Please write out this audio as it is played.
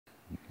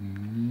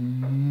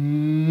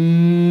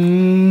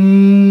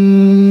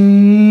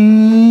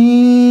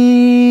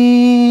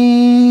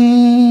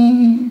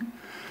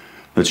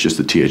That's just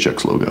the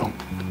THX logo.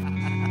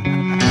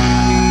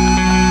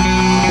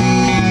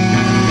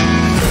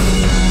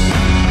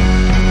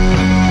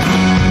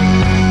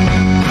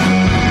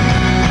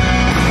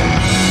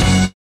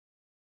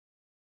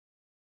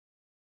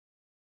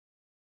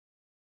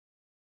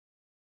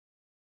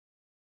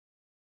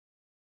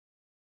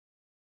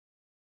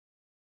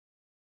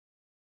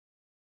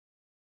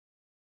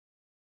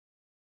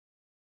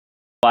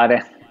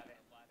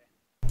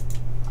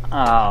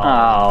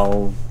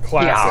 Oh.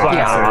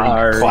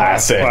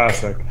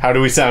 Classic. How do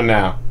we sound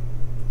now?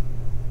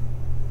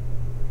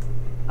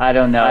 I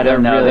don't know.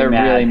 They're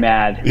really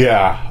mad.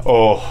 Yeah.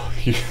 Oh.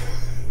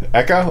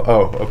 Echo?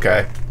 Oh,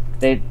 okay.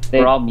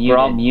 We're all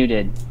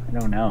muted. I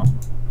don't know.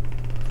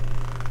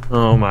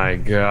 Oh my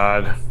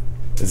god.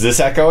 Is this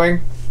echoing?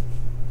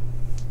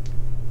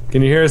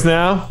 Can you hear us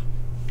now?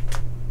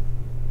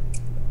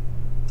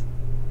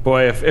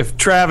 Boy, if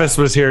Travis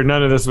was here,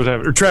 none of this would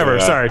happen. Or Trevor,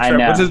 yeah. sorry.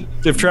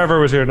 If Trevor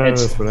was here, none of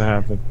this would have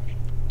happened.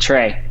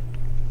 Trey.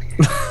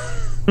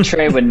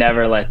 Trey would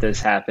never let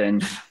this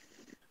happen.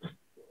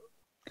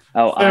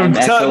 Oh, I'm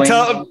echoing.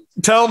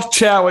 Tell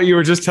chat what you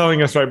were just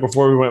telling us right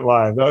before we went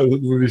live. That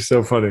would be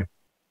so funny.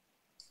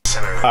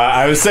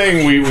 I was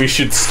saying we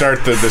should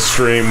start the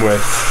stream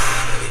with.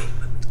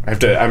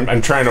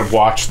 I'm trying to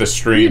watch the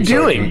stream. What are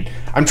you doing?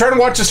 I'm trying to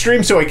watch the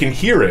stream so I can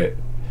hear it,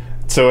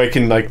 so I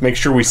can like make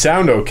sure we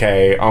sound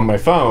okay on my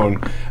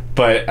phone.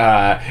 But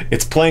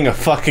it's playing a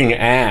fucking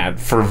ad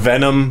for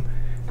Venom.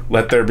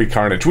 Let There Be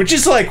Carnage, which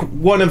is like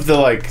one of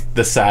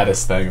the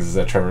saddest things is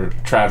that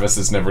Travis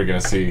is never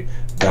gonna see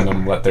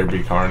Venom Let There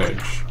Be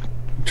Carnage.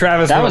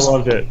 Travis would have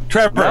loved it.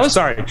 Trevor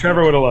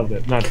would have loved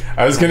it.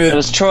 It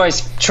was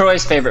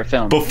Troy's favorite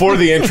film. Before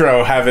the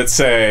intro, have it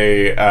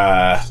say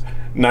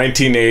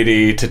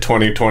 1980 to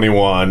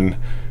 2021,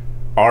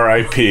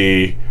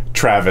 R.I.P.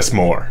 Travis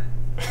Moore.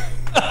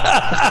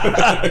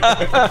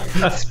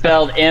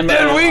 Spelled M-O-R-E.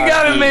 Dude, we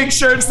gotta make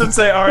shirts that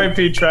say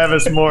R.I.P.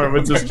 Travis Moore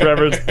with just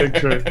Trevor's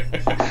picture.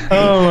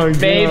 Oh my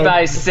god. Made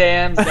by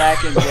Sam,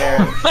 Zack, and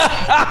Jared.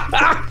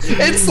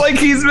 It's like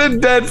he's been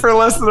dead for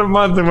less than a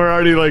month and we're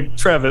already like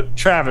Trevor.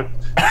 Sorry.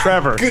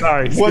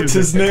 What's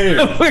his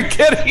name? We're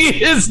getting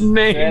his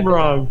name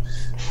wrong.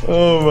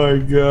 Oh my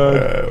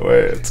god.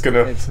 Wait, it's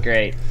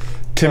great.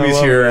 Timmy's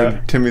here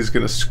and Timmy's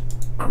gonna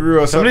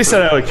screw us up. Somebody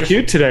said I look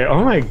cute today.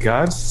 Oh my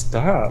god,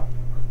 stop.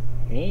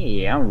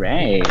 Hey, all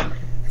right.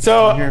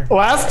 So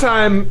last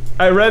time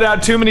I read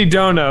out too many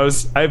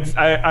donos.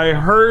 I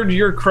heard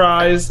your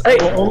cries. Hey.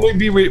 I will only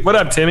be what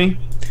up, Timmy?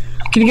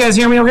 Can you guys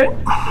hear me okay?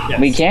 Yes.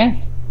 We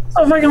can.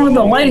 Oh, fucking with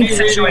the lighting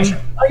situation.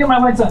 I get my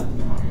lights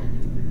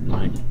on.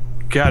 My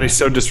god, he's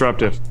so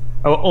disruptive.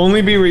 I will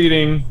only be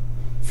reading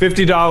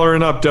 $50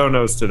 and up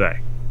donos today.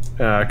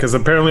 Because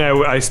apparently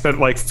I spent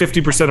like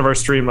 50% of our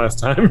stream last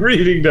time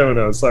reading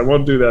donos, so I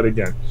won't do that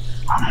again.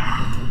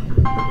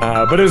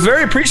 But it was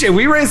very appreciated.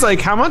 We raised like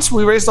how much?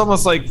 We raised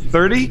almost like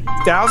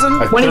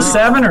 30,000?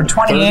 27 or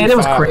 28. 35. It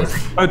was crazy.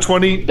 Oh,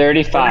 20.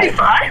 35.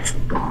 35?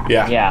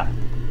 Yeah.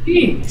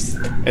 Jeez.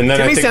 And then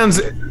Timmy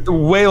sounds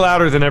way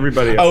louder than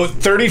everybody else. Oh,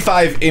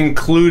 35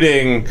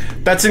 including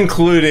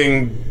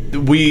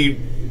the week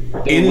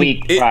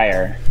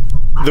prior.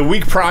 The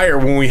week prior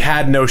when we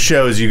had no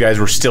shows, you guys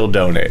were still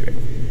donating.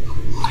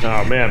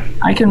 Oh man.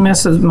 I can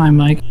mess with my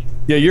mic.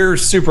 Yeah, you're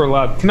super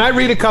loud. Can I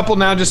read a couple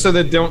now just so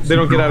that they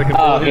don't get out of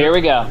control? Oh, here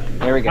we go.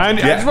 I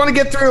just want to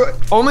get through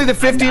only the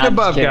 50 and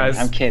above, guys.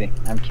 I'm kidding.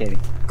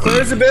 Claire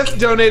Elizabeth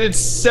donated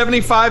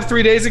 75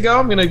 3 days ago.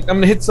 I'm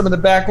gonna hit some of the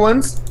back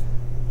ones.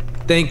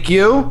 Thank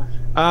you.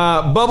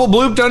 Bubble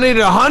Bloop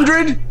donated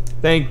 100.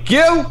 Thank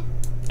you.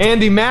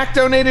 Andy Mack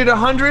donated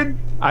 100.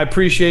 I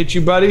appreciate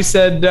you, buddy.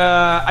 Said,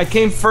 I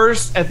came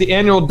first at the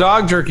annual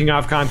dog jerking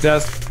off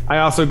contest. I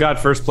also got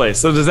first place.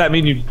 So does that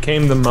mean you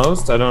came the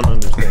most? I don't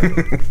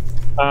understand.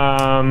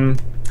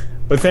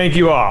 But thank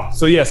you all.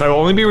 So yes, I will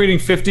only be reading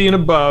 50 and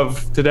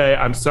above today.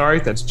 I'm sorry,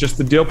 that's just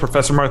the deal.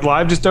 Professor Marth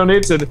Live just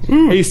donated, said,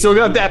 hey, you still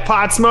got that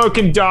pot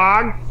smoking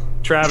dog?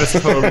 Travis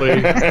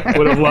totally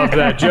would have loved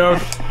that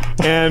joke.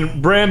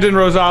 And Brandon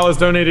Rosales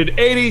donated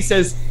 80,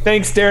 says,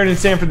 thanks Darren and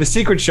Sam for the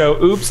secret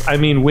show. Oops, I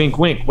mean wink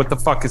wink. What the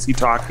fuck is he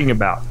talking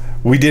about?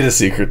 We did a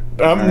secret.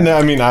 No,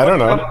 I mean, I don't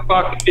know. What the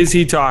fuck is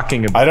he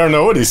talking about? I don't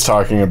know what he's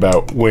talking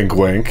about. Wink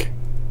wink.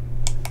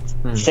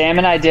 Sam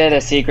and I did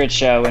a secret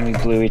show and we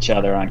blew each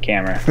other on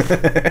camera.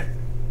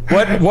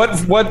 What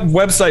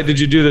website did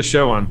you do the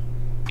show on?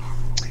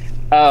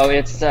 Oh,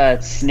 it's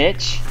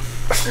Snitch.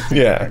 It's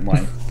yeah.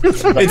 One.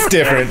 It's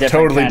different.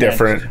 Totally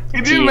different.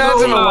 Could you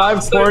imagine a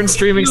live porn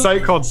streaming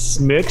site called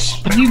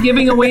Snitch? Are you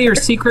giving away your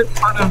secret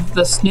part of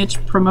the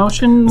Snitch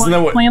promotion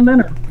Isn't plan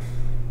then? Or?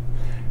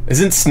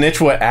 Isn't Snitch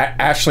what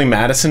Ashley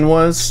Madison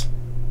was?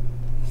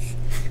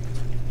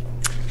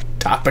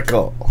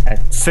 Topical.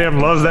 Sam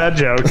loves that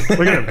joke.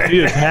 Look at him. He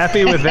is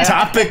happy with that.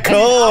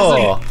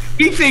 Topical.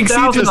 He thinks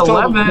he just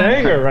told a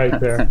banger right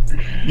there.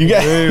 You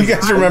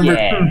guys remember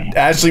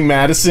Ashley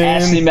Madison?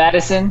 Ashley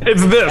Madison.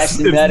 It's this.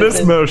 Ashley It's Madison.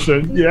 this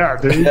motion. Yeah,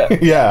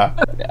 dude. Yeah.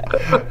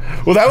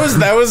 Well, I was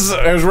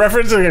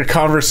referencing a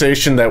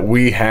conversation that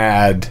we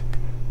had,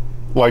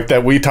 like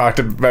that we talked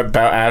about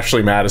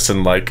Ashley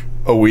Madison like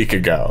a week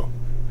ago.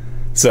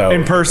 So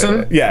In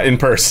person? Yeah, in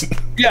person.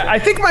 Yeah, I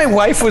think my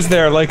wife was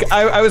there. Like,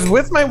 I was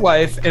with my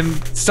wife, and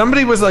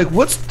somebody was like,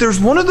 there's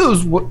one of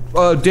those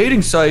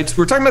dating sites.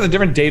 We're talking about the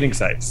different dating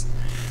sites.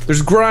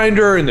 There's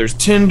Grindr, and there's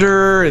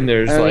Tinder, and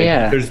there's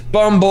there's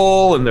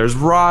Bumble, and there's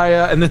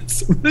Raya, and then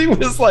somebody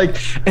was like,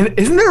 and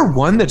isn't there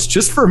one that's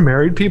just for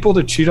married people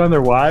to cheat on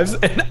their wives?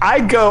 And I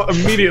go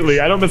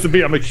immediately, I don't miss a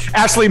beat. I'm like,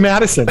 Ashley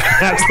Madison.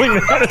 Ashley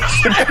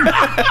Madison.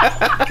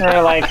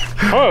 They're like,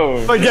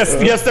 oh. Like,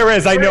 yes, there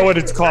is. I know what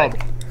it's called.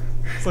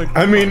 It's like,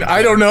 I mean,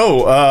 I don't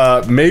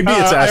know. Maybe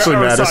it's Ashley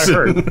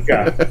Madison.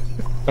 Yeah.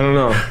 I don't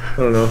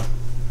know.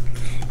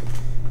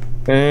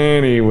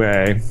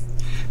 Anyway.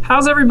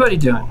 How's everybody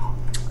doing?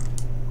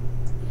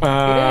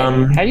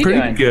 How you pretty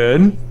doing?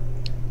 good.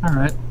 All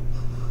right.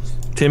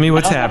 Timmy,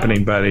 what's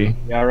happening, buddy?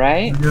 You all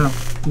right? Yeah.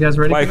 You guys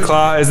ready? White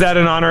Claw, is that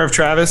in honor of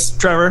Travis?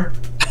 Trevor?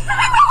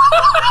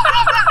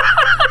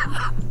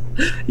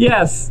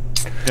 Yes.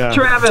 Yeah.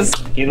 Travis.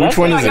 Which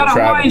one is I it, got a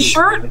Hawaiian Travis?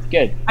 shirt. It's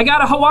good. I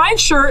got a Hawaiian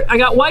shirt. I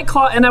got White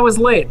Claw, and I was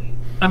late.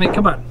 I mean,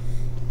 come on.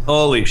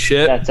 Holy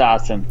shit. That's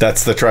awesome.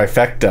 That's the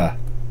trifecta.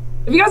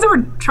 Have you guys ever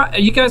tried?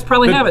 You guys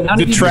probably haven't. None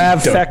The of you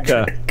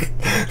Travfecta.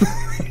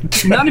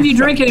 None of you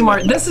drink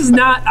anymore. This is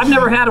not. I've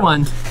never had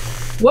one.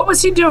 What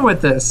was he doing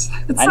with this?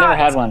 It's I never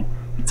had one.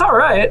 It's all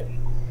right.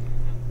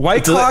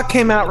 White Claw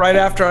came out right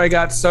after I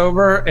got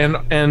sober, and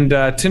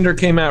Tinder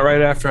came out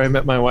right after I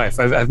met my wife.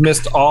 I've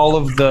missed all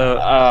of the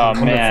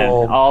Man,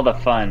 all the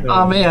fun.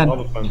 Oh man,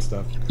 all the fun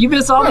stuff. you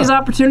miss all these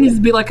opportunities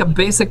to be like a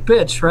basic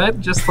bitch, right?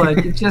 Just like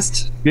it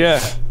just. Yeah.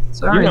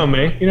 Sorry. You know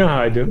me. You know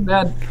how I do.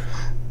 Bad.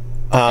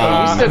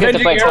 You still get to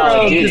play Call of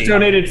Arrow Duty. just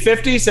donated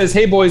 50. Says,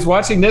 "Hey boys,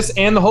 watching this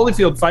and the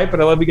Holyfield fight, but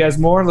I love you guys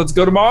more. Let's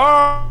go to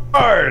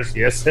Mars."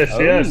 Yes.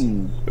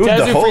 Ooh,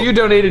 Tessie for you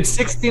donated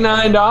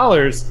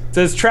 $69.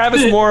 Says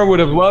Travis Moore would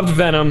have loved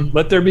Venom.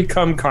 Let there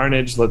become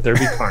carnage. Let there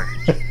be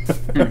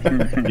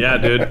carnage. Yeah,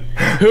 dude.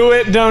 Who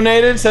it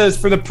donated says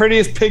for the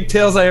prettiest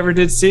pigtails I ever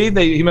did see.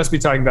 He must be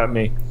talking about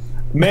me.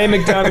 May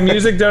McDonald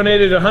Music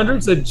donated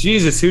 100. Said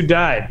Jesus, who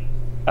died?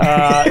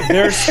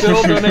 They're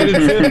still donated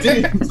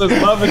 50. Says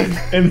love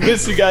and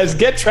miss you guys.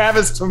 Get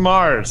Travis to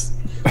Mars.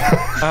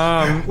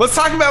 Let's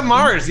talk about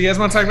Mars. You guys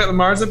want to talk about the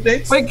Mars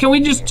updates? Wait, can we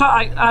just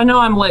talk? I know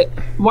I'm late.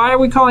 Why are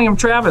we calling him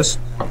Travis?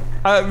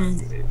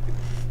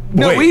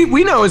 No,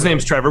 we know his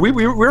name's Trevor. We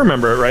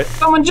remember it, right?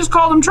 Someone just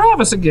called him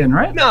Travis again,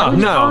 right? No.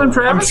 Called him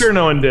Travis? I'm sure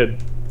no one did.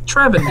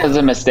 Trevin. It was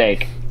a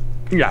mistake.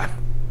 Yeah.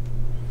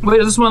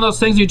 Wait, is this one of those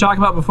things you talked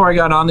about before I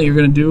got on that you're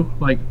gonna do?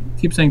 Like,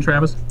 keep saying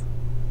Travis?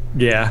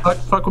 Yeah.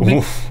 Fuck with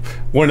me?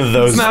 One of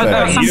those. It's not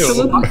things. about you.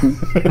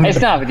 Absolutely. It's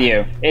not with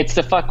you. It's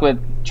to fuck with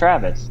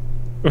Travis.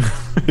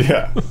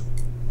 Yeah.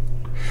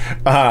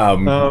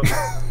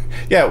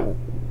 Yeah.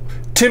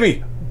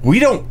 Timmy, we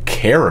don't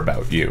care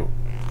about you.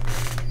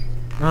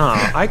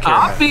 Oh, I care.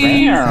 about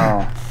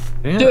Meow.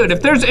 that. Dude,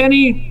 if there's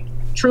any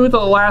truth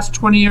of the last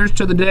 20 years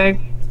to the day,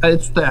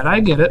 it's that. I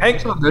get it.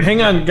 It's all good.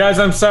 Hang on, guys.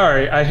 I'm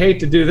sorry. I hate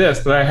to do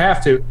this, but I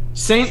have to.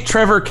 St.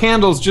 Trevor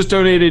Candles just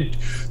donated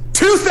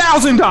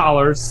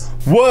 $2,000.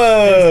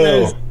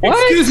 Whoa!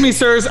 Excuse me,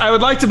 sirs. I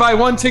would like to buy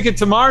one ticket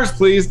to Mars,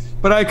 please,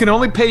 but I can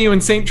only pay you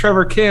in St.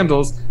 Trevor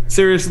candles.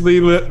 Seriously,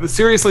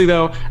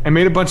 though, I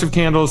made a bunch of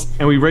candles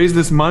and we raised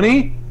this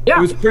money. Yeah.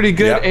 It was pretty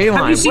good. Yep. A-line.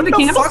 Have you seen What the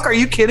candles? fuck? Are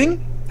you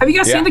kidding? Have you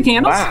guys seen the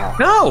candles? Wow.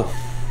 No.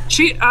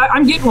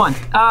 I'm getting one.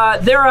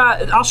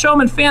 I'll show them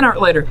in fan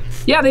art later.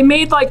 Yeah, they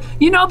made like,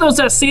 you know those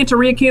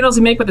Santeria candles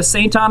they make with a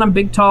saint on them,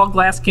 big tall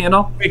glass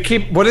candle?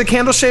 What are the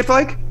candles shaped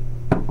like?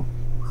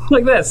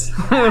 Like this.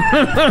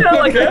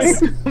 Like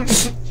this.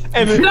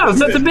 No,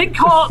 so it's a big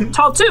tall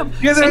tube.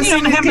 You guys And ever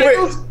seen these have the-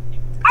 candles?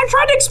 I'm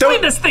trying to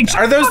explain this thing.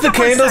 Are those the Fuck it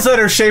for a candles second.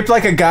 that are shaped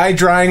like a guy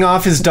drying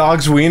off his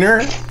dog's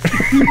wiener?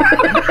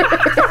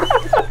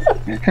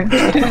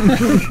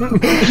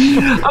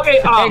 Okay,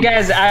 Hey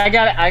guys, I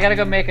gotta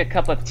go make a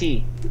cup of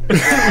tea.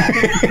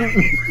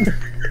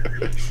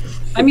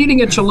 I'm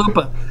eating a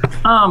chalupa.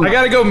 I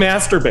gotta go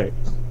masturbate.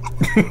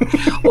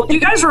 Well, do you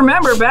guys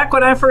remember back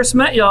when I first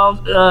met y'all,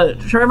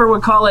 Trevor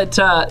would call it,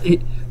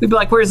 he'd be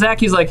like, where's Zack?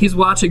 He's like, he's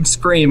watching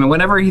Scream. And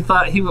whenever he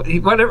thought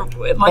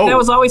that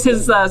was always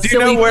his Do you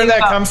silly know where thing that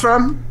about- comes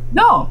from?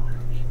 No.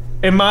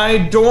 In my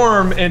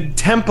dorm in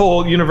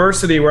Temple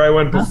University, where I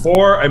went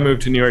before I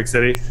moved to New York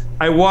City,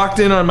 I walked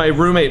in on my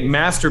roommate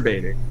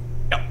masturbating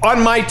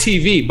on my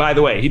TV. By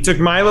the way, he took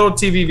my little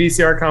TV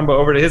VCR combo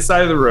over to his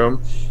side of the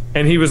room,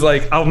 and he was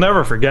like, "I'll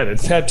never forget it.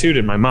 It's tattooed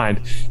in my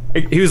mind."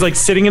 he was like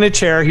sitting in a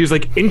chair. He was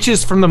like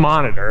inches from the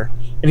monitor,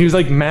 and he was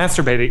like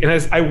masturbating. And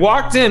as I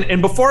walked in,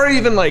 and before I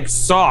even like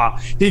saw,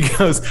 he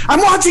goes,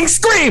 "I'm watching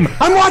Scream!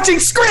 I'm watching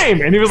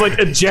Scream!" And he was like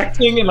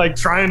ejecting and like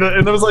trying to,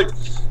 and I was like,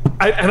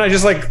 I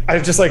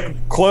just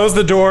closed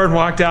the door and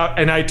walked out,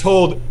 and I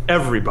told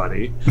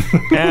everybody.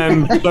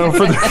 And so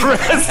for the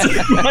rest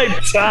of my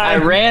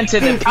time, I ran to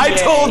the PA. I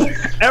told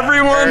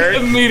everyone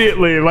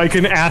immediately, like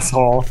an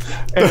asshole.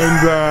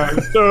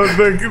 And so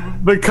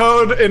the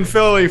code in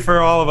Philly for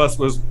all of us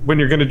was, when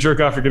you're going to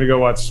jerk off, you're going to go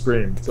watch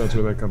Scream. So that's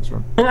where that comes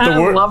from. I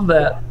love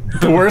that.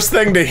 The worst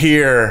thing to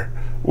hear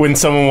when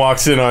someone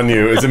walks in on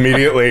you is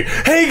immediately,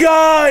 "Hey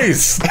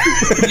guys!"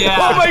 Yeah.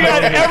 Oh my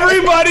God!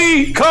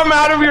 Everybody, come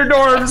out of your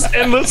dorms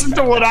and listen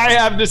to what I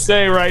have to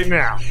say right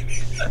now.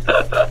 I'll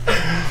tell you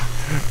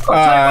what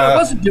I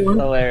wasn't doing.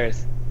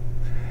 Hilarious.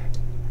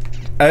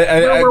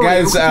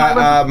 Guys,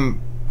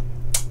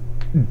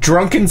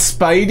 Drunken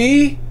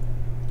Spidey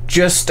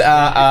just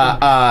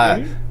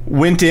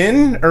went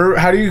in, or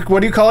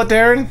what do you call it,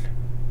 Darren?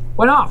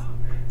 Went off.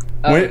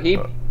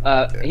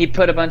 He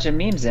put a bunch of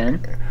memes in.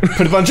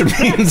 Put a bunch of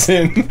memes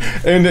in,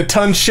 and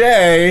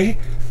Tunche,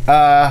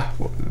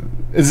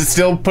 is it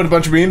still put a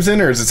bunch of memes in,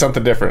 or is it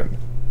something different?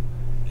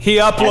 He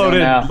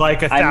uploaded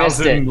like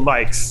 1,000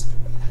 likes.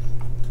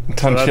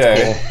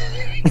 Tunche.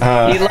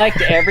 He liked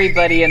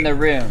everybody in the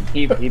room.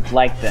 He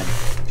liked them.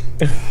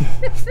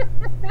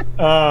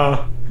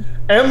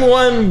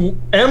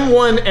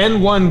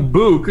 M1N1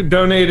 Book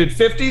donated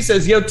 50,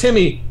 says, "Yo,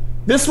 Timmy,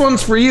 this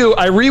one's for you.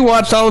 I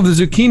rewatched all of the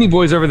Zucchini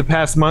Boys over the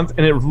past month,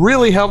 and it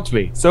really helped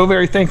me. So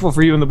very thankful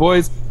for you and the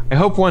boys. I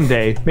hope one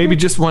day, maybe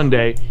just one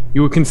day,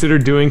 you will consider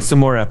doing some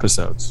more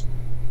episodes."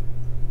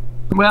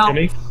 Well,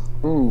 Timmy?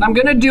 I'm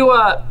gonna do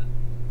I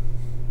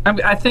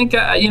think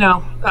I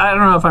don't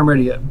know if I'm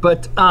ready yet,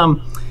 but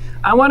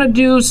I want to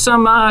do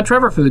some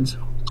Trevor foods.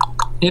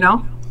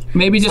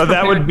 Maybe just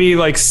that would be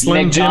like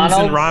Slim Jims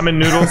and ramen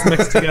noodles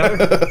mixed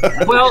together.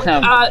 Well,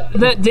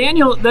 that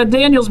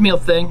Daniel's meal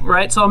thing,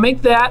 right? So I'll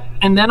make that,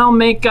 and then I'll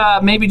make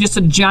maybe just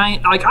a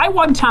giant. Like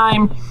one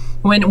time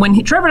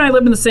when Trevor and I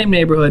lived in the same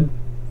neighborhood,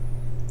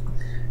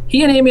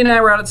 he and Amy and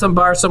I were out at some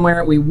bar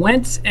somewhere. We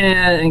went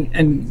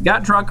and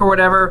got drunk or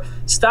whatever.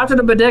 Stopped at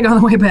a bodega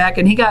on the way back,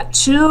 and he got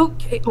two of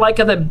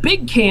the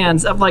big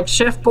cans of like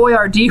Chef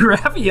Boyardee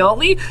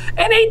ravioli,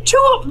 and ate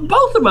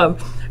both of them.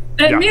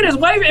 And me and his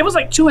wife, it was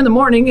like 2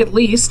 a.m. at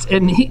least,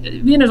 and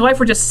me and his wife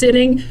were just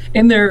sitting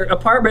in their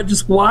apartment,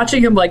 just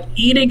watching him like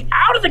eating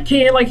out of the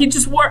can, like he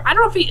just wore. I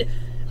don't know if he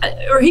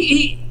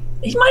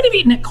might have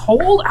eaten it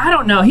cold. I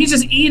don't know. He's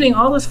just eating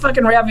all this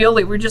fucking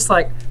ravioli. We're just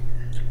like,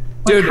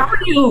 dude, how are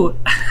you?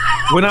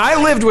 When I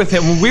lived with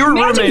him, when we were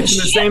roommates in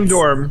the same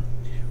dorm,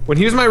 when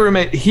he was my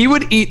roommate, he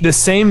would eat the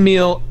same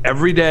meal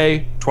every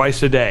day,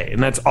 twice a day,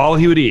 and that's all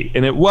he would eat,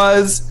 and it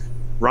was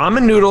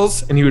ramen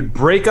noodles, and he would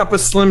break up a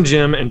Slim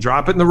Jim and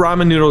drop it in the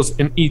ramen noodles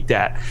and eat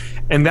that.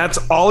 And that's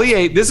all he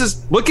ate.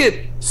 Look at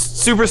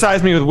Super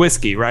Size Me with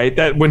whiskey, right?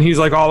 That when he's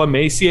like all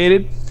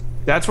emaciated,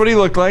 that's what he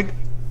looked like.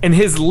 And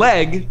his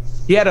leg,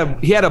 he had a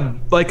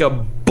like a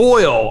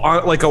boil,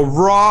 like a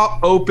raw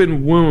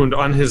open wound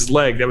on his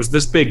leg that was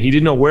this big. He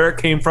didn't know where it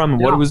came from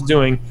and what it was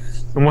doing.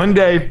 And one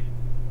day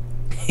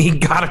he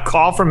got a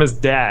call from his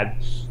dad.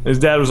 His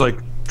dad was like,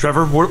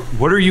 "Trevor,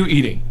 what are you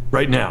eating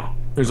right now?"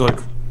 He's like,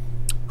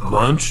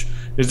 "Lunch."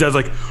 His dad's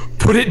like,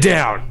 "Put it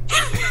down."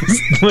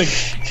 Like,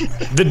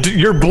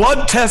 your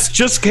blood test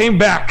just came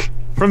back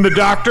from the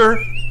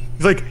doctor.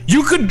 He's like,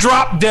 "You could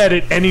drop dead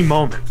at any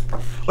moment.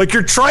 Like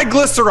your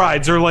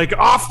triglycerides are like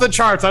off the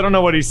charts." I don't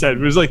know what he said.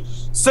 It was like,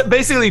 so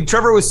basically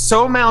Trevor was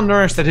so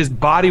malnourished that his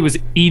body was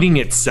eating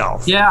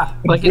itself. Yeah.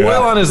 Like the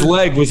oil on his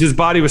leg was his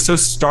body was so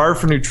starved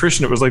for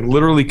nutrition, it was like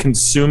literally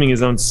consuming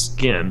his own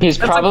skin. He's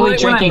probably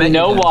drinking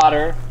no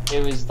water.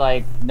 It was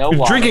like no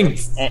water. Drinking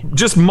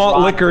just malt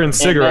liquor and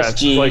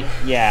cigarettes. MSG, like,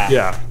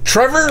 yeah.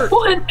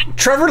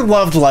 Trevor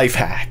loved life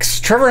hacks.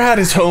 Trevor had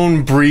his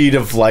own breed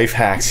of life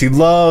hacks. He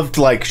loved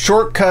like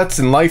shortcuts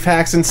and life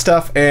hacks and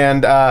stuff.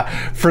 And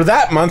for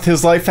that month,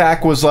 his life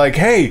hack was like,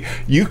 "Hey,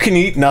 you can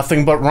eat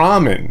nothing but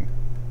ramen."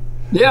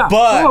 Yeah.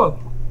 But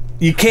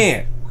you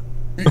can't.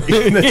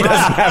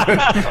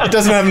 It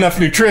doesn't have enough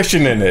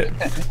nutrition in it.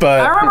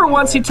 But I remember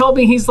once he told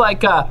me, he's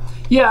like,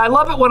 "Yeah, I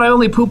love it when I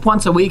only poop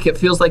once a week. It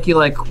feels like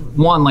you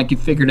you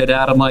figured it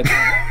out." I'm like,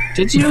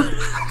 "Did you?"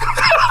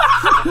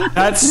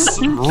 That's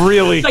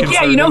really like,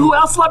 yeah. You know who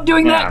else loved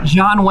doing that?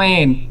 John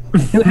Wayne,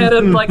 who had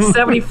a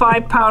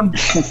 75-pound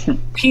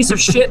piece of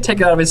shit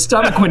taken out of his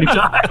stomach when he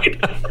died.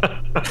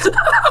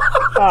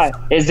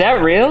 Is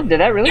that real?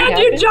 Did that really happen?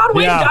 Dude, John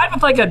Wayne died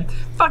with like a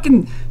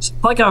fucking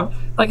like an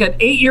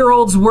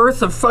 8-year-old's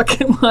worth of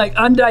fucking like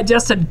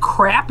undigested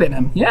crap in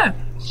him. Yeah.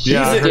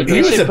 Yeah,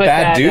 he was a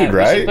bad dude,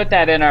 right? We should put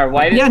that in our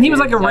whitest. Yeah, and he was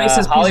like a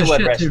racist Hollywood piece of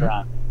shit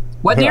restaurant. Too.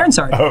 What, Darren?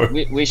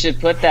 Sorry. We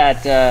should put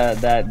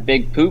that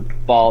big poop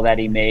ball that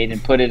he made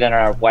and put it in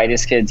our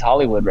whitest kids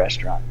Hollywood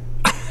restaurant.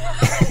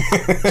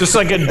 Just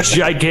like a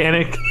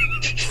gigantic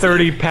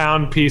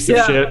 30-pound piece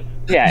of shit.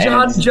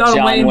 Yeah,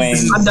 John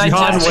Wayne's undigested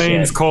John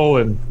Wayne's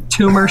colon.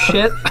 Tumor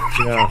shit.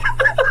 Yeah.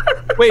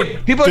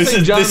 Wait, people are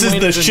saying John This is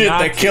Wayne the a shit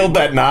Nazi. that killed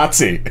that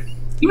Nazi.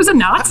 He was a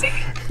Nazi?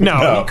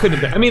 No, he couldn't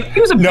have been. I mean, He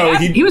was a bad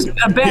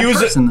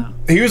person,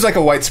 though. He was like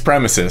a white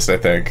supremacist, I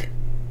think.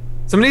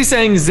 somebody's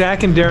saying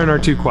Zack and Darren are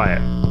too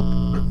quiet.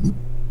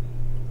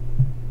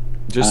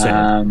 Just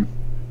saying.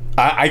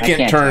 I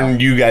can't turn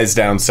you guys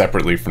down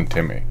separately from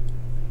Timmy.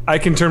 I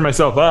can turn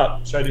myself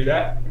up. Should I do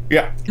that?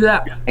 Yeah. Do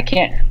that.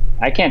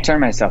 I can't turn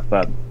myself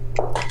up.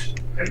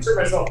 I can turn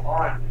myself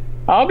on.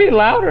 I'll be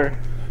louder.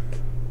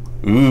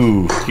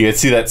 Ooh, you guys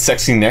see that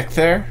sexy neck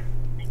there?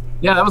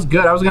 Yeah, that was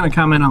good. I was going to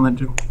comment on that,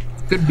 too.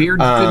 Good beard,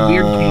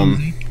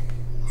 Kenzie.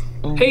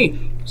 Hey,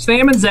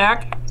 Sam and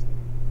Zach,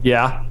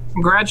 Yeah.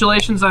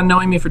 congratulations on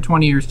knowing me for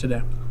 20 years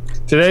today.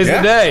 Today's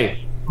the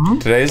day.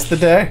 Today's the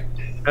day.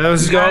 I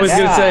was always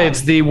going to say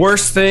it's the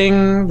worst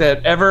thing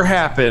that ever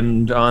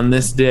happened on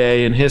this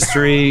day in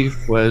history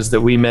was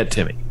that we met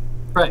Timmy.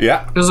 Right.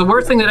 Yeah. It was the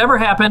worst thing that ever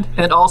happened,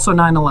 and also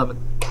 9/11.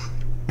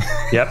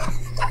 Yep.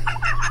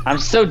 I'm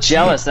so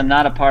jealous I'm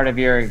not a part of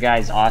your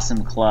guys'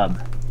 awesome club.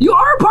 You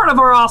are a part of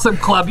our awesome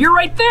club. You're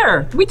right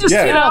there. We just,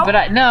 Yeah. you know. No,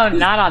 but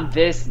not on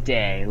this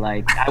day.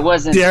 Like, I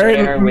wasn't Darren-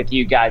 there with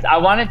you guys. I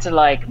wanted to,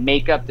 like,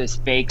 make up this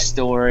fake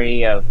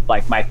story of,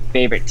 like, my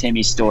favorite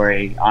Timmy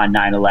story on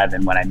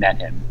 9/11 when I met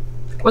him.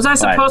 Was I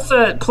supposed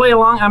to play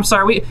along? I'm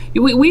sorry.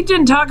 We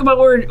didn't talk about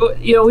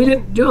we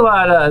didn't do a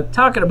lot of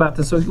talking about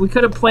this. So we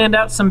could have planned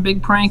out some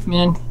big prank,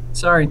 man.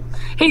 Sorry.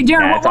 Hey,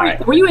 Darren, Yeah, it's all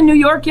right. were you in New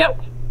York yet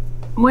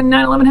when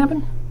 9/11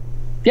 happened?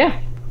 Yeah.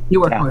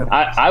 You were. Yeah. Okay.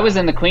 I was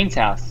in the Queen's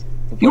house.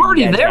 You were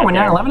already guys there got when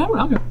 9/11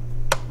 happened?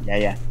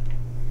 Okay. Yeah.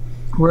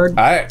 Word.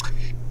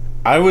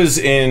 I was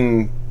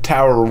in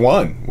Tower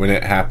 1 when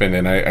it happened,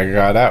 and I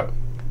got out.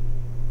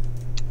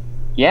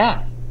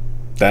 Yeah.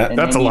 That And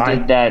That's then a you lie.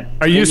 did that-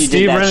 Are you then did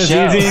Steve that show.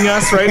 Renaziziing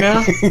us right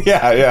now?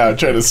 yeah, I'm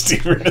trying to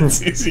Steve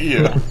Renazizi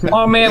you.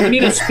 Oh man, we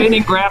need a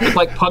spinning graphic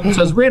like Puck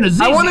says.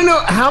 Renazizi. I want to know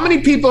how many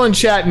people in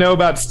chat know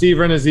about Steve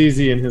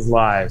Renazizi and his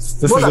lives.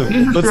 This What is a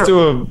piece of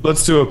shit.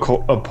 let's do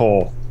a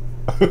poll.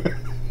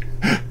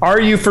 Are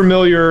you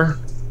familiar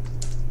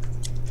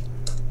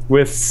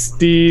with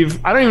Steve?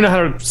 I don't even know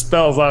how to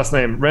spell his last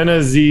name.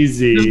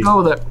 Renazizi. Just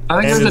go with it.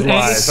 I think And there's his an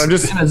lives. A I'm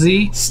just- and a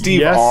Z. Steve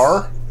Yes.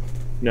 R.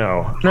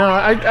 No,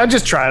 I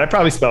just tried. I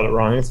probably spelled it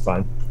wrong. It's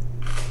fine.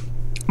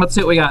 Let's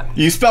see what we got.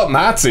 You spelled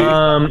Nazi. You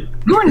are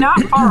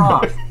not far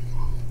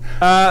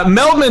off.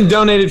 Melvin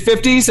donated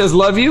 50. Says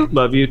love you.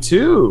 Love you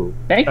too.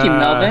 Thank you,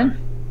 Melvin.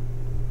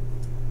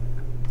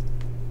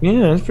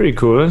 Yeah, that's pretty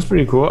cool.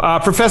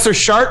 Professor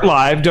Shart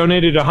Live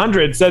donated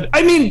 100. Said,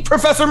 I mean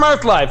Professor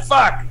Marth Live.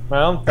 Fuck.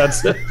 Well,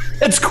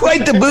 that's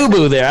quite the boo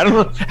boo there. I don't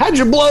know. How'd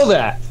you blow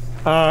that?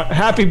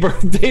 Happy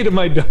birthday to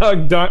my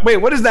dog. Wait,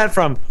 what is that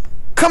from?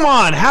 Come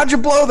on, how'd you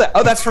blow that?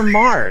 Oh, that's from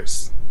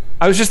Mars.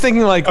 I was just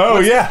thinking like, Oh,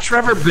 what's yeah. that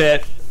Trevor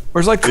bit? Where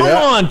it's like, come Yeah.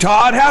 on,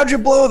 Todd, how'd you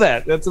blow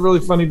that? That's a really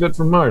funny bit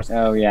from Mars.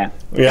 Oh, yeah.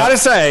 Gotta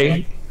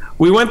say,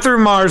 we went through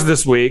Mars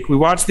this week. We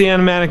watched the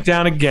animatic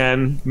down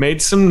again,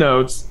 made some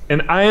notes,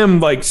 and I am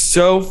like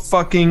so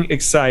fucking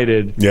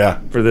excited Yeah.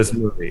 for this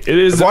movie. It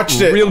is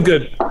watched it. real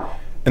good.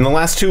 In the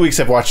last 2 weeks,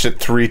 I've watched it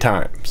 3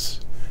 times.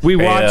 We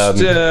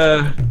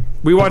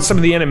watched some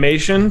of the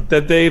animation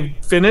that they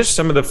finished,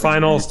 some of the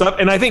final stuff,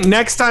 and I think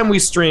next time we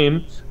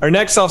stream, our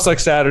next Self Suck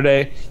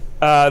Saturday,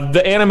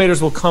 the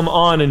animators will come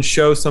on and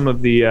show some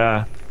of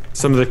the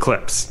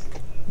clips.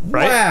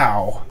 Right?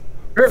 Wow.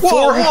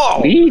 Whoa!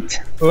 Sweet.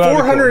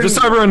 400. Just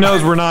so everyone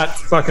knows, we're not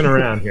fucking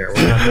around here.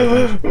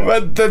 We're not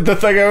But the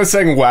thing I was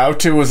saying wow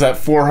to was that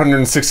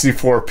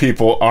 464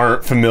 people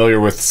aren't familiar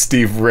with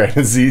Steve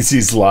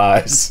Renazizi's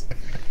lies.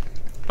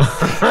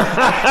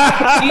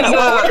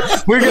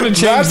 We're gonna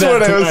change That's that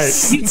what I tonight.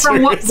 was. He's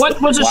from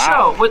what was the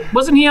show?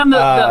 Wasn't he on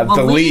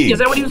the League? Is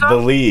that what he was on? The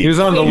League. He was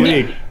on the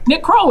league.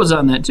 Nick Kroll was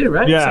on that too,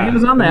 right? Yeah, So he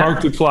was on that. Mark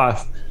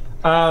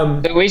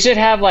Duplass. We should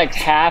have like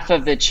half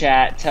of the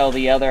chat tell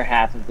the other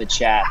half of the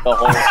chat the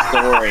whole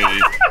story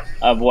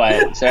of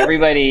what. So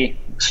everybody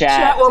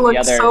Chat will the look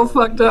other. so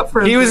fucked up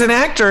for He was an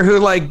actor who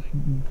like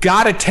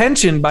got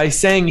attention by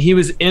saying he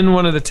was in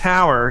one of the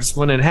towers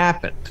when it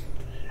happened,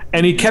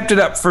 and he kept it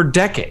up for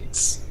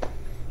decades.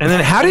 And then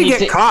how did he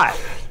get caught?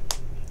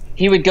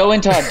 He would go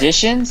into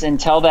auditions and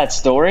tell that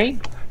story.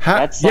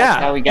 That's like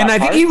how he got. And I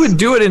think he parts. would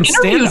do it in Interviews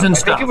stand-up. and I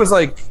stuff.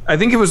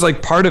 think it was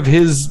like part of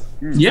his.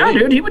 Yeah,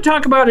 dude, he would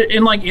talk about it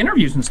in like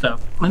interviews and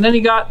stuff. And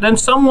then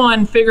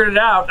someone figured it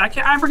out.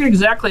 I forget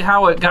exactly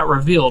how it got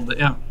revealed, but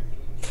yeah.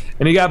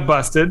 And he got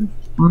busted.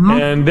 Mm-hmm.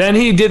 And then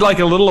he did like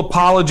a little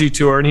apology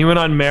tour, and he went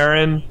on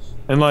Marin,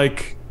 and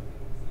like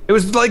it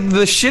was like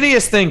the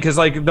shittiest thing because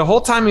like the whole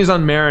time he was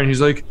on Marin,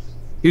 he's like,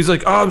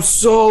 I'm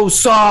so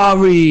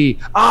sorry.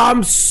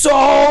 I'm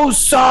so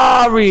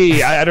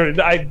sorry. I don't.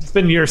 It's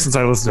been years since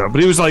I listened to it,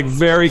 but he was like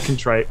very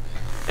contrite.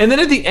 And then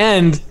at the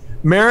end,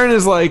 Marin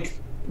is like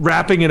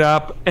wrapping it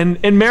up, and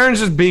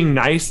Marin's just being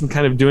nice and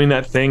kind of doing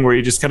that thing where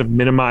you just kind of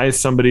minimize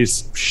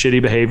somebody's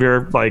shitty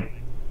behavior, like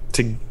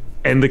to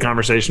end the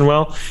conversation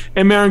well.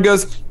 And Marin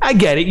goes, I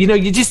get it. You know,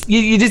 you just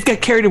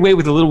got carried away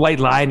with a little white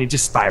lie and it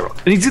just spiraled.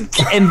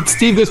 And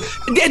Steve goes,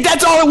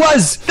 that's all it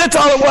was. That's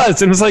all it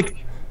was. And it's like,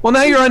 Well,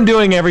 now you're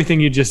undoing everything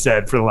you just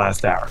said for the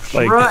last hour.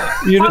 Like, Right.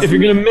 if you're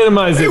going to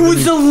minimize it. It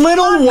was a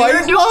little white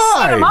Don't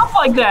set him lie. up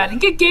like that. He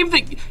gave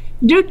the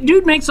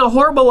dude makes a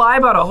horrible lie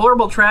about a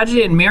horrible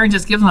tragedy, and Mary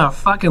just gives him a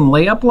fucking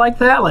layup like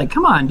that. Like,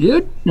 come on,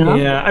 dude. You know?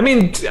 Yeah, I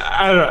mean,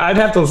 I don't know. I'd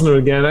have to listen to it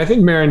again. I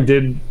think Marin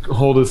did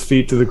hold his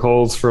feet to the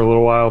coals for a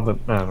little while, but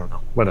I don't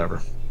know.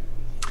 Whatever.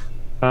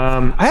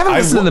 I haven't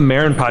listened to the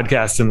Marin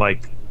podcast in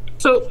like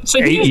So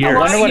 8 he used years. to I lie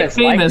wonder to what get it's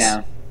like famous.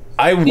 now.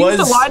 I He used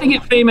to lie to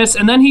get famous,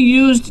 and then he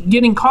used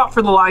getting caught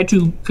for the lie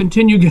to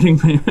continue getting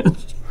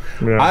famous.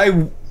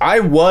 yeah. I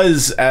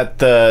was at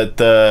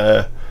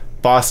the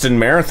Boston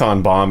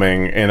Marathon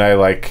bombing, and I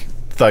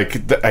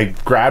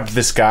grabbed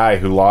this guy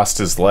who lost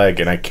his leg,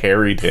 and I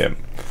carried him.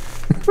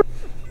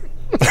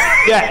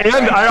 Yeah,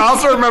 and I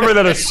also remember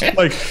that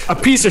a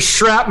piece of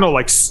shrapnel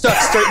stuck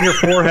straight in your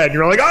forehead.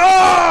 You're like,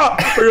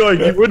 ah! Or you're like,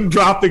 you wouldn't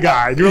drop the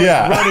guy. You were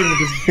running with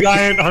this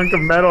giant hunk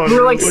of metal. We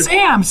were like,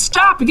 Sam,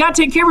 stop! You gotta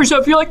take care of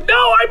yourself. You're like, no,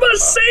 I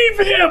must save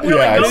him. We're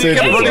Yeah, I like, saved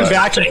okay, him. running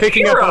back and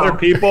picking up hero. other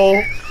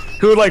people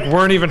who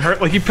weren't even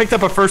hurt. Like, you picked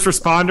up a first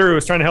responder who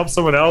was trying to help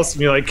someone else,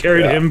 and you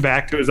carried him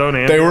back to his own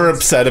ambulance. They were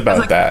upset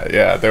about that.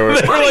 Yeah, they were.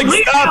 They were like,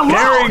 Leave stop me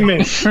carrying alone.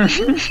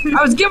 me.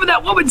 I was giving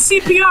that woman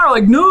CPR.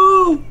 Like,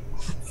 no.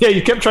 Yeah,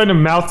 you kept trying to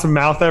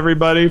mouth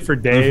everybody for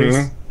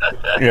days.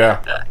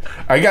 Yeah,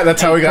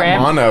 that's how we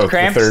got mono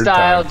Cramp the third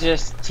style time.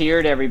 just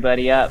teared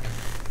everybody up.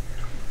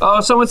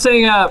 Oh, someone's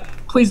saying,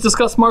 please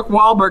discuss Mark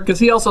Wahlberg, because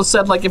he also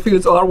said, if he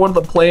was on one of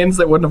the planes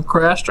that wouldn't have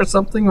crashed or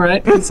something,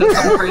 right? He said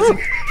something crazy.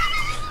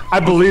 I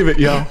believe it,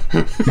 yo.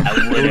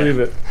 I Believe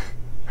it.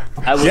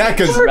 would Yeah,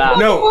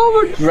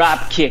 because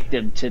drop kicked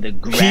him to the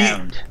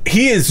ground.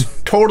 he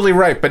is totally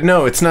right, but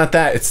no, it's not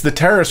that. It's the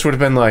terrorists would have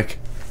been like,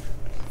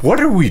 what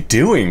are we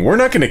doing? We're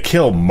not going to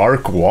kill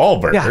Mark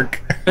Wahlberg. Yeah.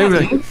 They were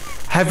like,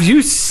 have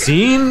you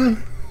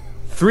seen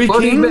Three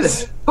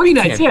Kings? Boogie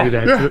Nights,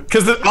 yeah.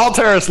 Because all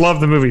terrorists love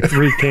the movie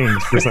Three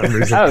Kings for some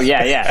reason. Oh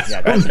yeah,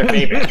 that's their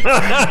favorite.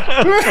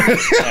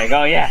 Like,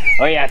 oh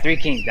yeah, Three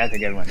Kings, that's a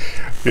good one.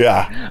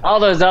 Yeah. All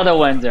those other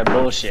ones are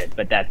bullshit,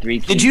 but that Three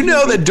Kings. Did you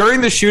know that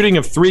during the shooting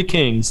of Three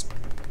Kings,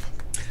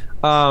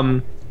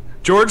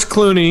 George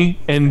Clooney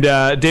and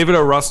David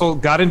O. Russell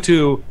got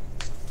into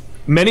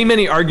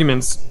many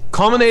arguments,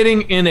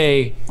 culminating in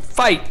a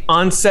fight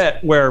on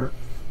set where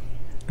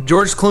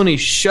George Clooney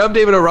shoved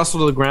David O. Russell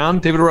to the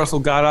ground. David O. Russell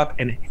got up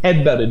and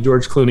headbutted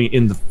George Clooney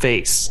in the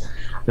face,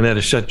 and they had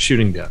to shut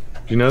shooting down.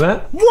 Do you know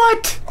that?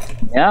 What?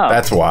 Yeah.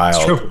 That's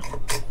wild.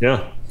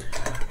 Yeah.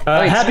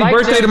 Wait, Happy Spike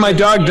birthday to Jonze my was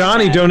dog in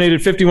Donnie. that. Donated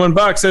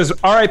 $51. Says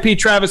R.I.P.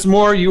 Travis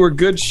Moore. You were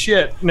good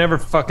shit. Never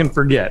fucking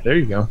forget. There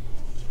you go.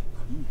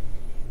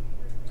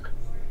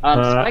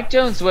 Spike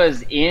Jonze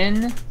was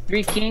in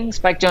Three Kings.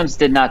 Spike Jonze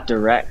did not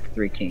direct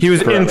Three Kings. He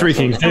was in Three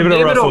Kings. David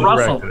O.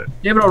 Russell directed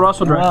it. David O.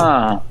 Russell directed it.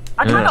 Ah,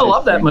 I kind of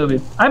love that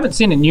movie. I haven't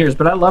seen it in years,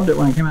 but I loved it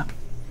when it came out.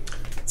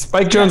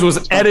 Spike Jonze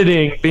was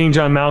editing Being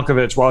John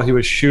Malkovich while he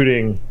was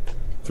shooting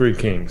Three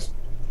Kings.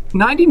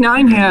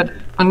 99 had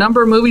a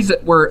number of movies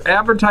that were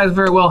advertised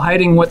very well,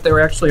 hiding what they were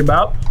actually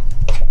about.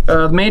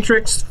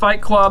 Matrix,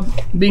 Fight Club,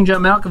 Being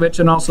John Malkovich,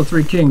 and also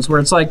Three Kings, where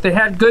it's they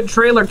had good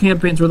trailer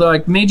campaigns where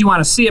they made you want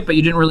to see it, but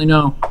you didn't really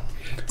know.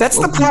 That's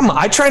the problem.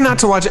 I try not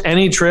to watch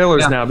any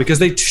trailers now because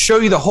they show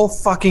you the whole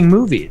fucking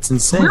movie. It's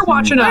insane. We were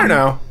watching I don't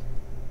know.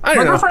 I My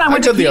don't know. girlfriend and I I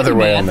went did to the other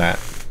way Candyman. on that.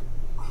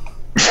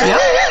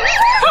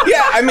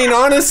 Yeah, I mean,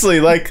 honestly,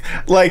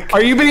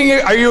 Are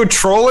you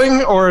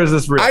trolling or is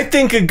this real? I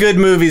think a good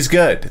movie's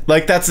good.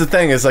 That's the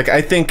thing is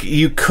I think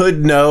you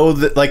could know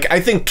that I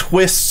think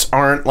twists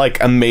aren't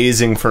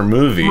amazing for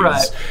movies.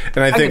 Right.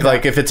 And I think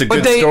get that. if it's a but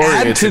good they story,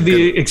 add it's to a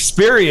the good...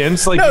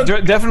 experience. No.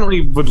 You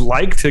definitely would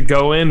like to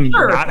go in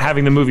Sure. not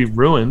having the movie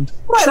ruined.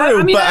 Right,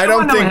 True, but I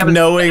don't think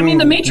knowing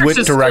The Matrix what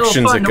is still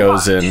directions fun it to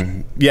goes watch.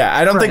 in. Yeah,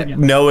 I don't Right, think yeah.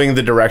 knowing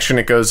the direction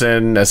it goes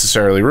in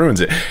necessarily ruins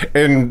it.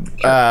 And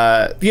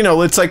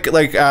it's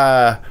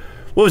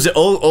what was it?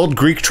 Old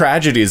Greek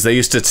tragedies. They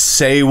used to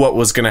say what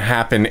was going to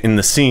happen in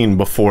the scene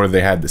before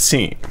they had the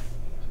scene.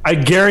 I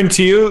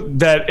guarantee you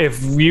that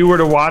if you were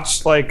to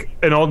watch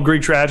an old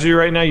Greek tragedy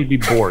right now, you'd be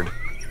bored.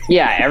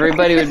 yeah,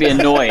 everybody would be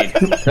annoyed.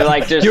 They're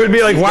just. You would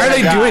be like, "Why are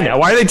they gonna doing die. that?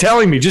 Why are they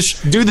telling me?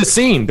 Just do the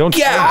scene. Don't."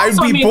 Yeah, I'd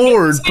Also, be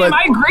bored, Sam, but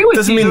I agree with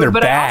doesn't you, mean they're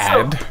but I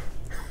also- bad.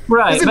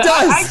 Right. Yes, it but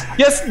does.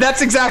 Yes,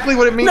 that's exactly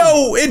what it means.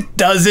 No, it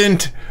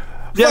doesn't.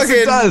 yes,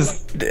 it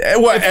does.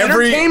 What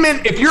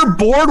Entertainment. If you're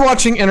bored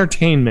watching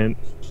entertainment,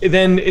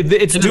 then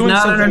it's is doing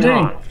not something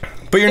entertaining. wrong.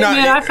 But you're not.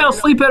 Man, I fell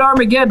asleep at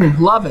Armageddon.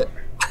 Love it.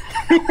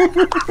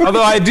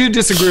 Although I do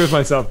disagree with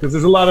myself because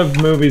there's a lot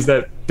of movies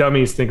that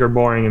dummies think are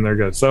boring and they're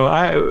good. So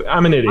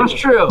I'm an idiot. That's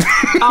true.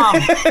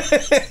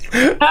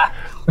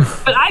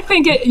 But I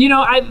think it.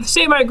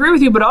 I agree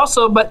with you, but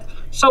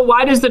so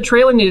why does the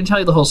trailer need to tell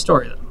you the whole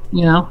story?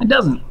 It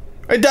doesn't.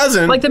 It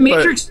doesn't. The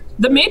Matrix.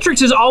 The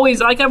Matrix is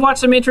always I've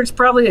watched the Matrix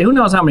probably who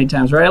knows how many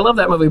times, right? I love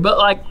that movie,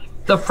 but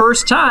the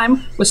first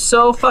time was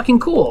so fucking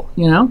cool,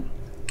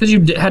 because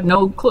you had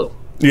no clue.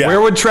 Yeah.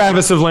 Where would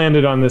Travis have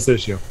landed on this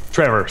issue?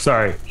 Trevor,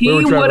 sorry. He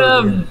would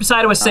have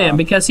sided with Sam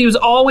because he was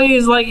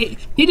always like,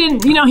 he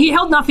didn't, he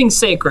held nothing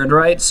sacred,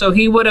 right? So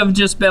he would have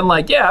just been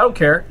like, yeah, I don't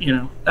care.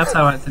 That's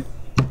how I think.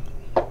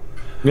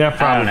 Yeah,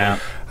 probably.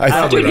 I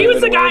don't know. Dude, he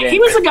was the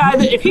guy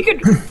that if he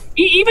could,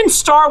 even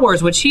Star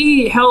Wars, which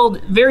he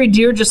held very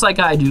dear, just like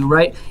I do,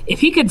 right?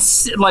 If he could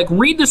like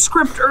read the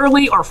script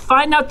early or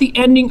find out the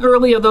ending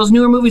early of those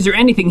newer movies or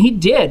anything, he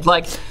did.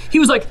 Like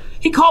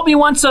he called me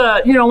once,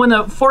 when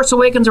the Force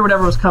Awakens or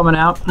whatever was coming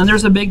out, and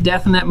there's a big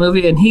death in that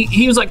movie, and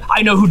he was like,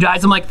 I know who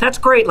dies. I'm like, that's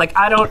great. Like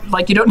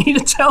you don't need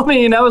to tell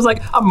me. And I was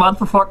like a month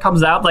before it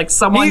comes out, like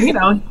someone,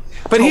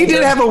 But he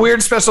did have a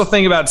weird special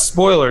thing about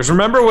spoilers.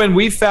 Remember when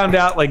we found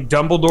out like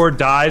Dumbledore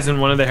dies in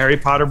one of the Harry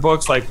Potter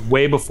books, like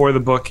way before the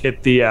book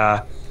hit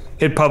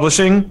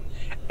publishing,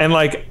 and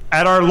like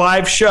at our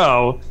live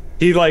show,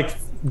 he like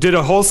did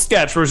a whole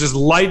sketch where it just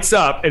lights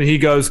up, and he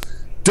goes,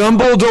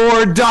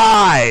 "Dumbledore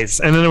dies,"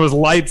 and then it was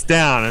lights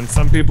down, and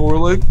some people were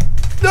like,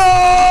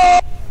 "No!"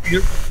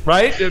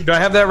 Right? Do I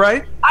have that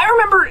right? I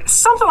remember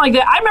something like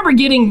that. I remember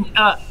getting,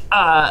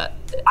 I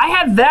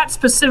had that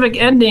specific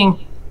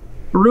ending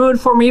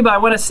ruined for me by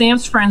one of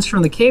Sam's friends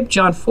from the Cape,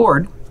 John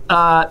Ford.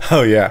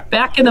 Oh yeah.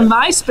 Back in the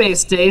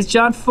MySpace days,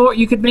 John Ford,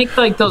 you could make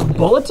like those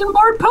bulletin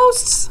board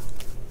posts.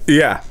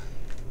 Yeah.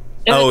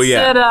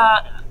 And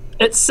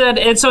it said,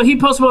 and so he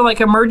posted one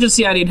like,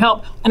 emergency, I need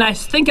help. And I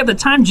think at the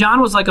time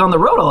John was like on the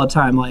road all the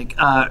time, like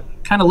kind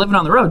of living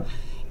on the road.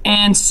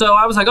 And so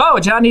I was like, oh,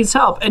 John needs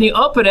help. And you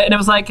open it, and it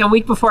was like a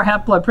week before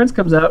Half-Blood Prince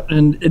comes out,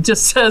 and it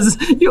just says,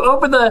 you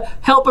open the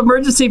help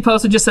emergency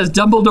post, it just says,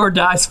 Dumbledore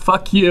dies,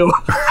 fuck you.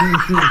 And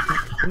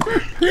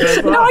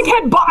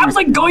I was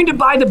like going to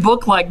buy the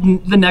book like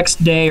the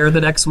next day or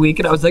the next week,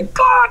 and I was like,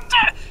 God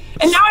damn.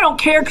 And now I don't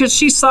care because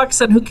she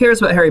sucks, and who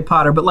cares about Harry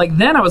Potter? But like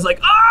then I was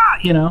like,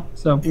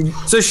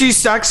 So she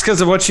sucks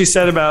because of what she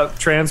said about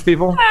trans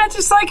people?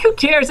 Just like, who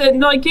cares?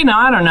 And like,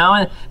 I don't know.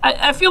 And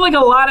I feel like a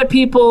lot of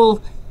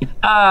people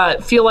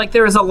feel like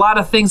there was a lot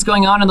of things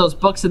going on in those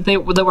books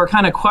that were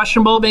kind of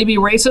questionable, maybe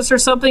racist or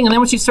something. And then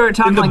when she started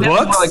talking like that,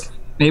 people were like,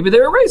 maybe they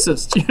were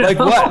racist. Like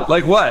what?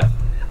 Like what?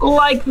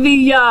 Like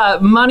the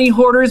money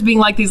hoarders being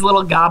like these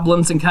little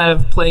goblins and kind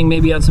of playing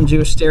maybe on some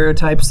Jewish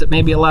stereotypes that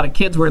maybe a lot of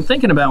kids weren't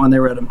thinking about when they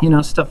read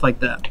them, stuff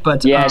like that.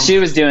 But yeah, she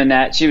was doing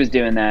that.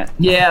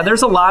 Yeah,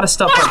 there's a lot of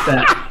stuff like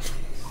that.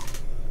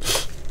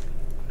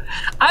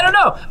 I don't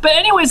know, but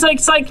anyways,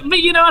 it's like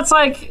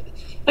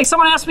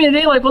someone asked me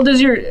today, like, well,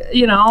 does your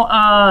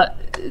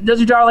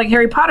daughter like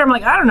Harry Potter? I'm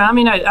like, I don't know. I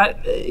mean,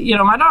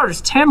 my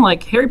daughter's 10.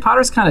 Like, Harry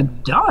Potter's kind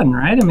of done,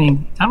 right? I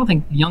mean, I don't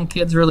think young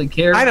kids really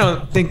care. I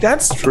don't think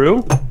that's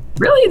true.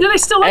 Really? Do they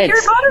still like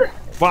Harry Potter?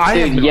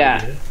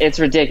 Well, it's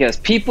ridiculous.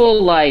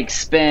 People like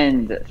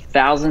spend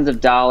thousands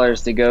of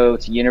dollars to go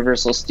to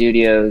Universal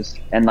Studios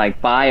and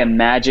like buy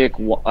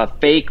a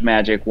fake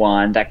magic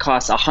wand that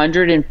costs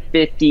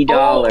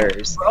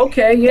 $150.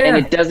 Okay, yeah. And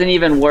it doesn't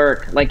even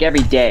work like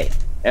every day.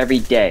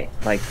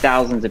 Like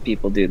thousands of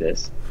people do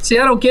this. See,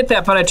 I don't get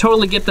that, but I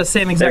totally get the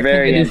same exact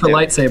thing they do for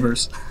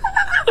lightsabers.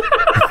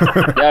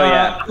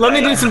 Let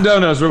me do some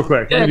donos real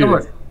quick. Yeah, go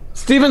for it.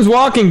 Stevens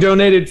Walking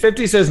donated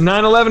 50, says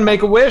 9/11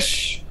 make a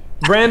wish.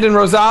 Brandon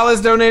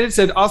Rosales donated,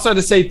 said also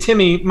to say,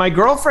 Timmy, my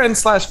girlfriend /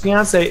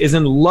 fiance is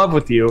in love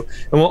with you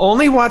and will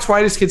only watch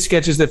Whitest Kid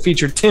sketches that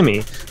feature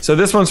Timmy. So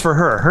this one's for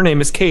her. Her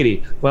name is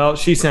Katie. Well,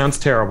 she sounds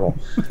terrible.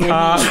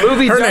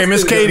 Her name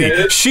is Katie.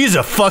 Donated. She's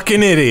a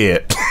fucking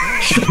idiot.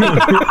 He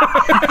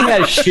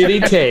has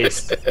shitty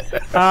taste.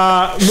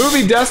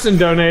 Movie Dustin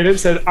donated,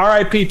 said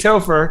R.I.P.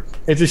 Topher.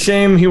 It's a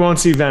shame he won't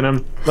see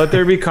Venom. Let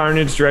There Be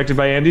Carnage, directed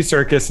by Andy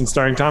Serkis and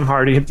starring Tom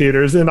Hardy in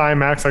theaters in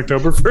IMAX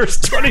October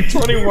 1st,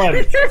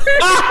 2021.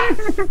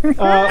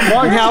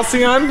 Long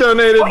Halcyon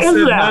donated, said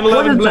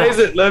 9/11 blaze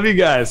it. Love you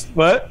guys.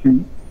 What?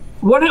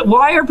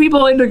 Why are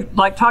people into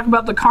like talk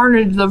about the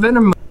Carnage, the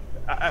Venom?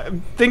 I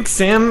think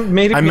Sam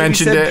maybe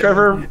mentioned said it,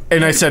 Trevor,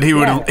 and I said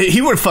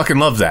he would fucking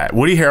love that.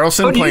 Woody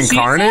Harrelson playing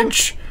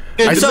Carnage.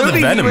 I saw the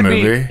Venom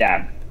movie.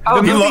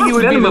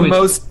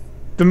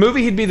 The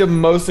movie he'd be the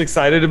most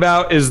excited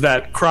about is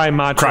that Cry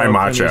Macho. Cry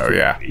Macho,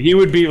 yeah. He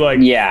would be like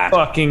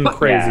fucking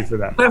crazy for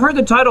that. I've heard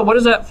the title. What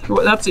is that?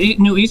 That's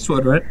New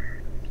Eastwood, right?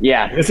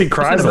 Yeah. I guess he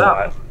cries a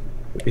lot.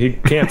 He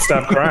can't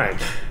stop crying.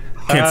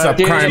 Can't stop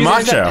crying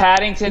Macho.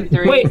 Paddington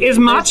 3. Wait, is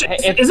Macho?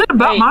 Is it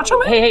about Macho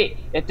Man? Hey!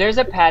 If there's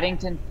a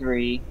Paddington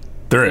 3,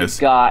 we've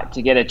got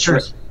to get a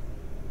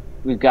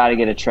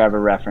Trevor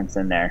reference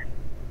in there.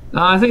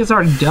 I think it's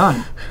already done.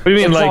 What do you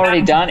mean? It's like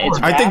already done. It's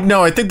I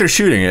think they're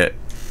shooting it.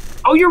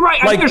 Oh, you're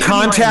right. Like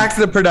contact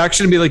the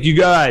production and be like, you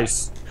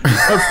guys,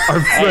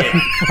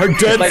 our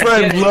dead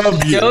friend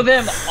loved you. Show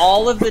them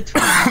all of the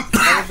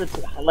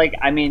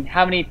tweets.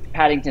 How many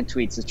Paddington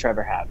tweets does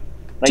Trevor have?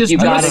 Like, just you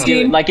gotta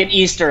do like an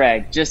Easter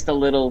egg, just a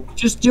little.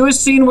 Just do a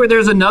scene where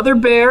there's another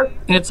bear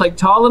and it's like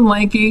tall and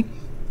lanky,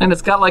 and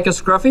it's got like a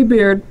scruffy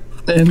beard.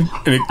 And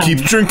it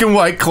keeps drinking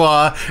White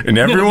Claw, and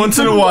every once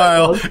in a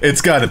while,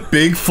 it's got a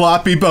big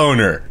floppy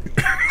boner.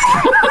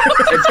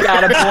 It's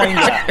got a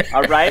boinga,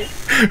 all right?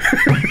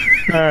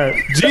 All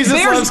right.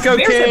 Jesus Loves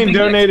Cocaine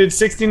donated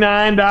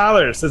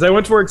 $69. Says, I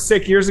went to work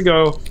sick years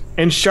ago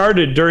and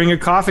sharted during a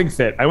coughing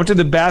fit. I went to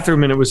the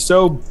bathroom and it was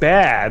so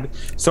bad,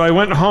 so I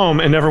went home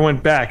and never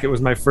went back. It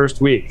was my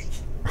first week.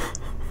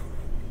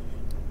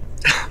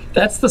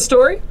 That's the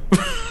story?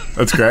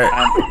 That's great.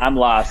 I'm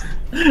lost.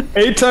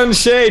 A-Ton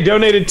Shay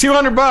donated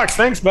 $200.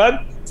 Thanks,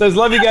 bud. Says,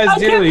 love you guys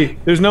dearly.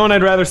 There's no one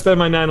I'd rather spend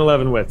my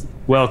 9/11 with.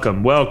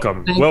 Welcome,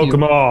 welcome,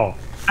 welcome all.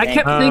 I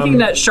kept thinking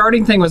that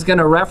sharding thing was going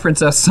to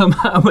reference us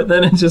somehow, but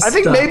then it just I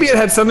think maybe it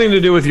had something to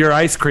do with your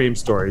ice cream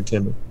story,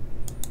 Timmy.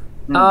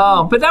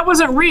 Oh, but that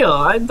wasn't real.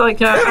 I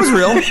like. It was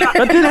real.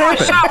 That did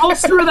happen. Shot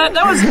holes through that.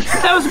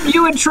 That was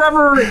you and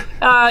Trevor.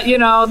 You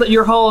know,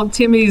 your whole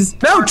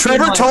Timmy's. No,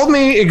 Trevor told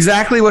me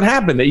exactly what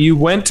happened. That you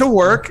went to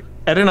work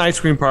at an ice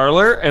cream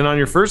parlor, and on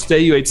your first day,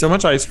 you ate so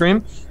much ice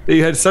cream that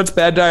you had such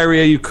bad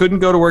diarrhea you couldn't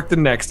go to work the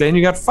next day, and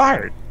you got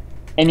fired.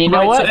 And you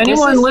know what? So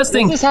anyone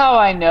listening, this is how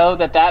I know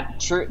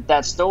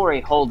that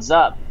story holds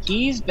up.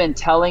 He's been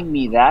telling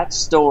me that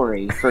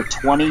story for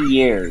 20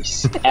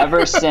 years,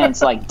 ever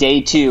since like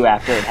day 2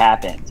 after it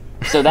happened.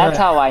 So that's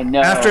how I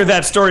know. After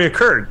that story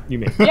occurred, you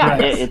mean? Yeah,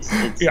 it's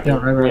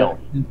real.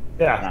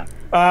 Yeah.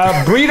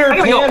 Breeder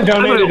Pan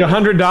donated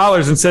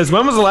 $100 and says,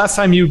 when was the last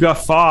time you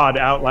guffawed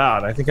out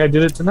loud? I think I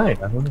did it tonight.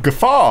 I don't know.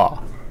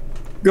 Guffaw.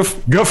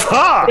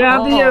 Guffaw.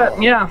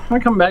 Yeah, I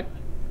come back.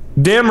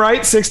 Damn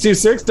right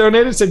 626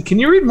 donated, said, can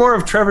you read more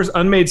of Trevor's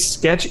unmade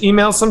sketch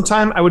emails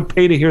sometime? I would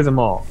pay to hear them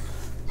all.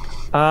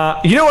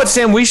 You know what,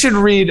 Sam? We should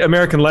read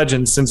American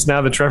Legends, since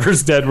now that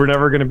Trevor's dead, we're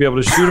never going to be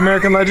able to shoot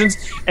American Legends,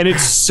 and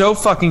it's so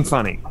fucking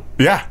funny.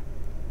 Yeah.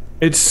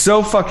 It's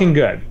so fucking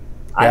good.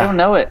 I don't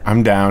know it.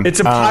 I'm down. It's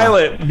a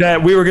pilot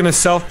that we were going to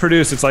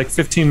self-produce. It's like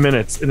 15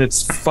 minutes, and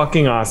it's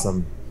fucking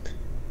awesome.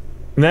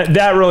 And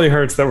that really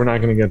hurts that we're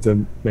not going to get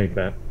to make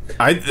that.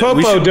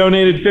 Popo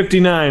donated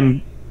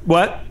 $59.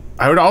 What?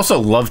 I would also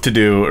love to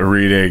do a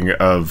reading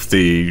of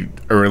the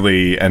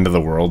early End of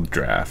the World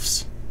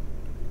drafts.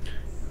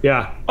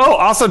 Yeah. Oh,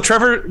 also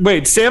Trevor.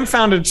 Wait, Sam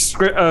found a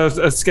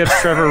sketch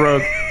Trevor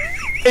wrote.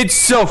 It's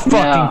so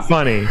fucking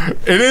funny.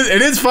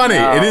 It is funny.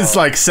 No. It is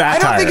like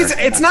satire. I don't think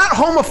it's not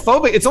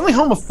homophobic. It's only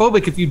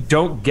homophobic if you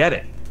don't get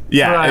it.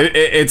 Yeah, right.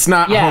 It's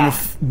not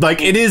like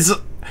it is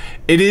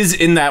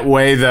in that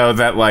way though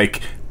that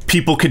like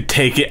people could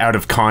take it out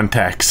of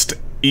context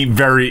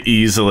very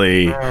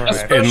easily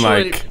and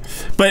like.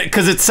 But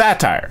because it's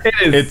satire,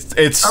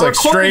 it's like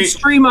straight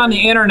stream on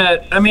the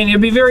internet. I mean,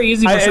 it'd be very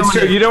easy for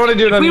someone. You don't want to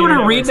do it. If we were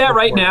to read that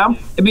right now,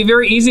 it'd be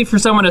very easy for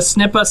someone to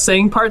snip us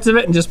saying parts of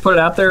it and just put it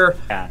out there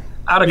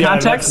out of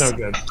context. That's no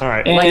good. All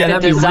right, and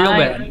that'd be real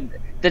bad.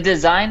 The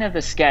design of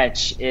the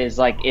sketch is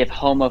like if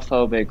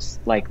homophobics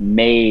like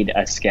made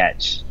a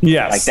sketch.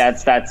 Yes, like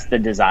that's the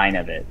design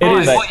of it.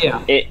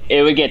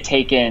 It would get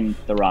taken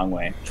the wrong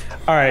way.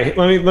 All right,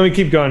 let me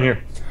keep going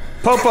here.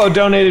 Popo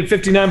donated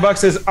 $59,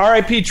 says,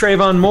 R.I.P.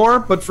 Trayvon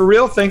Moore, but for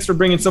real, thanks for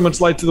bringing so much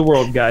light to the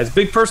world, guys.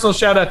 Big personal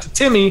shout out to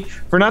Timmy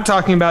for not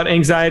talking about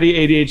anxiety,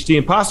 ADHD,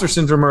 imposter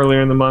syndrome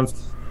earlier in the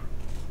month.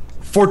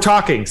 For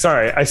talking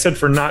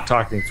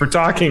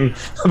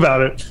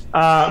about it.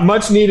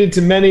 Much needed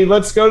to many.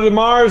 Let's go to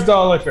Mars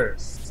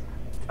Dollikers.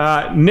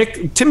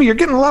 Timmy, you're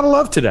getting a lot of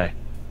love today.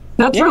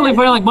 That's really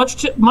funny. Like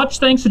much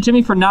thanks to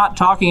Timmy for not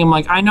talking. I'm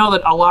like, I know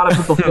that a lot of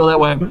people feel that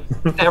way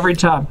every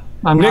time.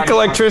 Nick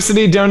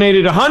Electricity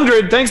donated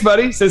 $100. Thanks,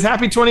 buddy. Says,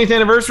 happy 20th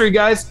anniversary,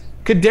 guys.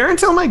 Could Darren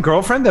tell my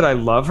girlfriend that I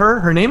love her?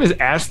 Her name is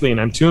Ashley,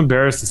 and I'm too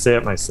embarrassed to say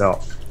it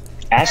myself.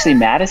 Ashley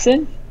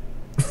Madison?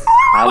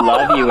 I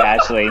love you,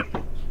 Ashley.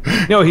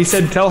 No, he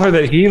said tell her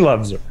that he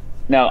loves her.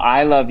 No,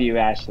 I love you,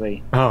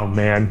 Ashley. Oh,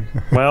 man.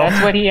 Well,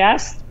 that's what he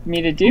asked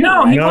me to do.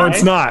 No, right?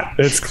 It's not.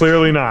 It's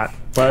clearly not.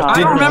 But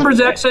I remember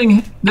Zack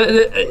saying,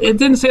 it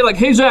didn't say like,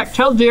 hey, Zack,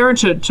 tell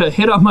Darren to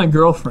hit on my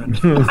girlfriend.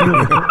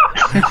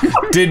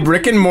 Did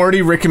Rick and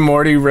Morty Rick donate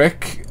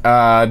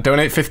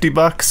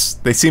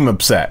 $50? They seem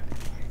upset.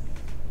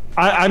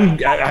 I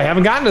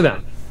haven't gotten to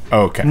them.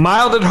 Okay.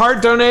 Mild at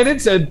Heart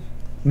donated, said,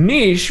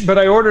 niche, but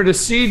I ordered a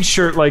Seed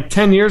shirt like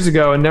 10 years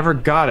ago and never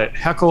got it.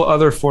 Heckle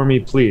other for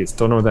me, please.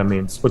 Don't know what that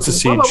means. What's a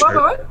Seed shirt?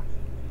 What?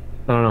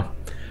 I don't know.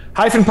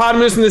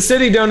 Hyphenpotamus in the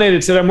City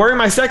donated, said, I'm wearing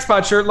my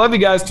Sexpot shirt. Love you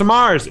guys. To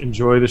Mars.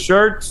 Enjoy the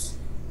shirts.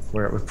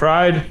 Wear it with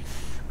pride.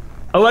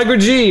 Allegra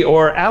G,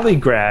 or Allie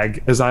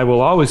Grag, as I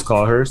will always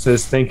call her,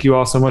 says, thank you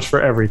all so much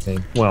for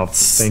everything. Well,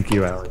 thank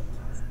you, Allie.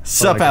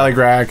 Sup, Allie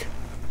Grag.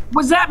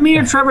 Was that me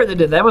or Trevor that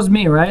did that? That was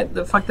me, right?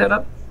 That fucked that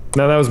up?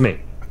 No, that was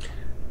me.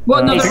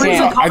 Well, no,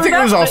 I think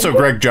it was also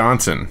Greg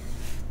Johnson.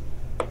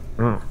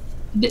 Oh.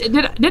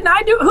 Didn't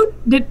I do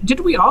it? Did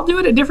we all do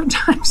it at different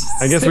times?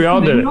 I guess we all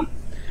did it.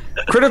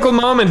 Critical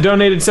Moment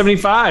donated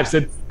 75,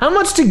 said, how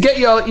much to get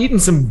y'all eating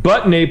some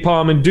butt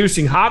napalm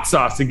inducing hot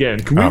sauce again?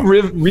 Can we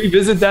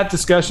revisit that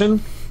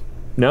discussion?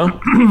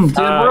 No? Dude,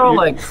 we're all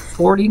like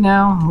 40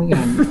 now.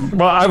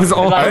 Well, I was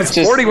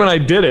 40 when I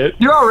did it.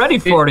 You're already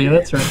 40,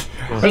 that's right.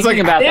 I was like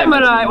about Sam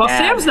and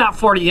Sam's not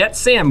 40 yet.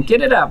 Sam,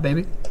 get it out,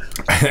 baby.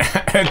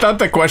 I thought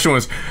the question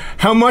was,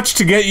 how much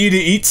to get you to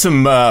eat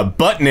some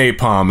butt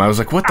napalm? I was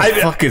like, what the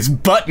fuck is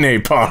butt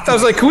napalm? I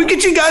was like, can we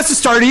get you guys to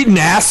start eating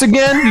ass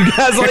again? You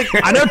guys like,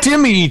 I know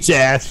Timmy eats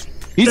ass.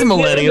 He's a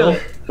millennial.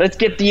 Let's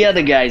get the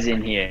other guys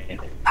in here.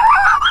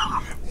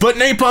 Butt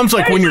napalm's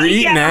like when you're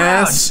eating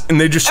ass and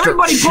they just start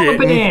Everybody pull up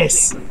an shitting.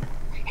 ass.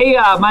 Hey,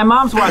 my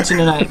mom's watching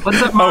tonight.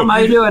 What's up, Mom? How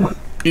you doing?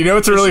 You know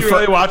what's really Is she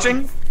really fun?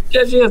 watching?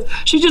 Yeah, she is.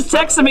 She just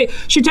texted me.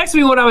 She texted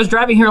me when I was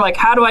driving here, like,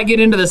 how do I get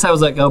into this? I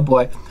was like, oh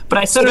boy. But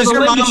I said, So does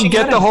your mom she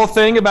get got the it. whole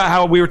thing about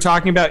how we were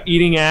talking about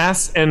eating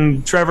ass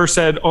and Trevor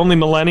said only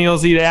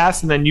millennials eat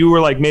ass, and then you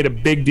were like made a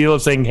big deal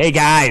of saying, hey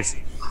guys,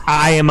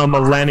 I am a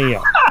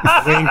millennial.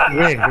 Wink,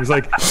 wink. It was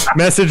like,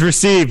 message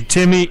received,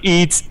 Timmy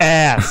eats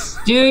ass.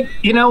 Dude,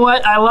 you know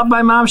what? I love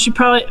my mom.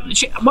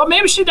 Well,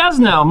 maybe she does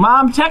know.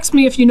 Mom, text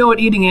me if you know what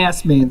eating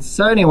ass means.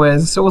 So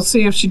anyways, so we'll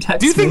see if she texts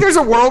Do you think me. there's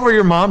a world where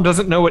your mom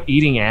doesn't know what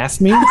eating ass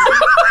means?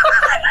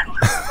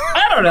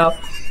 I don't know.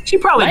 She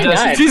probably Why does.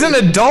 not? She's an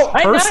adult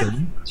Why not?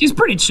 person. She's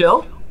pretty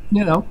chill,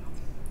 you know.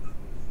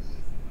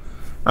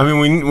 I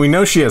mean, we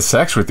know she has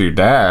sex with your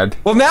dad.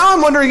 Well, now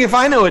I'm wondering if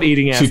I know what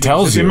eating ass She means.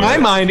 tells 'Cause you, in my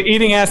right? mind,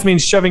 eating ass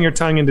means shoving your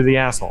tongue into the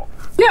asshole.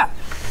 Yeah.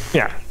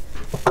 Yeah.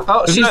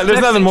 Oh, There's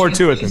nothing more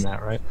to it than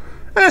that, right?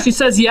 She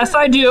says, yes,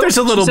 I do. There's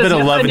a little She says, bit of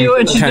yes, love I and do,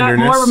 and she's got more of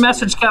tenderness. a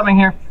message coming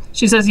here.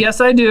 She says,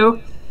 yes, I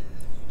do.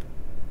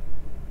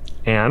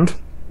 And?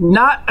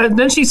 Not.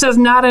 Then she says,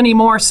 not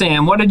anymore,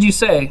 Sam. What did you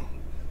say?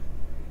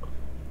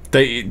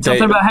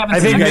 Something about having I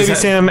think sex? maybe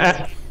Sam...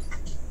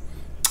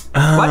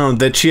 Oh,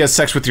 that she has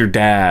sex with your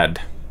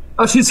dad.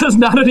 Oh, she says,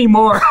 not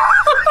anymore.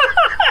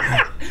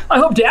 I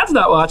hope Dad's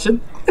not watching.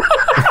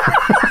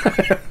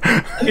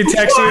 He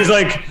texted me, he was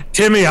like,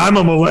 Timmy, I'm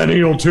a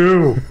millennial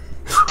too.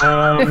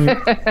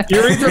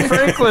 Yuriofwind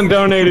Franklin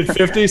donated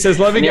 50, says,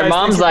 love you Your guys.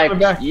 mom's Thanks for like,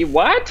 coming back. you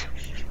what?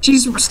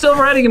 She's still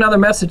writing another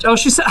message. Oh,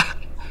 she said,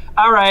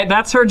 all right,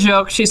 that's her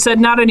joke. She said,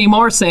 not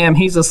anymore, Sam.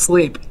 He's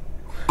asleep.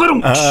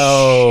 Boom.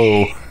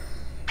 Oh.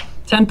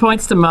 10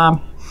 points to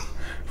Mom.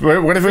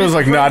 What if it was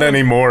like not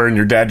anymore and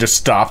your dad just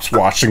stops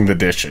washing the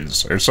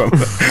dishes or something?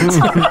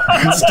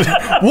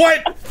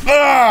 What?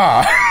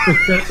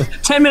 Ah!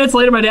 10 minutes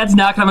later, my dad's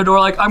knocking on the door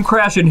like, I'm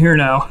crashing here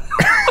now.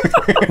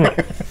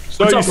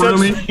 So What's you up, said,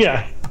 roomie?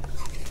 yeah.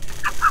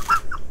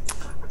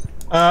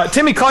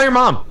 Timmy, call your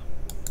mom.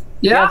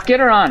 Yeah, let's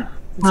get her on.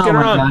 Oh get her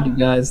my on. God, you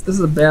guys. This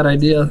is a bad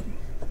idea.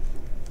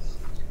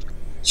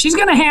 She's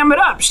going to ham it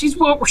up. She's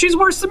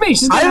worse than me.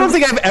 I don't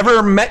think I've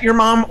ever met your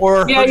mom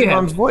or Yeah, heard you your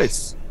have. mom's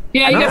voice.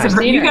 Yeah, you know, guys, I've have,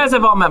 seen you her. guys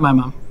have all met my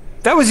mom.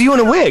 That was you in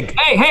a wig.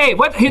 Hey,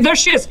 what? Here, there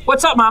she is.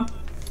 What's up, Mom?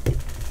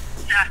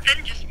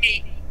 Nothing, just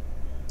me.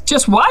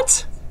 Just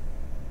what?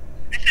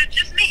 I said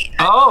just me.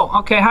 Oh,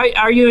 okay. How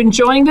are you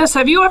enjoying this?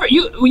 Have you ever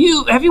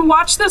have you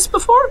watched this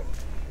before?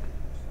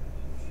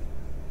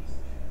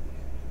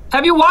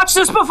 Have you watched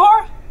this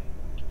before?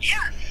 Yes.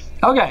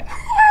 Okay.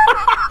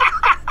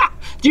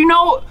 Do you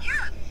know?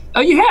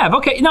 Oh, you have.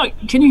 Okay. No,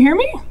 can you hear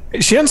me?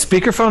 Is she on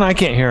speakerphone? I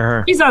can't hear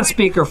her. He's on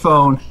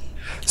speakerphone.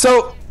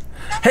 So,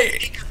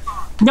 Hey,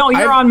 No,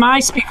 you're I've- on my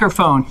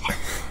speakerphone.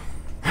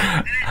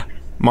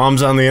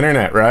 mom's on the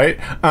internet, right?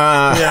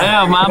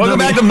 Yeah, Mom. welcome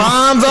back to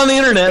Moms on the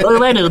Internet.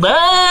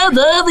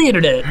 the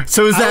internet.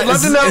 So is that? I'd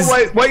love to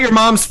know what your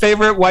mom's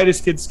favorite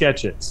Whitest Kid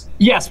sketch is.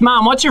 Yes,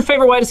 Mom. What's your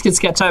favorite Whitest Kid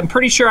sketch? I'm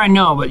pretty sure I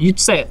know, but you'd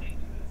say it.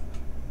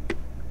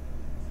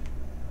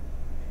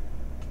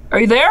 Are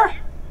you there?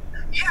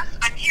 Yes,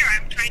 I'm here.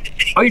 I'm trying to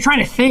think. Oh, you're trying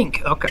to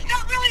think. Okay. It's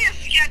not really a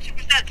sketch. It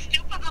was that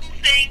stupid little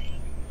thing.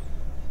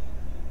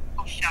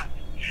 Oh, shut.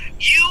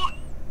 You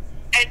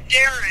and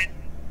Darren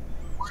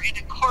were in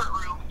a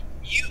courtroom.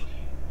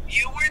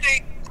 You were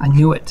the... I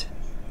knew it.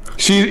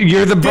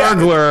 You're the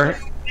burglar.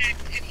 And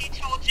he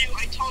told you,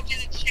 I told you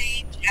to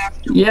change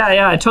after.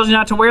 Yeah. I told you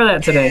not to wear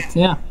that today.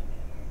 Yeah.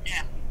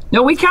 Yeah.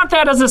 No, we count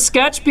that as a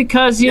sketch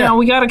because, you know,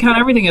 we got to count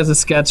everything as a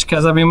sketch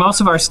because, I mean, most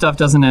of our stuff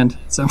doesn't end.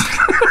 So,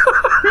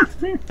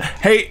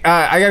 Hey,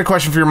 I got a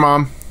question for your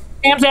mom.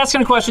 Sam's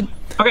asking a question.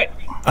 Okay.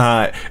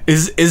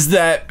 Is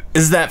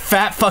that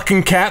fat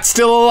fucking cat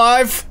still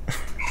alive?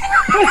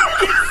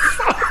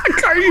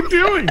 What are you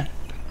doing?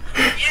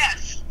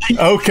 Yes.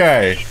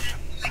 Okay.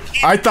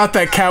 I thought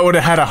that cat would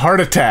have had a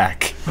heart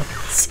attack.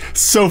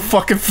 So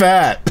fucking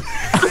fat.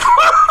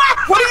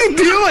 What are you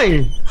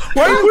doing?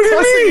 Why are you What do you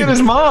cussing mean? at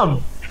his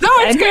mom? No,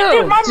 it's good.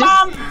 know, Dude, my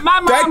mom.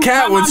 That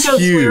cat my mom was does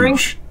swearing.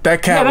 huge.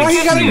 That cat Yeah, that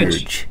was cat's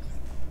huge.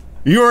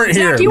 You weren't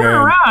here, Zack, you man.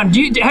 weren't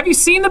around. Have you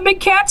seen the big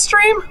cat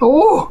stream?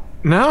 Oh,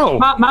 No.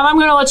 Mom, I'm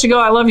going to let you go.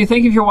 I love you.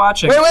 Thank you for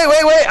watching. Wait.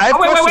 I have a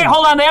Wait. question.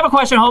 Hold on. They have a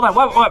question. Hold on.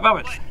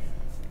 What?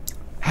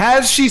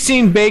 Has she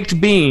seen baked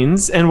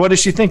beans, and what does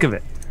she think of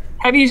it?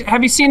 Have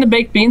you seen the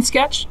baked bean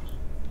sketch?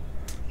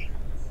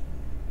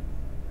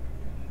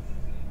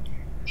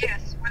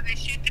 Yes. Where they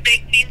shoot the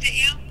baked beans at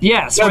you?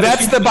 Yes. No,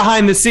 that's the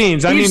behind the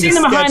scenes. I mean, You've the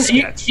seen the behind.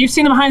 sketch. You've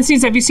seen the behind the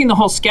scenes. Have you seen the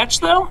whole sketch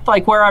though?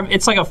 Like where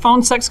it's like a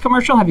phone sex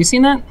commercial. Have you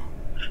seen that?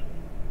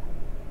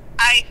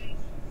 I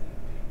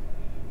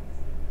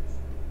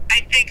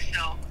think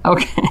so.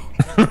 Okay.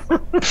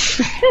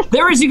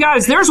 There is, you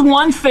guys. There's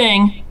one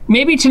thing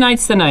maybe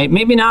tonight's the night.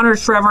 Maybe in honor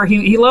of Trevor.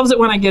 He loves it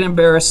when I get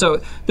embarrassed.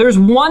 So there's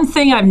one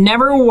thing I've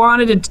never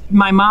wanted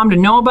my mom to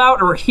know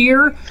about or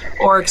hear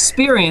or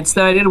experience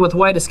that I did with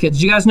Whitest Kids.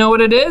 Do you guys know what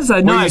it is?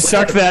 I know. Where you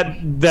suck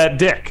that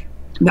dick.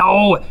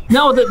 No,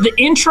 the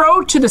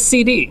intro to the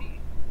CD.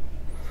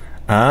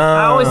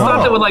 I always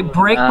thought that would like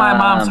break my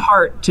mom's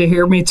heart to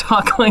hear me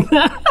talk like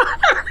that.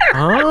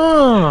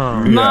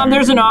 Mom,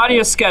 there's an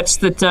audio sketch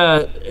that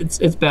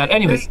it's bad.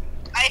 Anyways.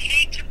 I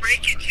hate to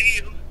break it to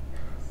you,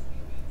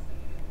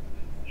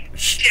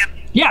 Tim.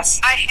 Yes.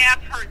 I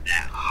have heard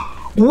that.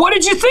 What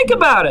did you think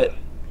about it?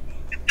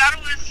 I thought it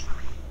was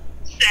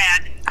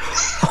sad.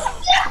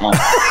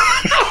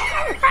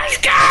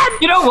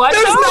 You know what?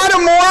 There's not a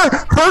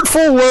more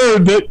hurtful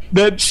word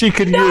that she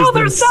could use No, than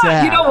there's not.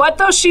 sad. You know what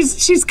though?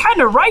 She's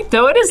kind of right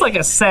though. It is like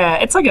a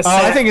sad. It's like a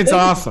sad. I think it's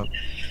awesome.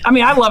 I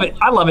mean, I love it.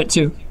 I love it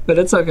too. But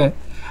it's okay.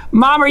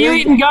 Mom, are you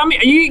eating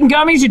gummies? Are you eating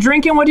gummies? You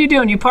drinking? What are you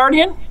doing? You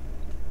partying?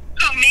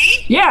 Oh,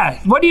 me? Yeah.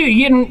 What are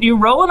you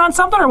rolling on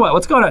something or what?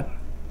 What's going on?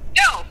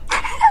 No.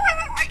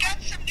 I got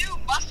some new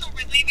muscle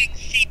relieving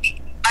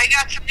CBD. I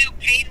got some new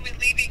pain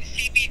relieving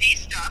CBD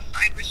stuff.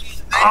 I was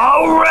using that.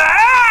 All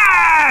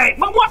right.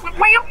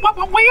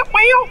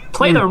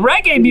 Play the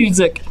reggae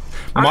music.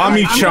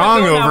 Mommy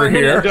Chong over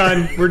here.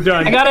 We're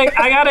done. I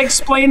gotta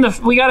explain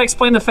we gotta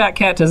explain the fat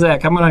cat to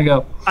Zack. I'm gonna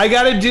go. I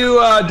gotta do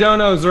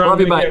donos or I'm Love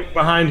you, gonna bye. get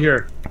behind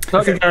here.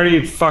 I think I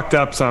already fucked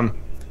up some.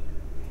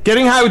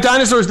 Getting High with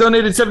Dinosaurs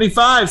donated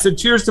 75. Said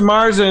cheers to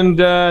Mars and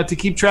to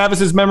keep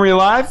Travis's memory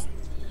alive.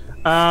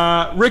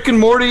 Rick and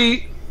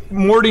Morty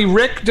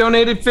Rick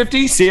donated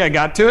 50. See, I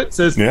got to it.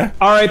 Says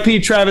R.I.P.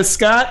 Travis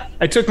Scott.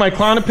 I took my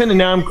Klonopin and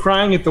now I'm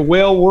crying at the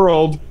whale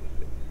world.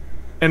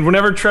 And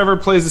whenever Trevor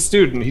plays a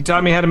student, he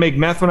taught me how to make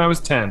meth when I was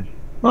 10.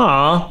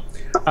 Aw.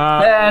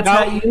 That's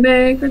how you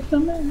make it.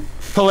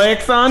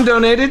 Palaekthon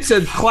donated,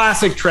 said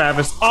classic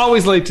Travis,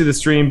 always late to the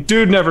stream,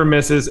 dude never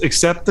misses,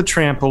 except the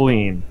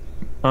trampoline.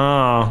 Oh,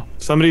 I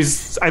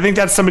think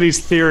that's somebody's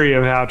theory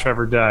of how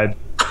Trevor died.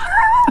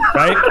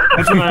 Right?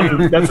 That's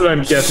what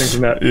I'm guessing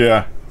from that.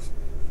 Yeah.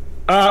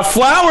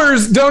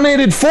 Flowers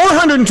donated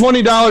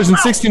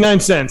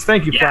 $420.69.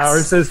 Thank you,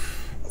 Flowers. Says,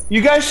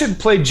 you guys should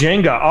play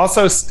Jenga.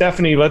 Also,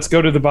 Stephanie, let's go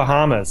to the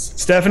Bahamas.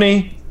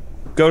 Stephanie,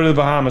 go to the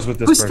Bahamas with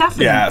this Who's person.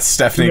 Stephanie? Yeah,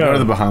 Stephanie, go to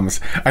the Bahamas.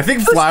 I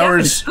think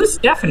Flowers. Who's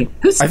Stephanie?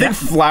 I think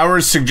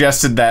Flowers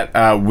suggested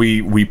that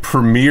we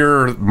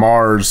premiere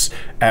Mars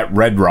at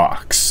Red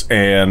Rocks,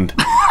 and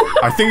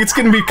I think it's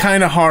going to be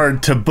kind of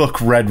hard to book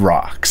Red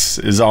Rocks.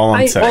 Is all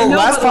I'm saying. Well,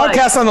 last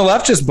podcast on the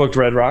left just booked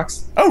Red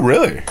Rocks. Oh,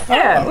 really?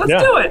 Yeah, let's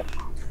do it.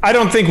 I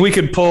don't think we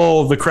could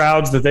pull the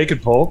crowds that they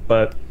could pull,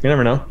 but you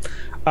never know.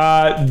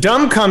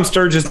 Dumb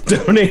Cumster just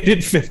donated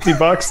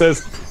 $50.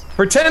 Says,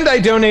 pretend I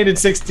donated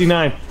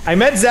 69. I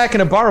met Zack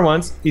in a bar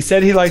once. He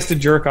said he likes to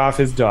jerk off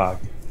his dog.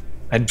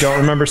 I don't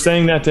remember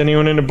saying that to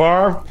anyone in a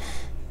bar.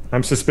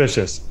 I'm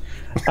suspicious.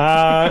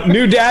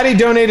 New Daddy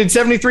donated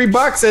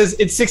 $73. Says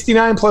it's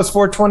 69 plus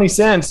 420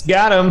 cents.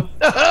 Got him.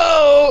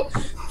 Oh!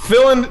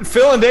 Phil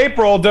and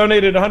April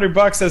donated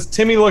 $100. Says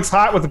Timmy looks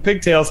hot with the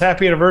pigtails.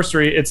 Happy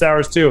anniversary. It's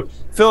ours too.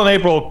 Phil and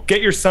April,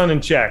 get your son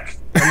in check.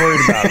 I'm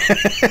worried about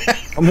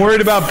it. I'm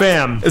worried about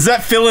Bam. Is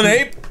that Phil and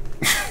Ape?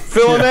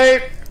 Phil and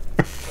Ape.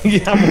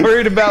 Yeah, I'm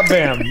worried about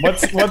Bam.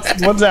 What's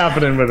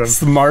happening with him? It's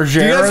the Margeras.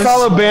 Do you guys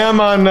follow Bam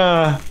on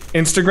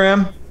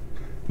Instagram?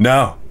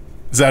 No.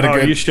 Is that a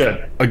good? You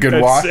should. A good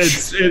watch.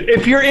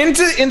 If you're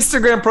into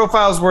Instagram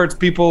profiles where it's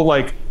people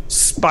like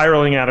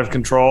spiraling out of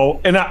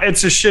control, and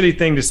it's a shitty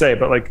thing to say,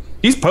 but like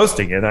he's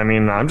posting it. I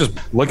mean, I'm just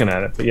looking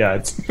at it, but yeah,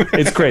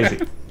 it's crazy.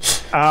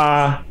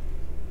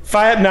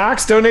 Fiat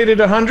Knox donated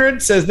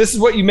 100. Says this is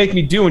what you make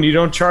me do when you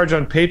don't charge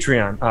on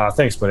Patreon.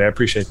 Thanks, buddy. I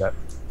appreciate that.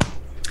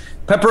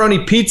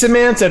 Pepperoni Pizza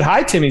Man said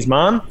hi, Timmy's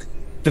mom.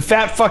 The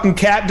fat fucking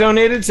cat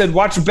donated, said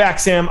watch your back,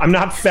 Sam. I'm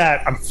not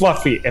fat. I'm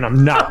fluffy, and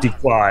I'm not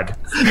declawed.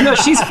 No,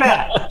 she's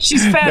fat.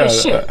 She's fat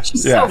as shit.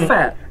 She's so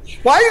fat.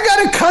 Why you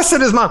gotta cuss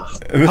at his mom?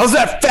 How's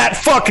that fat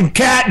fucking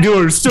cat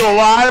doing? Still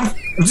alive?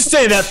 I'm just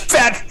saying that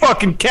fat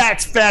fucking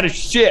cat's fat as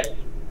shit.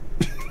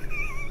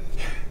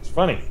 It's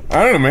funny.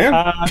 I don't know,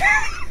 man.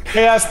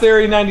 Chaos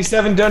Theory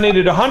 97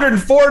 donated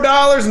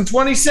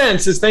 $104.20.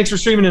 Says thanks for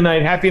streaming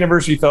tonight. Happy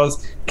anniversary,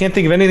 fellas. Can't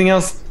think of anything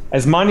else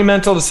as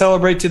monumental to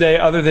celebrate today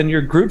other than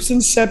your group's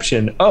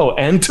inception. Oh,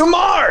 and to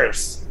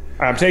Mars.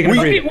 I'm taking a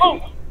break.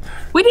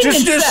 We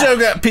didn't just so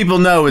that people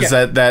know is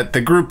that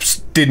the groups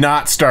did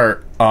not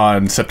start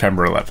on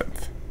September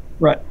 11th.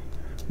 Right.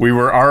 We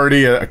were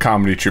already a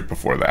comedy troupe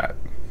before that.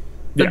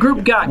 The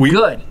group got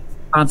good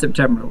on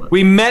September 11th.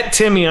 We met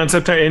Timmy on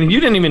September, and you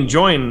didn't even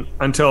join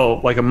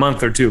until like a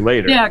month or two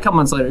later. Yeah, a couple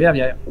months later.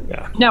 Yeah.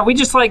 No, we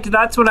just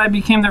that's when I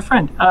became their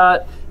friend.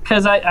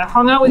 Because I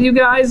hung out with you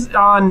guys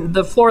on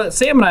the floor that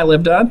Sam and I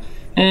lived on,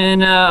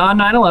 and on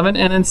 9/11,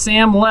 and then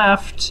Sam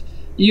left.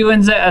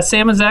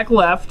 Sam and Zack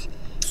left,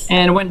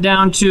 and went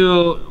down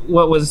to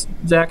what was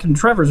Zack and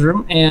Trevor's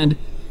room. And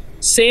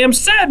Sam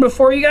said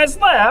before you guys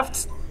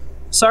left,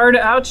 "Sorry to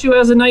out you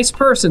as a nice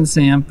person,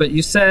 Sam, but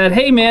you said,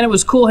 hey man, it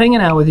was cool hanging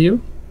out with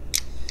you."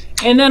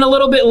 And then a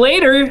little bit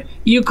later,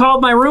 you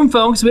called my room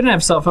phone because we didn't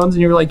have cell phones,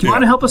 and you were like, "You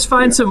want to help us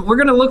find some? We're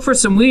gonna look for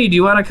some weed. Do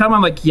you want to come?"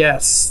 I'm like,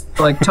 "Yes."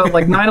 Like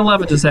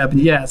 9/11 just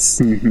happened.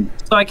 Yes.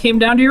 So I came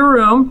down to your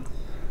room,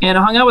 and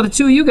I hung out with the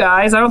two of you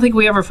guys. I don't think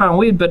we ever found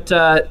weed, but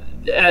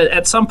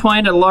at some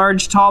point, a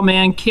large, tall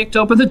man kicked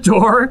open the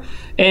door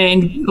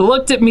and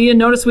looked at me and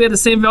noticed we had the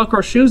same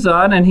Velcro shoes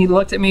on. And he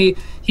looked at me.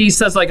 He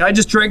says, like, "I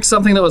just drank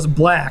something that was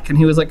black," and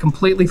he was like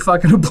completely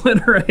fucking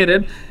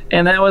obliterated.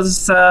 And that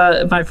was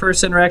my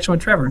first interaction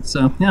with Trevor.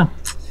 So yeah.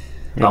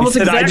 He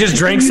said, "I just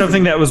drank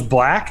something that was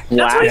black."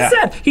 That's what he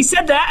said. He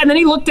said that, and then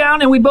he looked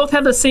down, and we both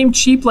had the same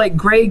cheap, like,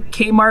 gray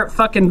Kmart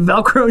fucking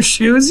Velcro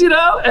shoes, you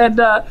know? And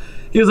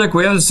he was like,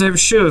 "We have the same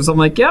shoes." I'm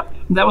like, "Yep."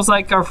 That was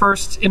like our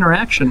first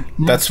interaction.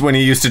 Yeah. That's when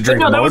he used to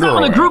drink that was motor not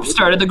when oil. the group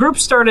started. The group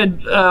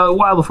started a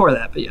while before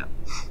that, but yeah.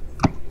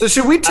 So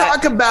should we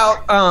talk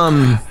about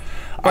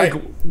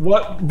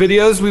what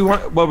videos we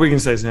want? What were you gonna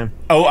say, Sam?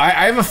 Oh, I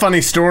have a funny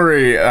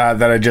story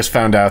that I just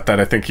found out that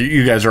I think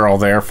you guys are all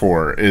there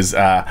for. Is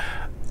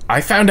I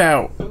found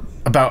out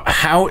about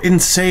how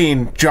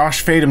insane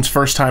Josh Fadum's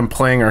first time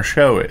playing our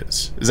show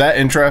is. Is that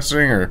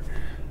interesting or?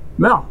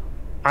 No.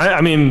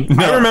 I mean,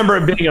 I remember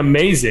it being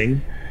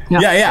amazing.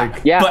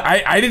 Yeah. But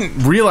I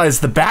didn't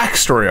realize the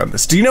backstory on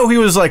this. Do you know he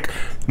was like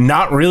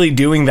not really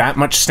doing that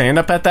much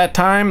stand-up at that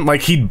time?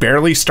 Like he'd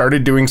barely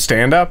started doing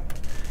stand-up.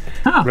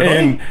 Huh, really?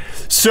 And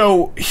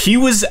so he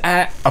was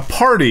at a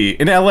party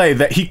in LA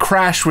that he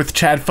crashed with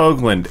Chad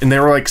Fogland, and they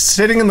were like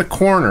sitting in the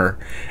corner,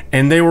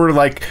 and they were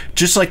like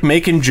just like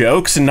making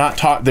jokes and not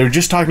talk. They were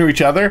just talking to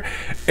each other.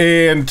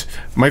 And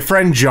my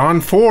friend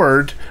John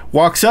Ford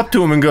walks up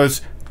to him and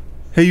goes,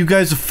 "Hey, you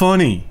guys are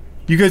funny.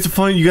 You guys are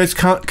funny. You guys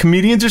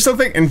comedians or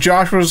something?" And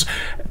Josh was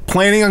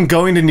planning on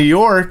going to New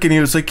York, and he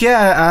was like,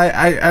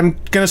 "Yeah, I'm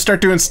gonna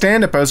start doing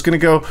stand-up. I was gonna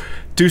go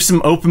do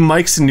some open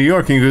mics in New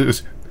York." And he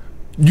goes,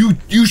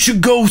 You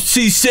should go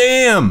see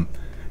Sam.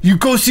 You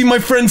go see my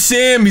friend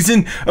Sam. He's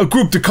in a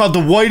group. They're called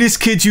The Whitest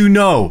Kids You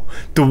Know.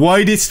 The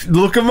Whitest.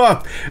 Look him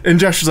up." And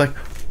Josh was like,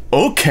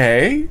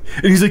 "Okay."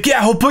 And he's like,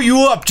 "Yeah, I'll put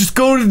you up. Just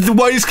go to The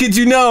Whitest Kids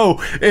You Know."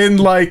 And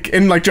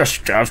Josh,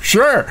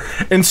 sure.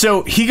 And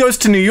so he goes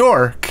to New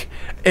York,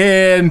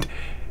 and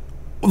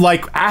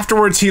like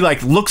afterwards he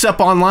like looks up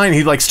online,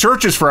 he like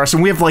searches for us,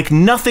 and we have like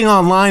nothing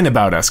online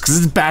about us because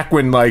this is back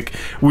when like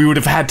we would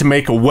have had to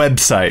make a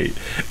website,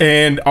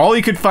 and all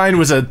he could find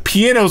was a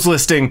pianos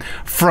listing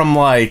from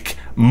like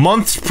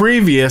months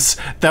previous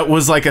that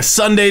was like a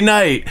Sunday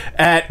night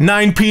at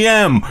 9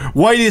 p.m.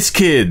 Whitest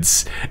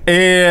Kids.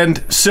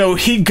 And so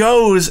he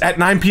goes at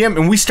 9 p.m.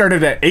 and we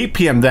started at 8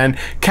 p.m. then,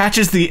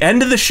 catches the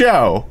end of the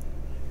show,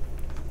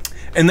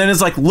 and then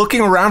is like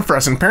looking around for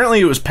us, and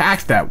apparently it was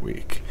packed that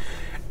week.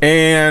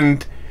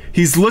 And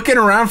he's looking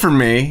around for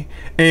me,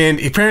 and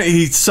apparently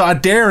he saw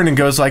Darren and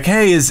goes like,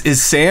 "Hey,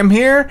 is Sam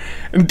here?"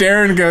 And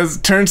Darren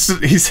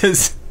he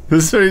says,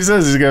 this is what he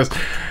says. He goes,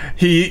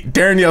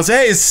 Darren yells,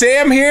 "Hey, is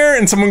Sam here?"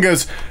 And someone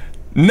goes,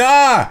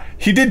 "Nah,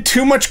 he did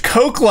too much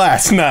coke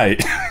last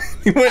night."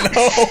 He went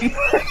home.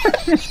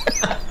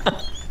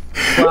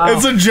 Wow.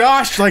 And so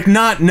Josh, like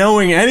not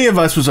knowing any of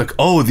us, was like,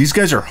 "Oh, these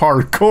guys are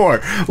hardcore.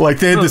 Like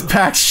they had this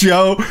packed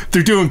show.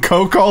 They're doing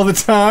coke all the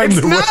time."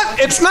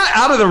 It's not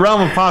out of the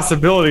realm of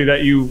possibility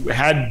that you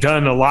had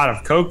done a lot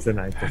of coke the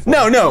night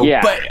before. No.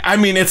 Yeah. But I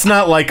mean, it's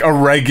not like a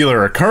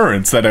regular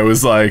occurrence that I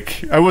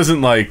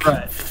wasn't like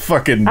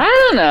fucking. I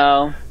don't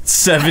know.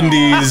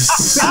 70s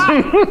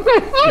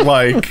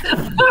like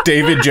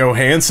David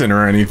Johansen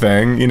or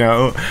anything, you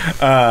know.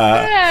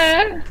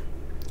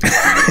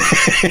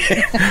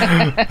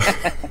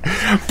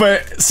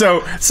 But so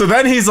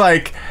then he's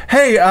like,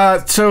 "Hey,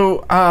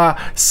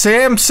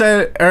 Sam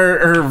said,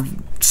 or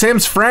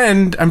Sam's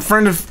friend, I'm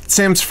friend of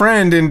Sam's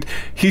friend, and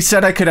he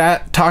said I could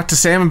talk to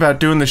Sam about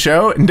doing the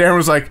show." And Darren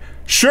was like,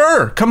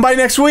 "Sure, come by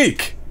next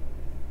week."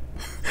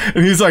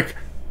 And he's like,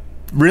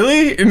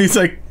 "Really?" And he's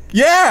like,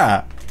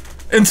 "Yeah."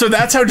 And so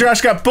that's how Josh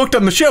got booked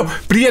on the show,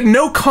 but he had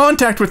no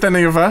contact with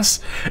any of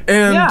us,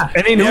 and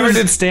he never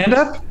did stand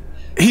up.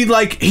 He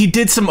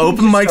did some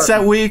open mics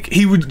that week.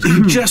 He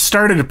just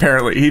started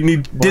apparently. He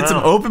did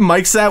some open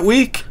mics that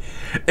week,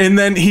 and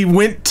then he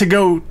went to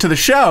go to the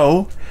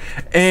show.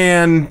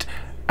 And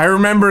I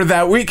remember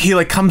that week he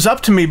like comes up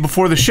to me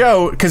before the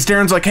show because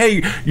Darren's like,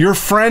 "Hey, your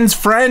friend's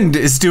friend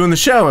is doing the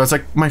show." I was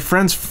like, "My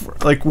friend's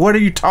like, what are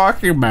you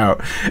talking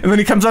about?" And then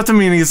he comes up to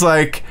me and he's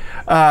like,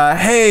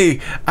 "Hey,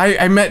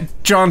 I met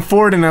John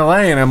Ford in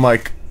LA," and I'm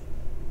like,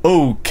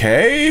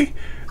 "Okay."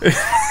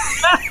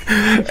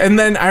 And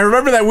then I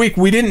remember that week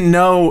we didn't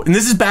know, and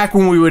this is back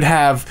when we would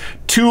have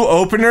 2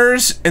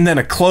 openers and then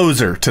a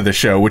closer to the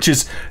show, which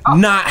is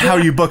not how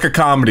you book a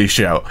comedy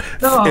show.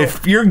 No.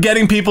 If you're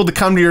getting people to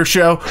come to your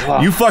show,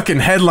 you fucking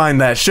headline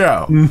that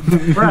show.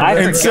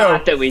 I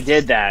forgot that we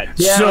did that.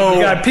 Yeah,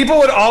 so people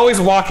would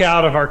always walk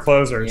out of our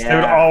closers. They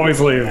would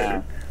always leave.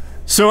 Yeah.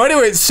 So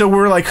anyway, so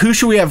we're like, who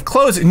should we have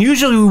close? And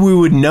usually we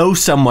would know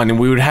someone and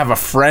we would have a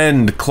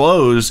friend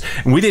close,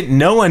 and we didn't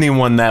know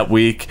anyone that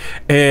week.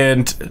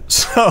 And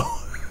so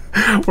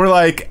we're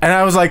like, and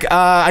I was like,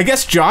 I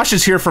guess Josh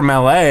is here from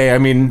LA. I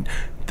mean,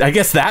 I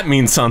guess that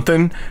means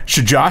something.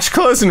 Should Josh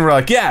close? And we're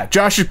like, yeah,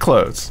 Josh should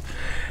close.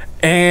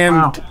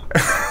 And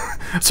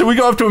so we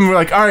go up to him and we're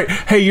like, all right,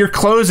 hey, you're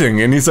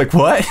closing. And he's like,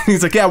 what? And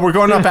he's like, yeah, we're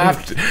going up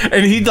after.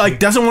 And he like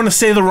doesn't want to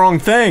say the wrong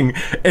thing.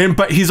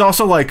 But he's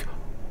also like,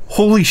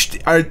 holy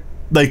shit.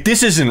 Like,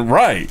 this isn't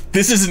right.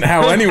 This isn't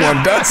how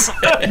anyone does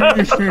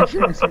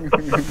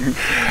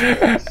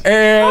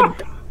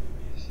it.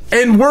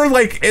 And we're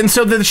like, and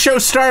so the show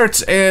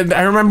starts, and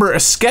I remember a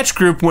sketch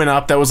group went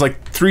up that was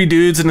like 3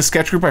 dudes in a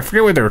sketch group. I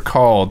forget what they were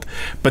called,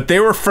 but they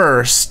were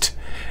first,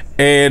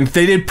 and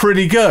they did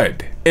pretty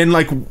good. And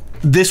like,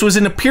 this was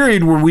in a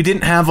period where we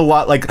didn't have a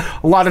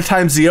lot of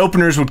times the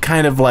openers would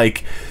kind of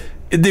like,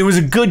 there was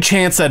a good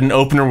chance that an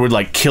opener would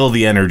like kill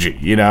the energy,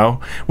 you know?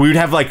 We would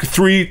have like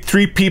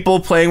three people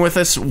playing with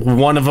us.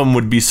 One of them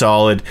would be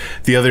solid.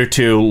 The other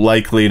 2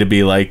 likely to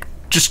be like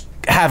just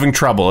having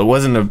trouble. It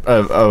wasn't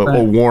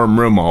a warm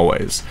room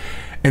always.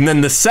 And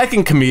then the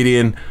second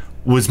comedian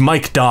was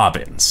Mike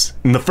Dobbins.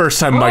 And the first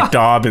time Mike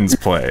Dobbins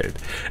played.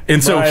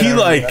 And so he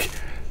like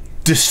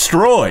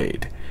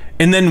destroyed.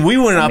 And then we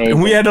went up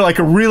and we had like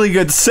a really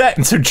good set.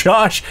 And so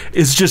Josh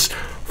is just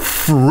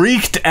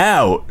freaked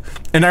out.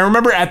 And I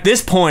remember at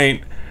this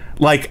point,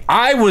 like,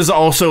 I was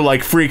also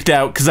like freaked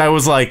out because I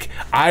was like,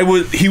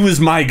 he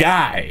was my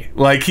guy.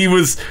 Like,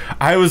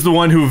 I was the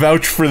one who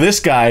vouched for this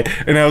guy.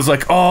 And I was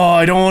like, oh,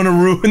 I don't want to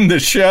ruin the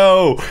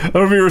show. I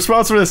don't be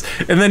responsible for this.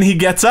 And then he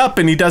gets up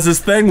and he does this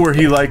thing where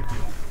he like,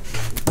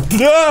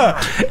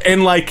 duh!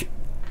 And like,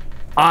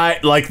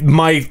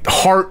 my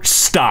heart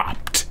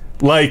stopped.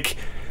 Like,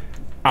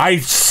 I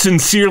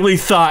sincerely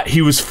thought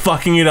he was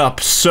fucking it up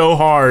so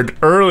hard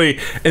early,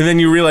 and then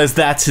you realize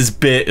that's his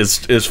bit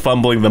is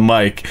fumbling the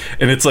mic,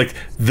 and it's like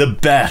the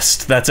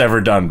best that's ever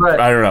done. Right.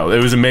 I don't know.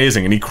 It was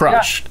amazing, and he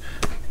crushed.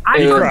 Yeah.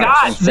 I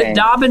forgot that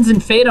Dobbins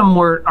and Fatum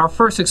were our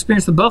first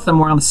experience with both of them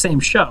were on the same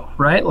show,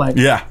 right? Like,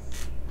 yeah.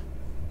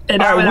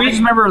 And I just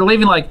remember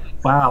leaving like,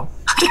 wow.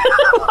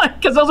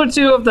 Because those are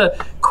 2 of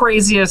the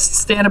craziest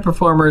stand-up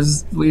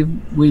performers we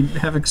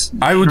have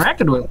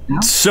interacted with. You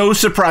know? So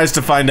surprised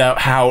to find out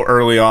how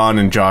early on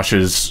in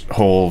Josh's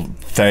whole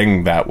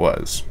thing that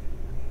was.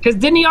 Because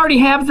didn't he already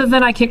have the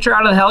 "then I kicked her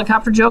out of the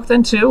helicopter" joke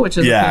then too, which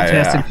is a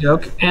fantastic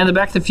joke, and the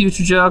Back to the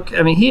Future joke.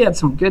 I mean, he had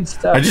some good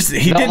stuff.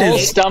 The whole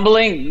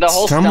stumbling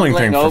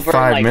thing for over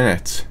 5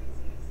 minutes.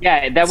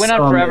 Yeah, that went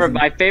on forever.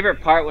 My favorite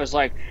part was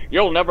like,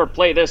 "You'll never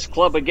play this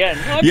club again."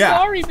 I'm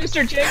sorry,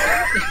 Mr.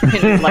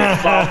 Jacob. And like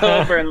fall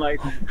over and like.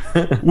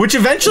 Which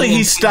eventually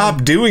he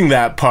stopped doing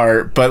that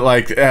part, but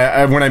like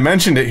when I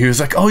mentioned it, he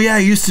was like, "Oh yeah, I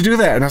used to do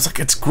that," and I was like,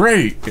 "It's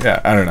great."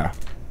 Yeah, I don't know.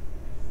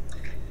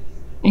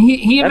 And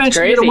he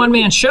eventually did a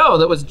one-man show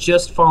that was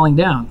just falling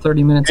down,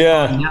 30 minutes.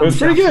 Yeah, it was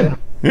pretty good.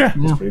 Yeah, it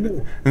was pretty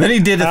good. And then he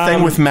did a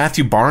thing with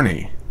Matthew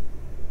Barney.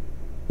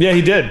 Yeah,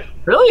 he did.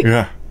 Really?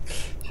 Yeah.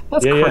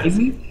 That's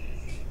crazy.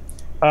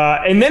 Yeah.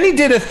 And then he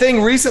did a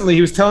thing recently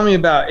he was telling me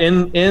about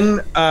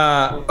in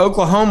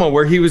Oklahoma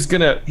where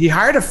he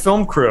hired a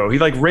film crew. He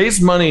like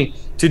raised money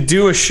to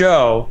do a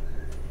show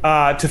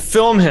to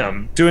film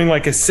him doing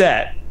like a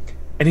set,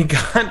 and he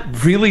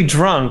got really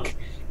drunk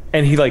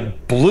and he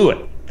like blew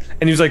it.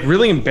 And he was like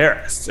really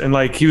embarrassed, and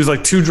like he was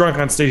like too drunk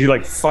on stage. He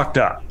like fucked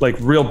up like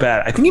real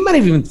bad. I think he might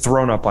have even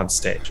thrown up on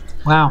stage.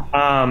 Wow.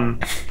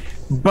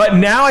 But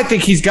now I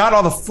think he's got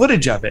all the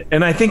footage of it,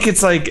 and I think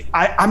it's like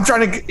I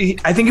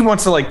think he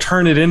wants to like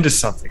turn it into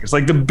something. It's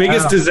like the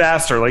biggest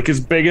disaster, like his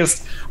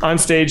biggest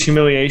onstage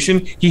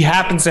humiliation. He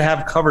happens to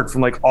have covered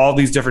from like all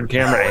these different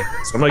camera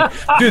angles. I'm like,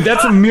 dude,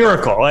 that's a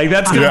miracle. Like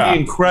that's gonna be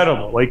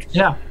incredible. Like,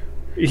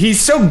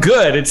 he's so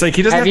good. It's like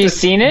he doesn't. Have you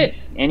seen it?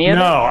 Any of it?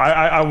 No,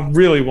 I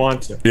really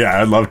want to.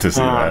 Yeah, I'd love to see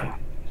that.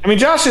 I mean,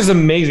 Josh is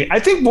amazing. I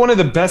think one of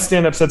the best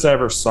stand-up sets I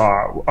ever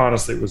saw,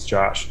 honestly, was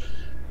Josh.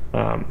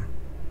 A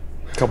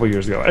couple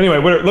years ago. Anyway,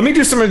 let me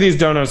do some of these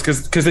donos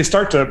because they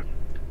start to,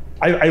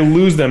 I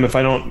lose them if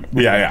I don't.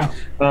 Yeah.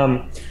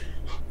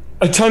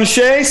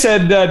 Atanshe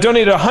said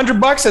donated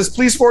 $100. Says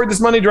please forward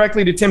this money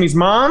directly to Timmy's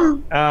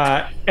mom.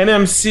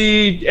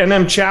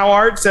 NM Chow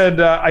Art said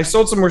I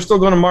sold some. We're still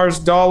going to Mars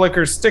doll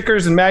liquor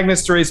stickers and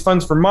magnets to raise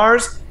funds for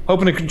Mars.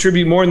 Hoping to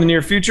contribute more in the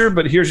near future,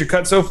 but here's your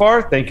cut so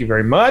far. Thank you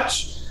very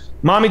much.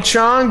 Mommy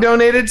Chong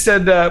donated,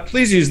 said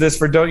please use this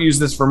for don't use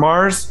this for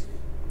Mars,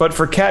 but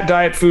for cat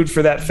diet food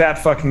for that fat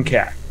fucking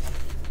cat.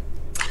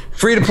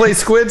 Free to play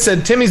Squid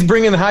said Timmy's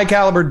bringing the high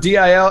caliber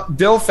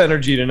DILF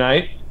energy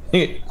tonight.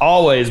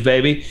 Always,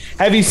 baby.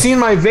 Have you seen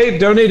my vape?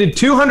 Donated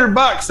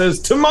 $200. Says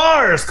to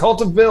Mars,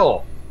 Cult of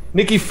Bill.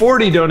 Nikki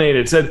 40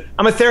 donated, said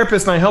I'm a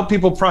therapist and I help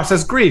people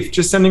process grief.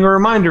 Just sending a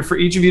reminder for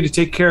each of you to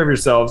take care of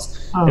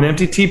yourselves. An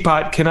empty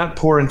teapot cannot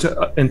pour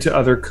into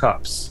other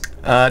cups.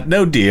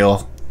 No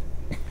deal.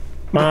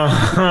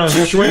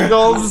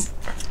 Schwingles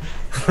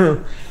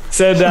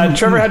said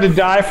Trevor had to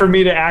die for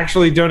me to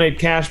actually donate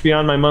cash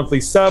beyond my monthly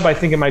sub. I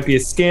think it might be a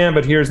scam,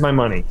 but here's my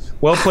money.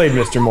 Well played,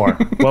 Mr. Moore.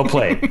 Well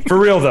played. For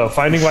real though,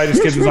 finding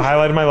Whitest Kids was a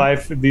highlight of my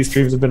life. These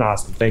streams have been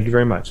awesome. Thank you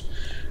very much.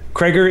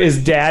 Krager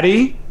is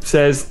daddy,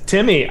 says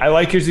Timmy, I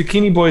like your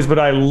zucchini boys, but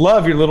I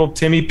love your little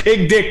Timmy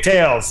pig dick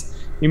tails.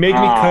 You make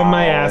me cum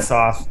my ass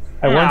off.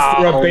 I once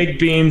threw up baked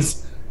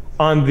beans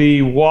on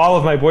the wall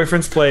of my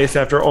boyfriend's place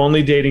after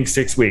only dating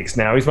 6 weeks.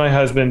 Now he's my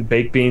husband.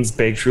 Baked beans,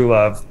 baked true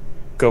love.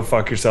 Go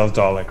fuck yourselves,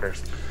 doll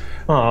lickers.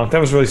 Oh, that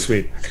was really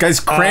sweet. Guys,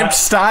 Cramped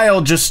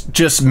Style just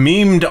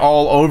memed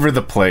all over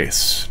the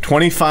place.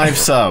 25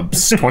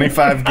 subs,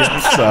 25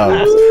 gift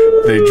subs.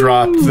 They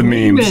dropped the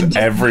memes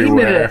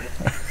everywhere.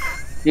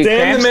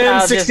 Sam the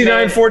Man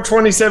 69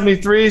 420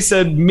 73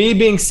 said, me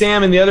being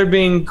Sam and the other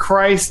being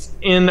Christ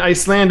in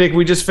Icelandic.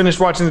 We just finished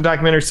watching the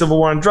documentary Civil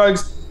War on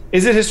Drugs.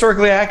 Is it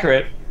historically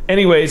accurate?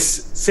 Anyways,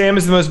 Sam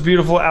is the most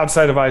beautiful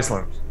outside of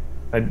Iceland.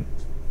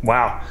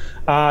 Wow.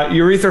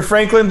 Urethra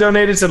Franklin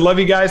donated, said, love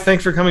you guys.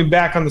 Thanks for coming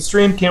back on the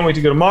stream. Can't wait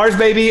to go to Mars,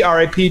 baby.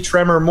 R.I.P.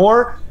 Tremor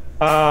Moore.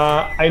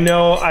 I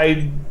know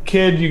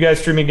kid, you guys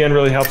streaming again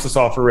really helps us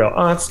all for real.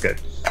 Oh, that's good.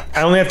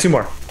 I only have 2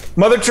 more.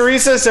 Mother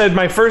Teresa said,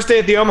 my first day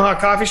at the Omaha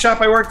coffee shop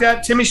I worked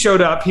at, Timmy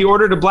showed up. He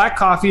ordered a black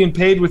coffee and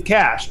paid with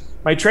cash.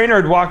 My trainer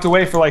had walked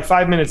away for like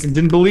 5 minutes and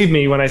didn't believe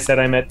me when I said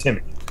I met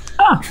Timmy.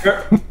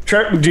 Huh.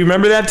 Do you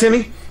remember that,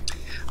 Timmy?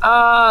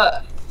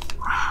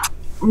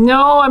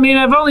 No, I mean,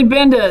 I've only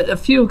been to a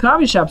few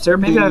coffee shops there.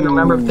 Maybe I don't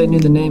remember if they knew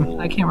the name.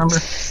 I can't remember.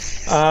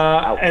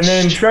 And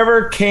then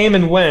Trevor came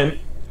and went.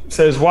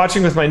 Says,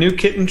 watching with my new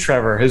kitten,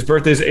 Trevor. His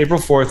birthday is April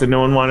 4th, and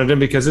no one wanted him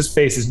because his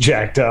face is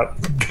jacked up.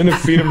 Gonna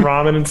feed him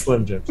ramen and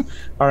Slim Jims.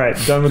 All right,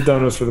 done with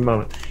donuts for the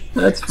moment.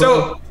 That's funny.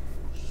 So,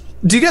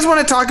 do you guys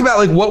want to talk about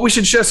like what we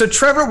should show? So,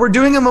 Trevor, we're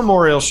doing a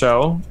memorial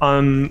show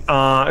on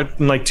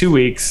in like 2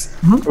 weeks.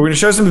 We're gonna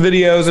show some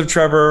videos of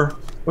Trevor.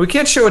 We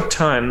can't show a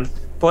ton,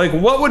 but like,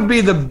 what would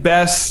be the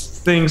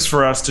best things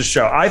for us to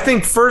show? I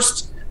think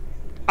first,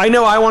 I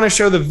know I want to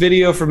show the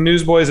video from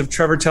Newsboys of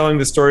Trevor telling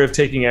the story of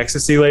taking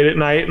ecstasy late at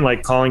night and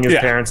like calling his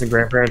parents and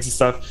grandparents and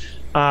stuff.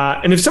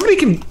 And if somebody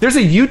can, there's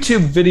a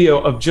YouTube video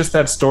of just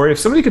that story. If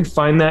somebody could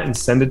find that and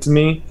send it to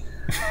me,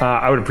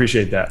 I would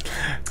appreciate that.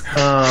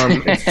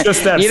 It's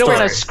just that you don't story.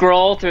 want to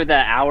scroll through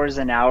the hours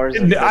and hours.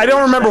 I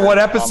don't remember what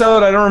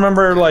episode. I don't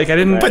remember. Like I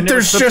didn't. But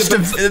there's just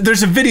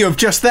there's a video of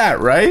just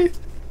that, right?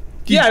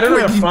 Yeah, I don't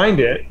know how to find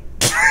it.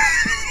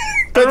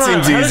 That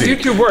seems easy. How does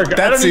YouTube work?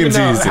 That seems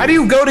easy. How do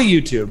you go to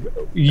YouTube?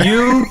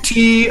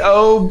 UTOO.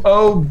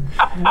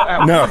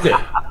 No,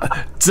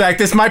 Zach,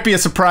 this might be a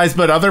surprise,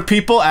 but other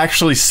people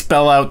actually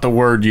spell out the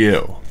word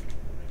 "you."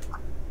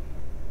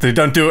 They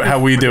don't do it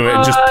how we do it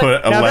and just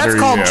put a now letter. That's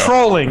called U.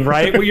 trolling,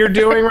 right? What you're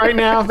doing right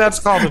now? That's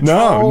called a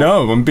troll.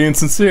 No, I'm being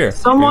sincere.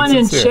 Someone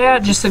in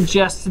chat just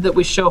suggested that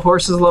we show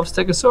horses love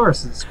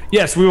stegosauruses.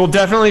 Yes, we will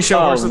definitely show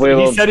horses.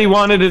 He said he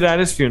wanted it at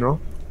his funeral.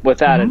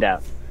 Without a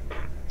doubt.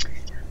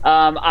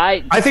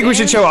 I think we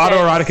should show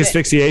autoerotic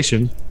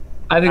asphyxiation.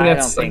 I think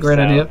that's a great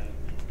idea.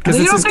 Because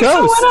it's his so?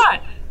 ghost. Why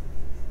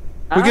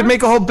not? We could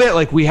make a whole bit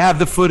like we have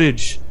the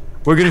footage.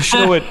 We're gonna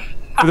show it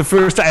for the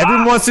first time.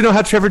 Everyone wants to know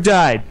how Trevor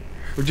died.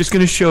 We're just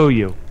gonna show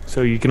you,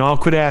 so you can all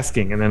quit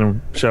asking, and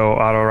then show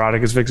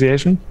autoerotic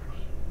asphyxiation.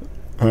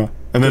 And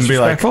then be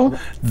like,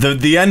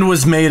 the end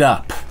was made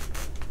up.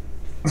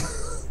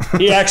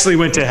 He actually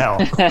went to hell.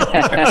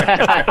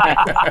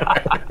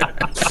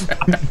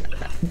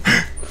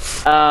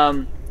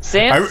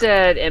 Sam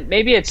said, and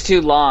maybe it's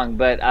too long,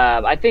 but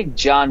I think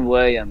John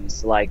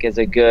Williams like is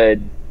a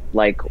good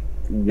like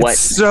what?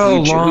 It's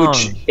so long.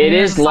 It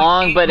is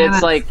long, but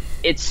it's like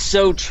it's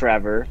so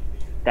Trevor.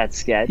 That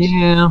sketch.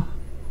 Yeah,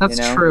 that's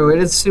true.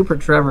 It is super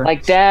Trevor.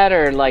 Like that,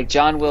 or like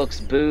John Wilkes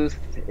Booth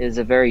is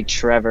a very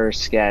Trevor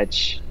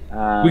sketch.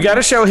 We got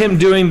to show him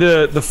doing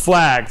the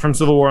flag from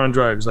Civil War on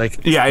Drugs. Like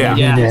yeah,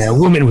 a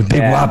woman with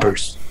big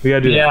whoppers. We got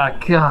to do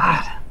that. Yeah,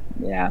 God.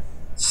 Yeah.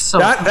 So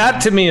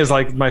that to me is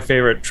like my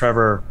favorite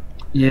Trevor.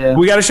 Yeah.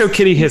 We got to show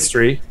kitty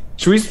history.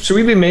 Should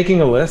we be making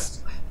a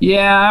list?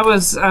 Yeah,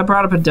 I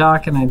brought up a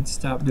doc and I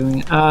stopped doing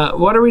it.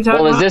 What are we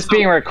talking about? Well, is this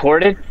being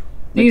recorded?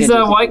 These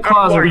White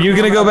Claws. Are you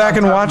gonna go back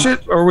and watch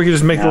it, or we can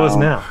just make the list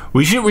now?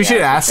 We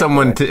should ask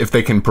someone if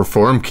they can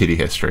perform kitty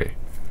history.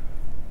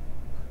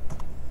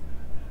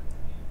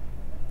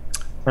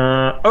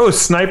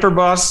 Sniper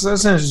Boss.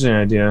 That's an interesting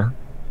idea.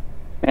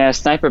 Yeah,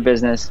 sniper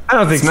business. I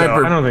don't think so.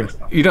 I don't think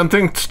so. You don't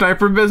think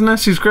Sniper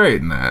business? He's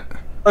great in that.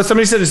 Oh,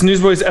 somebody said it's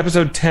Newsboys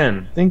episode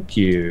 10. Thank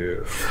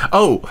you.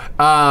 Oh,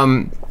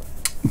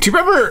 do you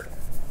remember?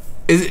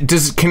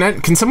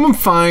 Can someone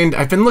find?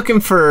 I've been looking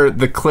for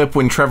the clip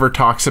when Trevor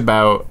talks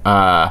about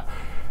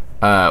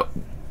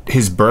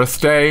his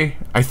birthday.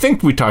 I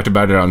think we talked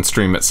about it on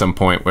stream at some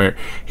point where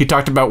he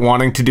talked about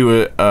wanting to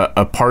do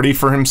a party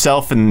for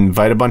himself and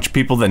invite a bunch of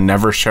people that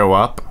never show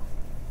up.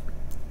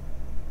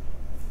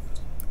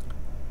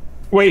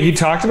 Wait, he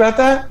talked about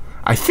that?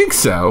 I think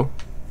so.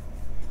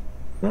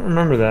 I don't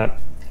remember that.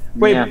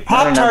 Wait, Yeah,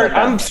 Pop-Tart.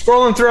 I'm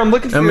scrolling through. I'm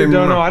looking for your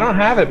dono. no. I don't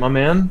have it, my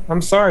man.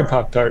 I'm sorry,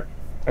 Pop-Tart.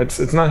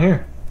 It's not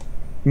here.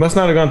 It must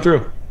not have gone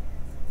through.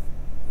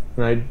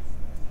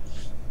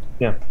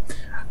 Yeah.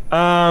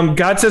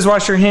 God says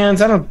wash your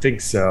hands. I don't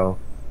think so.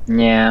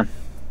 Yeah.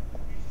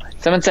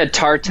 Someone said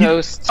tar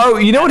toast. Oh,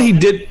 you know what he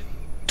did?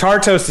 Tar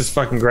toast is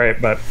fucking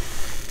great, but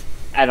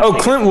I don't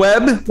think Clint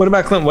Webb. What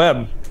about Clint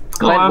Webb?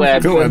 Clint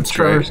Webb. Clint Webb's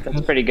great.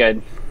 That's pretty good.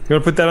 You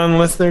want to put that on the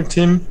list there,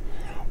 Tim?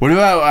 What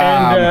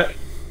about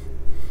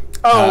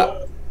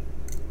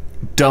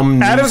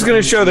dumb? Adam's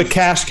going to show the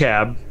cash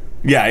cab.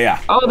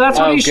 Yeah. Oh, that's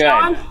what he's good.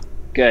 showing?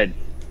 Good.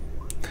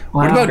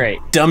 What Wow. about Great.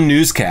 dumb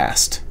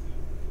newscast?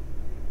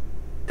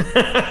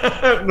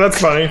 That's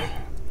funny.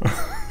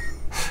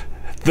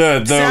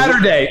 The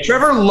Saturday.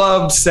 Trevor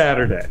loved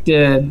Saturday.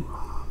 Did.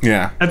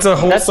 Yeah. That's a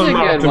That's a wholesome,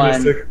 good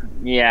optimistic.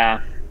 one.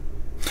 Yeah.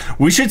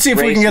 We should see if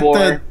we Race can get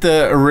war.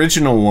 the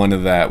original one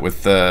of that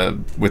with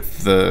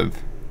the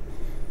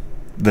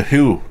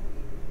Who.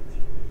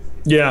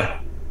 Yeah.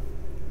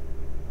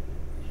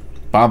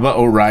 Baba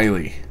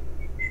O'Reilly.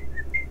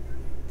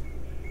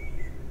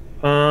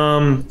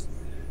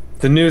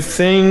 The new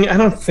thing? I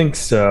don't think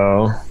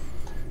so.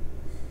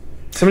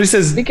 Somebody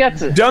says We got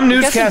to- dumb we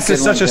got newscast some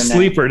is good such a ones in there.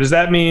 sleeper. Does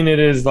that mean it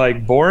is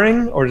like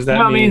boring, or does that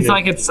No, I mean mean, it's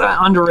like it's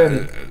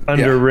underrated.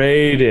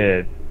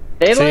 underrated?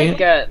 They See?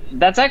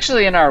 that's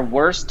actually in our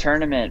worst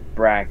tournament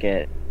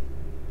bracket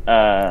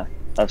of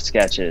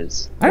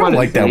sketches. I don't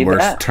like that Believe worst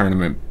that?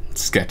 tournament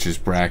sketches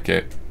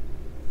bracket.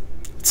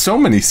 So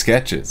many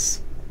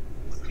sketches.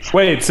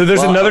 Wait, so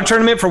there's another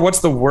tournament for what's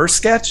the worst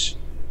sketch?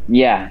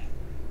 Yeah.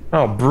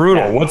 Oh,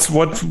 brutal.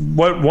 Yeah.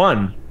 What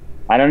one?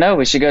 I don't know.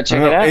 We should go check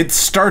it out. It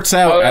starts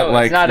out Oh, at it's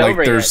like not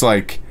over there's yet.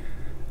 like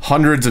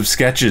hundreds of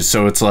sketches,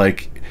 so it's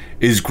like,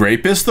 is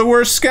Grapus the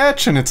worst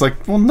sketch? And it's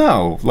like, well,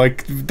 no.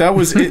 Like, that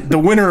was the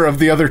winner of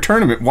the other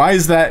tournament. Why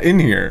is that in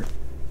here?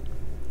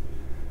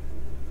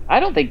 I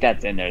don't think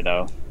that's in there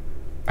though.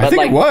 I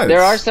think it was.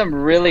 There are some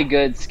really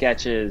good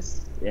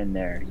sketches in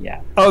there.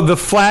 Yeah. Oh, the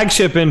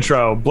flagship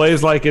intro.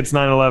 Blaze like it's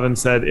 9/11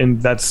 said,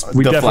 and that's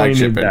we the definitely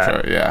flagship need that.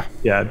 intro, yeah.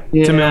 Yeah.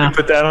 Yeah. Tim, have you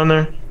put that on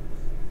there?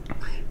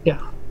 Yeah.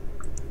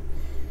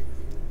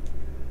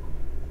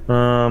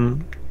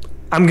 I'm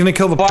gonna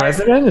kill the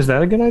president. Is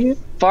that a good idea?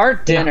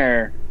 Fart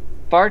dinner.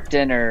 Fart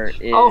dinner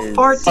is. Oh,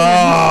 fart dinner.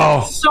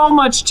 Oh. So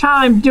much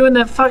time doing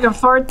that fucking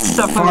fart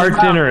stuff. Fart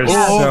dinner is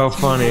Yeah. so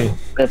funny.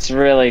 That's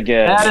really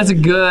good. That is a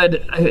good.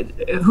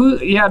 Who?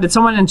 Yeah. Did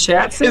someone in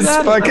chat say His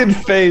that? fucking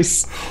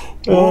face.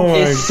 Oh my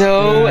It's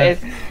so. God.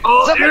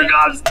 Oh, here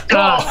goes.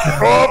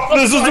 Oh,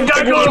 this is the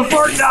Gotta go to the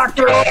fart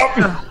doctor.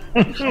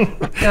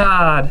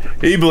 God.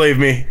 He believed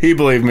me. He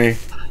believed me.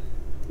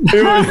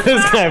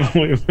 This guy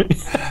believe me.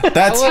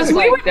 That's was We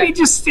like would be that.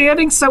 just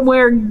standing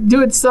somewhere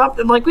doing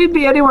something. Like, we'd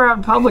be anywhere out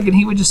in public, and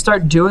he would just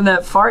start doing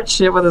that fart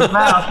shit with his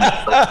mouth.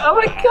 It's like, oh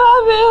my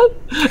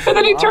God, man. And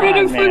then he turned it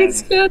into a man. fucking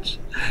sketch. You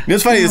know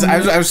what's funny is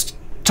I was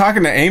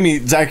talking to Amy.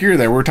 Zack, you were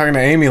there. We were talking to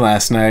Amy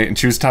last night, and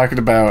she was talking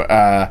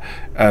about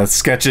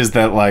sketches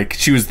that like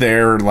she was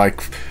there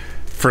like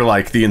for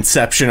like the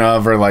inception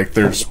of, or like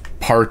there's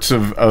parts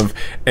of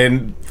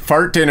and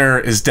fart dinner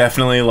is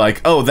definitely like,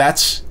 oh,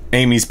 that's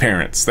Amy's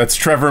parents. That's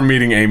Trevor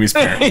meeting Amy's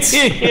parents.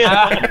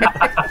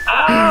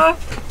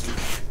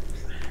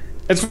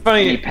 It's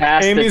funny. He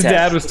passed the Amy's test.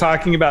 dad was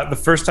talking about the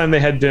first time they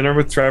had dinner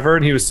with Trevor,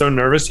 and he was so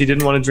nervous he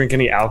didn't want to drink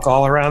any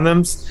alcohol around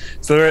them.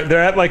 So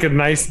they're at like a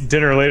nice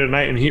dinner late at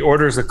night, and he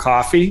orders a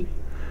coffee.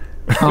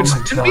 Oh Which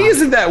my to God. me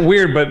isn't that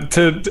weird, but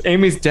to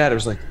Amy's dad, it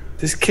was like,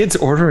 this kid's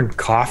ordering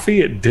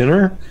coffee at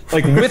dinner,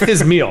 like with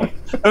his meal.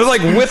 It was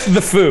like with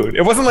the food.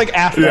 It wasn't like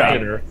after Yeah.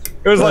 dinner.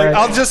 It was like, Right.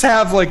 I'll just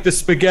have like the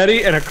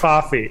spaghetti and a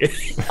coffee.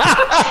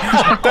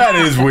 That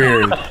is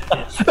weird.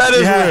 That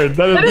is Yeah. weird.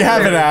 That is You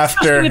have it Especially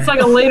after. if it's like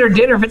a later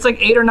dinner. If it's like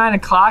 8 or 9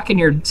 o'clock and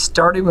you're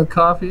starting with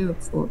coffee,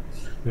 that's the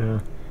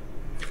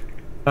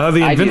I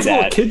do Invincible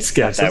that. Kid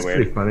sketch. Not That's that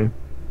pretty weird. funny.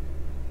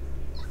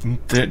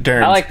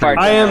 Darren's I like fart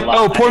I dinner am. a lot.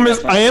 Oh, poor think Miss.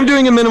 that's my- I am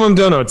doing a minimum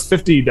dono. It's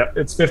 50.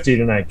 It's 50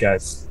 tonight,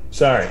 guys.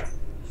 Sorry.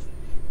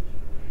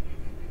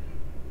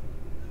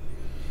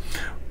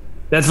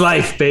 That's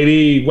life,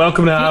 baby.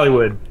 Welcome to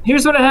Hollywood.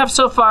 Here's what I have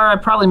so far. I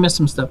probably missed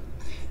some stuff.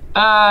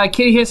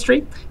 Kitty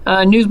history,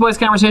 Newsboys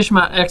conversation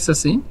about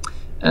ecstasy,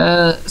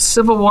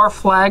 Civil War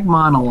flag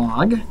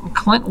monologue,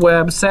 Clint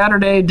Webb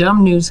Saturday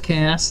dumb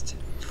newscast,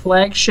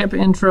 flagship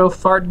intro,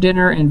 fart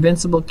dinner,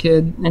 Invincible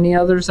Kid. Any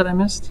others that I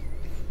missed?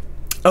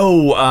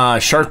 Oh,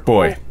 Shark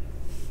Boy.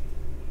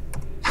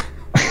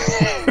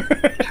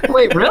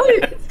 Wait,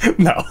 really?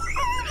 No.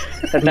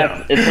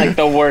 It's like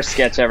the worst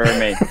sketch ever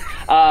made.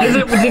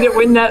 Did it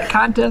win that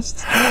contest?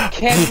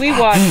 Can we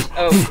watch?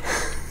 Oh,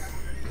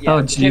 yeah. Oh,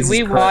 Can Jesus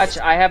we Christ.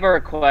 watch? I have a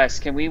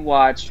request. Can we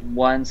watch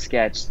one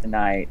sketch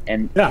tonight?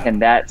 And Yeah. can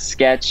that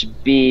sketch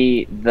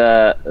be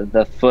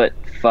the foot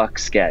fuck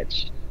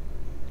sketch?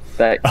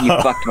 That you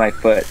fucked my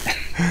foot.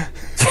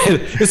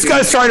 This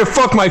guy's trying to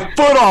fuck my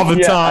foot all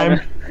the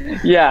time.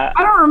 Yeah.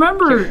 I don't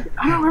remember.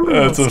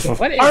 That's those. a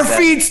What is Our that?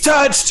 feet's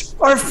touched.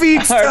 Our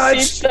feet's Our feet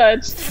touched.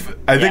 touched.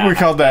 I think Yeah, we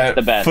called that's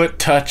the that best. foot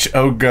touch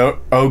oh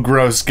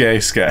gross gay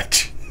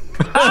sketch.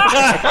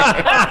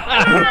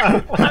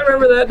 I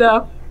remember that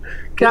now.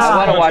 I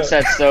want to God, watch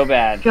that so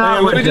bad.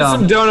 God, Let we're me do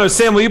some dumb. donos.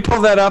 Sam, will you pull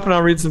that up and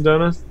I'll read some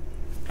donos?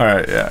 All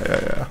right,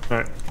 yeah. All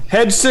right.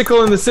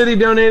 Hedgesicle in the city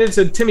donated.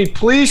 Said, Timmy,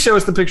 please show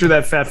us the picture of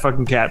that fat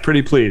fucking cat.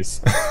 Pretty please.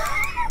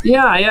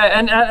 Yeah,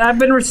 and I've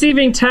been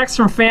receiving texts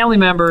from family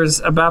members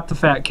about the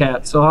fat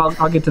cat, so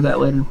I'll get to that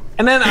later.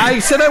 And then I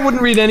said I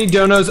wouldn't read any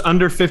donos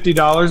under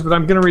 $50, but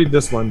I'm going to read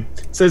this one.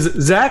 It says,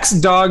 Zach's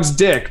dog's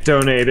dick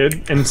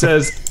donated and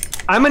says,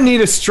 I'm going to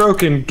need a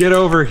stroke and get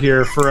over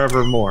here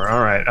forevermore.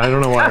 All right. I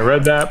don't know why I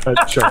read that,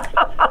 but sure.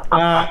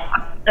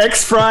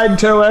 X-Fried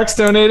Toe X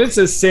donated,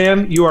 says,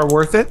 Sam, you are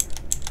worth it.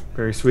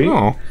 Very sweet.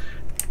 Oh.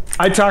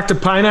 I talked to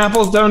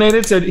Pineapples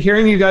donated, said,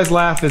 hearing you guys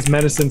laugh is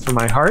medicine for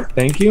my heart.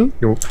 Thank you.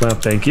 Well,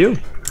 thank you.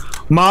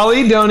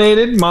 Molly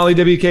donated. Molly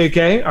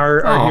WKUK,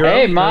 our hero.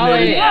 Hey, Molly.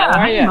 Donated. How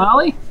are you?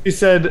 Molly? She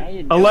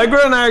said,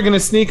 Allegra and I are going to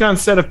sneak on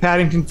set of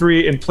Paddington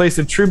 3 in place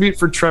of tribute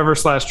for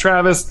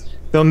Trevor/Travis.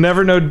 They'll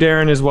never know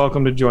Darren is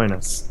welcome to join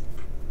us.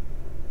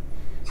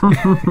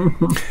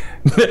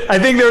 I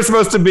think there was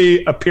supposed to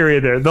be a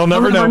period there. They'll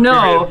never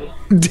know.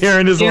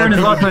 Darren is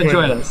welcome to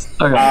join us.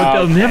 Okay. What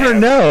they'll never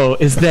know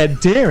is that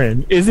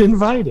Darren is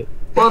invited.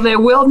 Well, they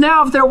will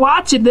now if they're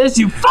watching this.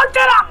 You fucked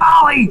it up,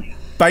 Molly!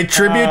 By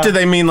tribute, do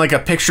they mean like a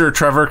picture of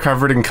Trevor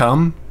covered in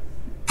cum?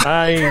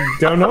 I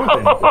don't know.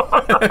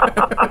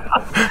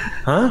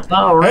 Huh?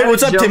 Oh, Hey,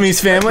 what's up, jokes.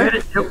 Timmy's family?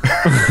 They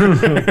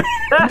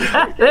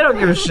don't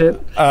give a shit.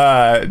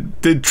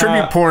 The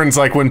tribute porn's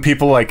like when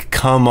people like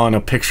cum on a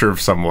picture of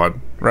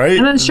someone, right?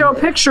 And then show a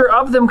picture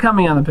of them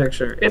coming on the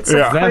picture. It's a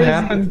That crazy,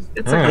 happened?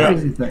 It's a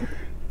crazy thing.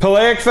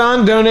 Pelagic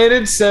Thon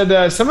donated,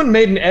 said, someone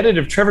made an edit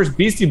of Trevor's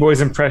Beastie Boys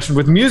impression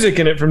with music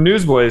in it from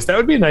Newsboys. That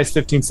would be a nice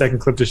 15-second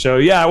clip to show.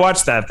 Yeah, I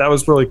watched that. That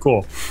was really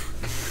cool.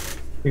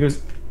 He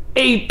goes,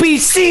 A, B,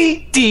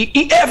 C, D,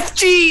 E, F,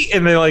 G,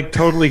 and they like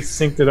totally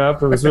synced it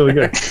up. It was really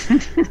good.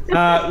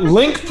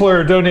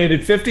 Linkplur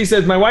donated 50,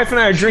 says, my wife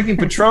and I are drinking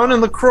Patron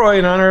and LaCroix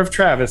in honor of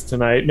Travis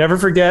tonight. Never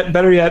forget,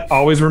 better yet,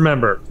 always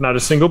remember, not a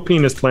single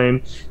penis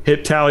plane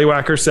hit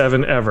Tallywhacker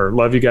 7 ever.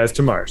 Love you guys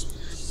to Mars.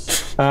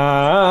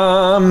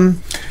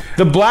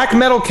 The Black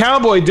Metal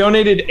Cowboy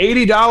donated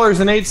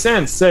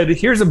 $80.08, said,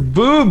 here's a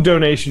boob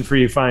donation for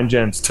you fine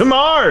gents. To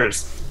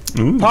Mars!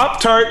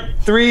 Pop-Tart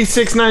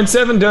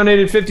 3697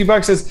 donated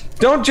 $50, says,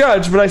 don't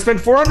judge, but I spent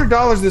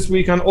 $400 this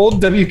week on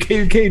old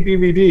WKUK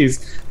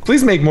DVDs.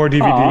 Please make more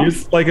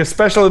DVDs, like a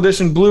special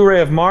edition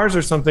Blu-ray of Mars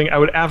or something. I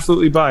would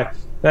absolutely buy.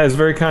 That is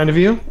very kind of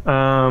you.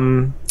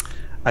 I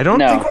don't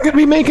think we're going to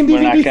be making DVDs.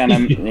 We're not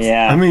gonna,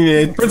 yeah. I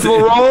mean, Principal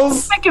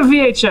Rolls. Think of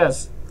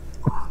VHS.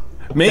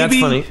 maybe. That's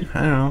funny.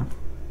 I don't know.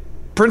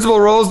 Principal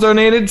Rolls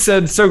donated,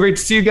 said, so great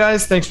to see you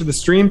guys. Thanks for the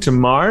stream. To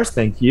Mars,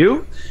 thank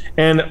you.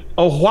 And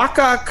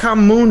Oaxaca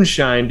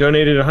Moonshine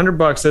donated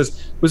 $100,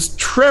 says, was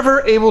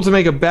Trevor able to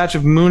make a batch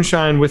of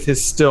moonshine with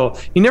his still?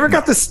 He never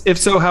got this. If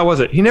so, how was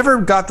it? He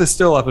never got the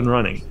still up and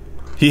running.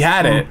 He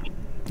had it.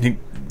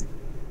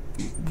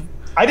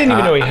 I didn't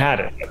even know he had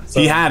it.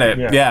 So, He had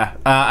it. Yeah.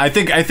 I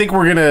think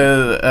we're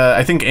gonna.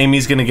 I think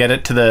Amy's gonna get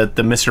it to the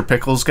Mr.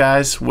 Pickles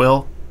guys.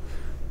 Will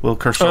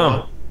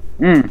Kershaw.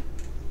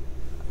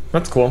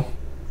 That's cool.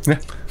 Yeah.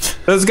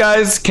 Those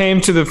guys came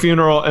to the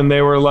funeral and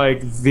they were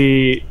like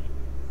they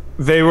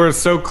were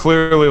so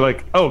clearly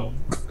like, oh,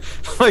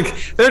 like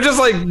they're just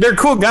like, they're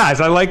cool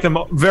guys. I like them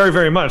very,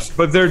 very much,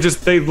 but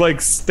they like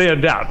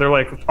stand out. They're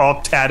like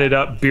all tatted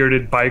up,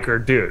 bearded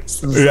biker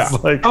dudes. Yeah.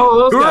 Like,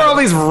 those who are guys. all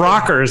these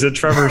rockers at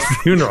Trevor's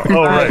funeral?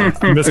 Oh, right.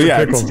 Mr.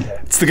 Yeah, Pickles.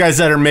 it's the guys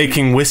that are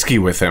making whiskey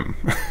with him.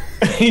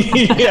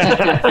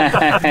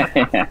 Yeah.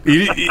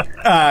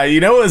 You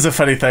know what was a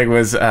funny thing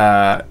was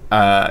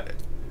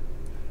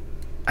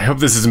I hope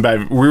this isn't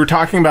bad. We were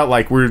talking about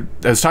I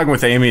was talking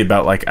with Amy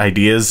about like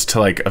ideas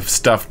to like of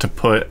stuff to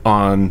put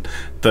on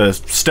the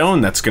stone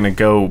that's gonna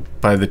go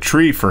by the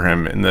tree for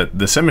him in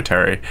the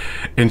cemetery,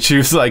 and she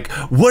was like,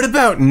 "What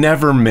about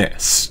never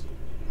miss?"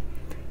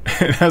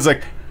 And I was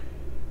like,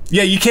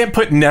 "Yeah, you can't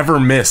put never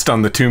missed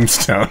on the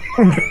tombstone."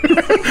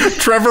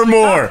 Trevor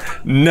Moore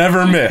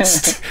never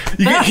missed.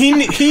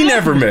 He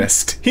never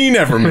missed. He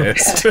never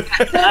missed.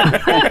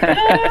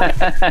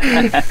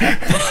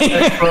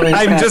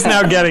 I'm just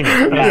now getting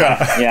it.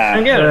 Yeah.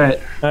 I get it. Right.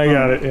 I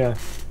got it. Yeah.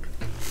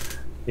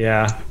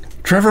 Yeah.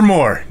 Trevor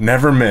Moore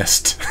never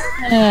missed.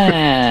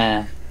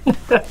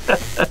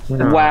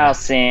 Wow,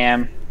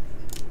 Sam.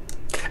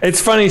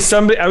 It's funny.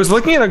 I was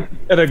looking at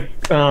a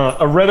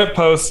Reddit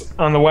post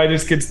on the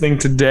Whitest Kids thing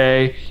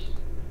today,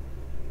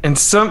 and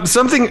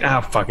something.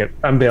 Oh, fuck it.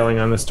 I'm bailing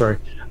on this story.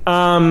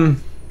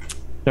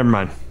 Never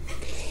mind.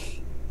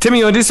 Timmy,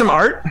 you want to do some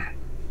art?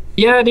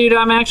 Yeah, dude,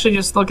 I'm actually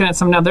just looking at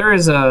some now. There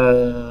is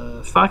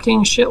a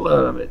fucking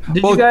shitload of it.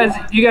 Did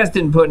you guys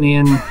didn't put any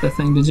in the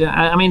thing, did you?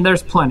 I mean,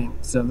 there's plenty.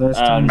 So there's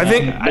time. I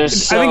think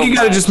you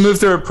got to just move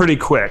through it pretty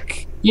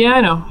quick. Yeah,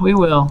 I know. We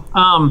will.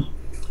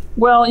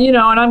 Well, and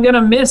I'm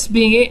gonna miss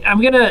being.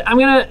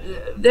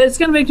 It's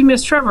gonna make me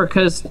miss Trevor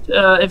because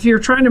if you're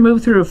trying to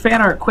move through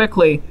fan art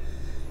quickly,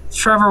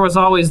 Trevor was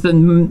always the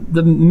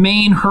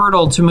main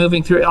hurdle to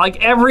moving through.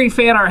 Like every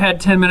fan art had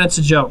 10 minutes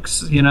of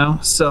jokes,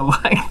 So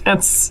like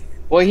that's.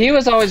 Well, he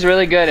was always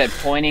really good at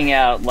pointing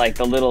out like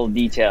the little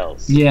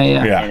details. Yeah.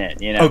 In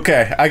it,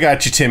 Okay, I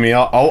got you, Timmy.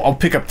 I'll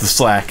pick up the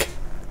slack.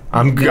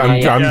 I'm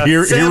here. Sam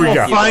Here we will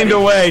go. find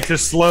a way to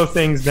slow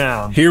things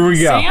down. Here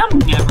we go. Sam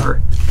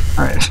never.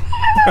 All right.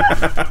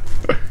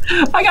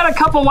 I got a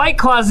couple White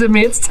Claws in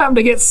me. It's time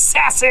to get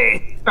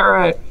sassy. All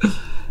right.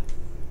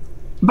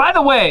 By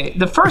the way,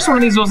 the first one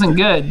of these wasn't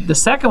good. The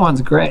second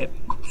one's great.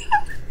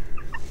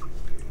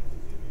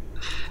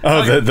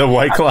 Oh, the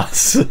White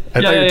Claws.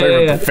 I thought you were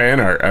talking about the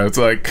fan art. I was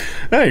like,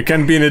 hey, you're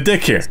kind of being a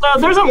dick here. So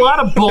there's a lot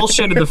of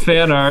bullshit in the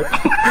fan art.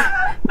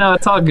 No,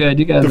 it's all good.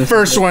 You guys. The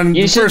first one,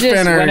 the first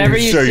fan art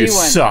you show you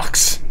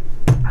sucks.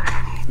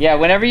 Yeah,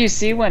 whenever you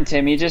see one,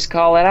 Tim, you just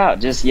call it out.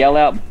 Just yell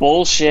out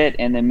bullshit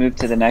and then move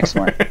to the next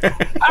one.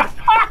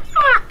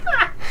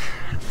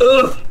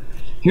 Ugh.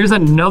 Here's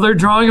another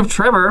drawing of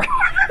Trevor.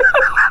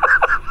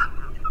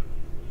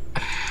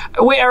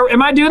 Wait,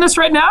 am I doing this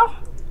right now?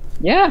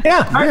 Yeah.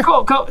 All right,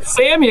 cool.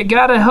 Sam, you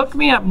gotta hook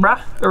me up, bruh.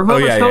 Or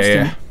whoever's hosting.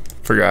 Yeah.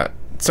 Forgot.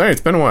 Sorry,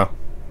 it's been a while.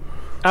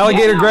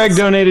 Alligator Greg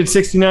donated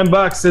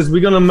 $69. Says, we're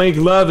gonna make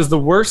love is the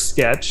worst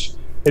sketch.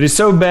 It is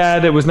so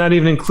bad it was not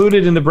even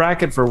included in the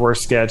bracket for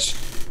worst sketch.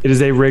 It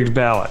is a rigged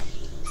ballot.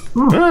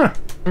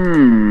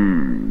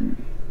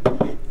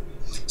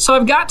 So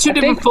I've got two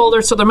different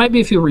folders, so there might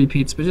be a few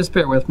repeats, but just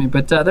bear with me.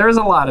 But there is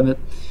a lot of it.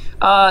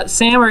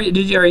 Sam, are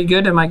you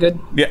good? Am I good?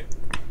 Yeah.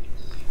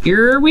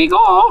 Here we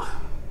go.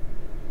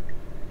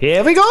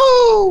 Here we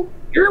go.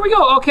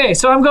 Okay,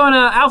 so I'm going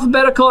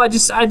alphabetical. I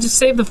just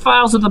saved the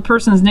files with the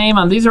person's name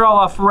on. These are all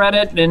off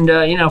Reddit, and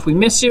if we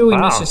miss you, we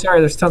miss you. Sorry,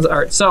 there's tons of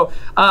art. So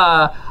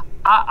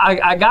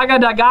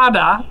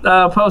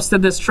Gaga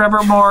posted this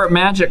Trevor Moore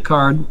magic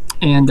card,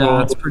 and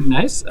it's pretty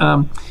nice.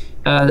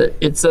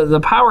 It's the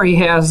power he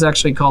has is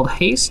actually called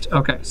haste.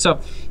 Okay,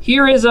 so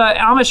here is a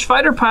Amish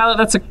fighter pilot.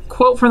 That's a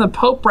quote from the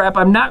Pope rap.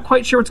 I'm not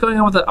quite sure what's going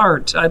on with the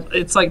art.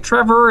 It's like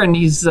Trevor, and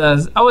he's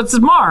it's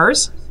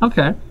Mars.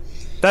 Okay.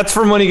 That's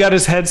from when he got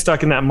his head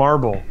stuck in that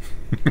marble.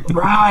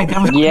 Right.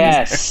 That was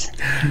yes.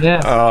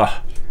 Yeah.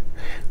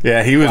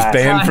 Yeah, he was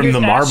banned from the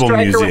Marble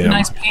Museum. With a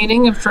nice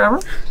painting of Trevor.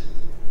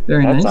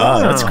 Very nice.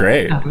 Oh, that's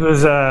great. It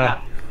was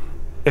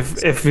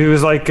if he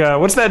was like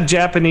what's that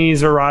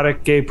Japanese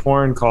erotic gay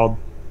porn called?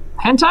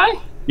 Hentai?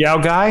 Yao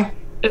Guy?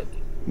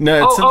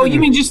 No. Oh,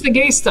 you mean just the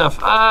gay stuff?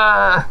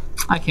 I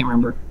can't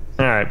remember.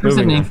 All right. There's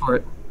a name for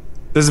it.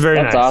 This is very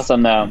nice. That's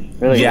awesome, though.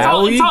 Really.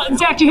 Yeah.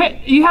 Zack,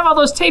 you have all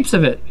those tapes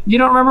of it. You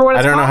don't remember what it's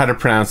called? I don't know how to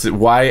pronounce it.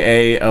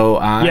 Yaoi.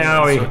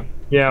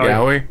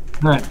 Yaoi.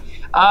 All right.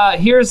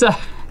 Here's a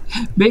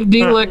Big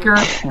D Liquor.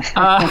 This is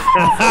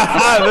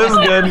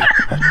good.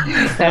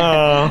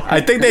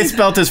 I think they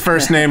spelt his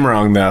first name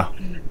wrong, though.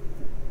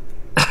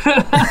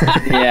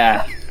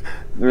 Yeah.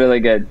 Really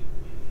good.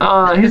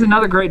 Here's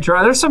another great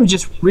drawing. There's some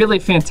just really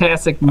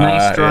fantastic,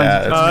 nice drawings.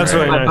 Yeah, that's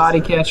really nice. Body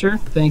Catcher.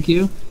 Thank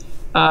you.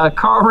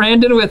 Carl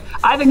Randon with,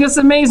 I think this is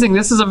amazing.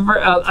 This is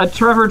a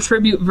Trevor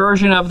tribute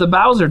version of the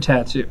Bowser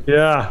tattoo.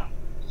 Yeah.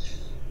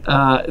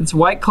 It's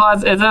White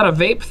Claws. Is that a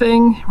vape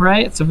thing,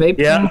 right? It's a vape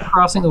thing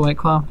crossing the White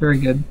Claw. Very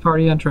good.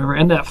 Party on Trevor.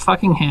 And that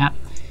fucking hat.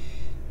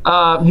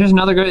 Here's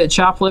another good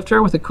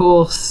Choplifter with a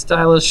cool,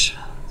 stylish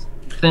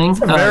thing.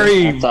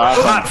 Very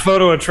hot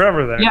photo of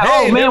Trevor there. Yeah.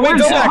 Hey, oh, man.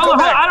 wait, Hold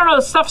on. I don't know.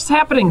 Stuff's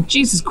happening.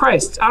 Jesus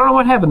Christ. I don't know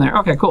what happened there.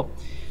 Okay, cool.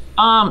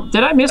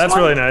 Did I miss That's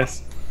one? really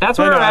nice. That's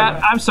where we're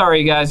at. I'm sorry,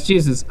 you guys.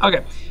 Jesus.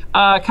 Okay.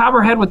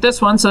 Copperhead with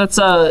this one. So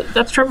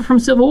that's Trevor from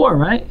Civil War,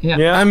 right?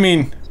 Yeah. I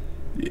mean,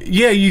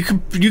 yeah, you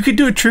could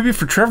do a tribute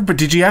for Trevor, but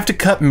did you have to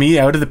cut me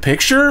out of the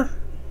picture?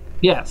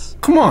 Yes.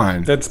 Come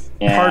on. That's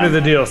part of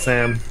the deal,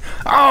 Sam.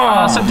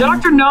 So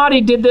Dr.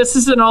 Naughty did this.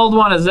 This is an old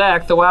one of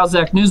Zack, the Wild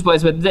Zack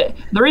Newsboys. But the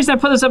reason I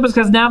put this up is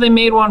because now they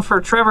made one for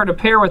Trevor to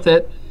pair with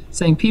it,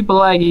 saying people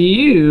like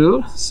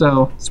you.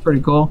 So it's pretty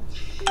cool.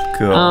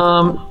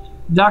 Cool.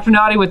 Dr.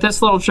 Naughty with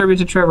this little tribute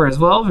to Trevor as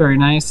well. Very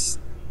nice.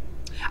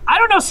 I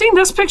don't know. Seeing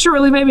this picture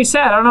really made me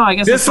sad. I don't know. I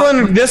guess this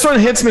one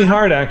hits me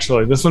hard.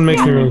 Actually, this one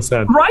makes me really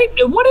sad. Right?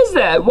 What is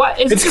that?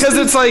 It's because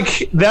it's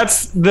like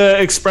that's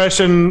the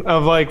expression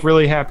of like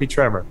really happy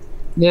Trevor.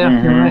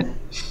 Yeah, you're right.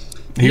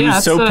 He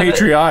was so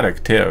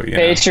patriotic too.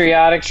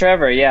 Patriotic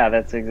Trevor. Yeah,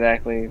 that's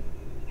exactly.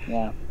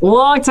 Yeah. A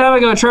long time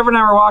ago, Trevor and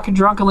I were walking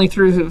drunkenly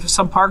through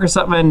some park or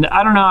something, and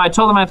I don't know. I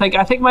told him I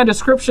think my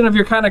description of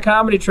your kind of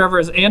comedy, Trevor,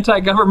 is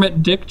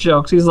anti-government dick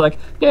jokes. He's like,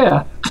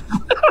 yeah.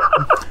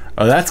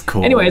 Oh, that's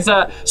cool. Anyways,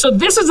 so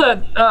this is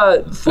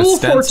a Fool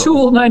for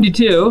Tool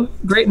 92,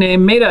 great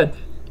name. Made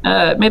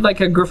like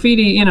a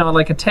graffiti,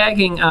 like a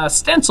tagging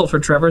stencil for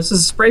Trevor. This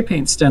is a spray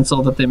paint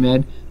stencil that they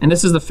made, and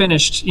this is the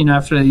finished,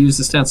 after they used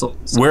the stencil.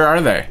 So, where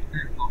are they?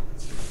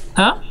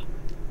 Huh?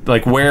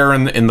 Like where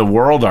in the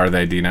world are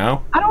they? Do you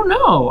know? I don't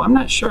know. I'm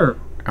not sure.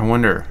 I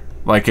wonder.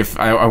 Like if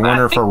I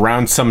wonder if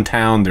around some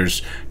town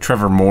there's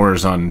Trevor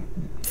Moores on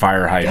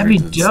fire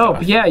hydrants. That'd be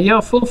dope.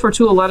 Yeah, Fool for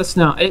Tool. Let us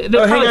know. Hang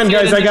on,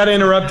 guys. I gotta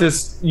interrupt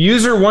this.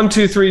 User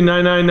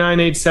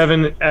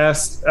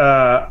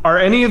 1239998 are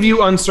any of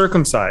you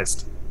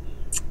uncircumcised?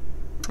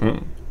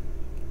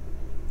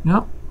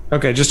 No.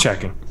 Okay, just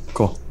checking.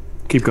 Cool.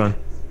 Keep going.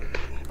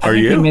 Are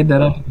you? They made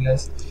that up, you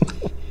guys.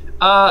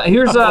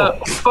 Here's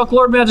Fuck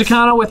Lord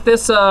Magicano with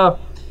this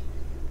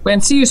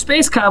when See You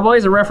Space Cowboy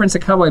is a reference to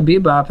Cowboy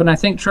Bebop, and I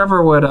think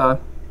Trevor would I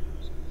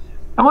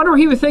wonder what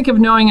he would think of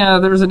knowing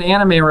there was an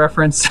anime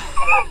reference.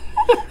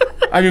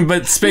 I mean,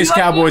 but Space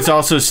Cowboy's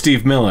also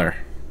Steve Miller.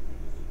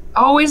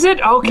 Oh, is it?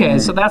 Okay,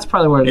 so that's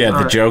probably what it is. Yeah, All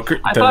the right. Joker.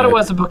 I thought it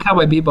was a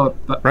Cowboy Bebop.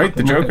 But Right,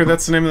 the Joker.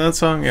 That's the name of that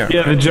song. Yeah.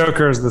 Yeah, the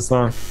Joker is the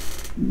song.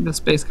 The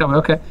Space Cowboy.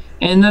 Okay,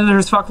 and then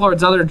there's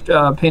Fucklord's other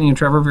painting of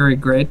Trevor. Very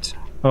great.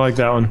 I like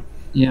that one.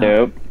 Yeah.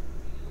 Nope.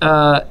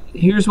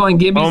 Here's one.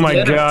 Gibby's Oh my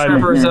dead of God.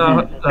 Trevor's,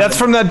 That's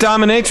from that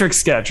Dominatrix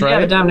sketch, yeah,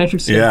 right? the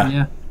Dominatrix.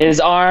 Yeah. His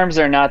arms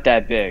are not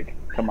that big.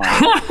 Come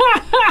on.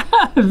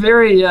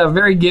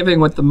 Very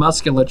giving with the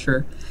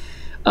musculature.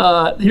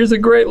 Here's a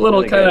great little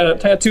Really kind good. of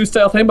tattoo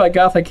style thing by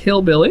Gothic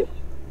Hillbilly.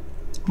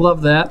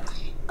 Love that.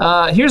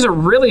 Here's a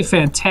really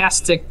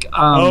fantastic.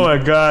 Oh my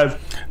God.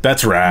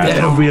 That's rad.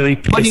 That'll really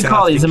What do you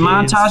call these? A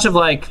montage of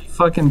like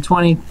fucking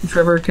 20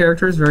 Trevor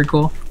characters. Very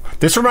cool.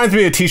 This reminds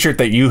me of a T-shirt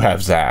that you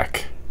have,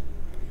 Zach.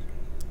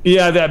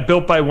 Yeah, that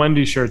Built by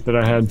Wendy shirt that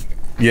I had.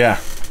 Yeah.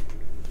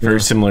 Very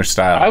similar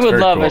style. I would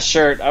Very love cool. a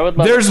shirt. I would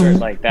love There's a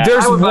shirt like that.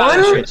 there's I would buy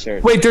a one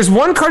shirt. wait, there's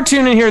one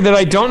cartoon in here that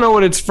I don't know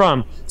what it's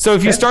from. So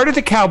if you start at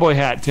the cowboy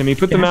hat, Timmy,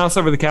 put the mouse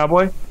over the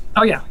cowboy,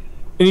 Oh yeah.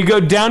 and you go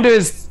down to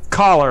his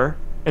collar,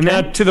 and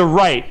then to the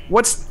right.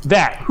 What's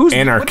that? Who's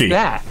Anarchy.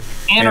 What's that?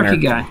 Anarchy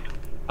guy.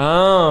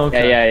 Oh,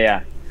 okay.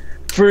 Yeah.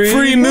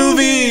 Free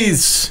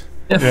movies.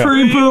 A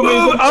free movie.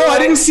 Oh, I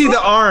didn't see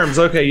the arms.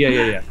 Okay,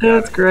 yeah.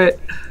 That's great.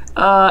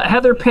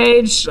 Heather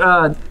Page,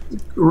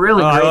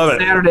 really I great love it.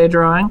 Saturday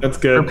drawing. That's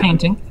good. Or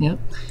painting, yeah.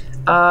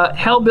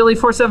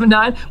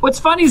 Hellbilly479. What's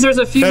funny is there's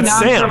a few That's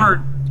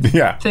non-Trevor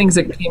Yeah. things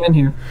that came in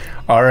here.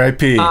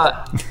 R.I.P.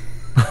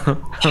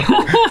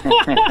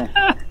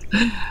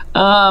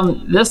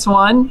 This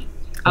one,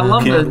 I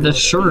love the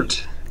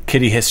shirt.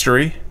 Kitty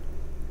History.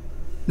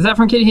 Is that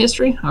from Kitty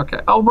History? Okay.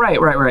 Oh, right.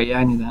 Yeah,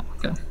 I knew that.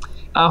 Okay.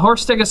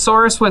 Horse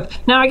Stegosaurus with.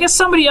 Now, I guess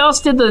somebody else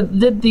did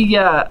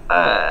the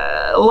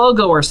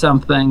logo or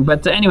something.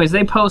 But anyways,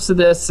 they posted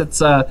this.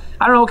 It's I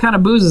don't know what kind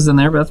of booze is in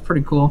there, but that's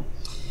pretty cool.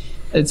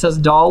 It says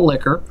Doll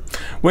Liquor.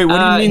 Wait, what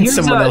do you mean here's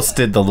someone else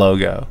did the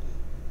logo?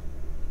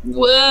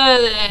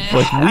 What?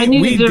 Like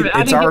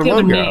it's our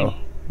logo.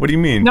 What do you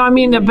mean? No, I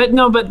mean, but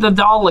the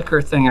Doll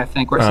Liquor thing, I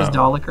think, where it says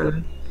Doll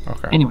Liquor.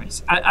 Okay.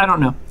 Anyways, I don't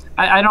know.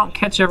 I don't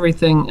catch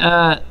everything.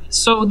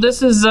 So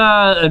this is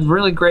a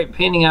really great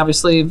painting,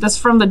 obviously. This is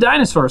from the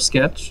dinosaur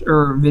sketch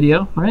or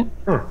video, right?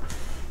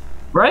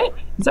 Right?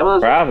 Is that what it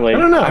was? Probably. I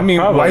don't know. I mean,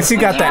 Probably. why has he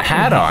got that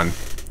hat on?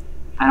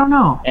 I don't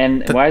know.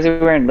 And why is he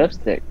wearing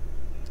lipstick?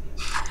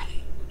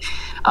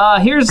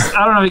 Here's,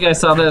 I don't know if you guys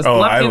saw this. Oh,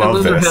 I Lefty and the love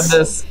Loser this. had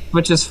this,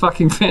 which is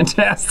fucking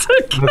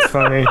fantastic. That's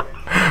funny.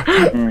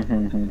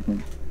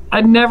 I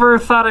never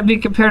thought I'd be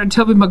compared to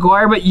Tobey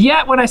Maguire, but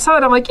yet when I saw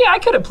it, I'm like, yeah, I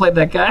could have played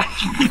that guy.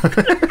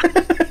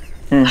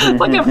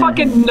 Like a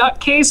fucking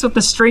nutcase with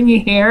the stringy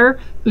hair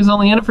who's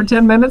only in it for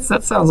 10 minutes.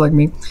 That sounds like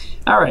me.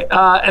 All right.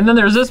 And then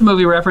there's this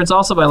movie reference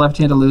also by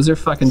Left-Handed Loser.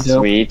 Fucking dope.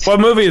 Sweet. What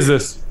movie is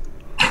this?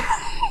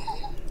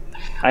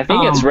 I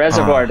think it's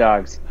Reservoir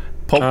Dogs.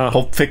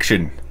 Pulp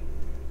Fiction.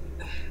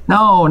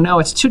 No,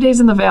 it's 2 Days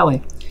in the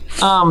Valley.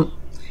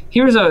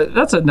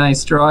 That's a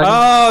nice drawing.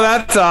 Oh,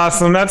 that's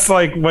awesome. That's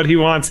like what he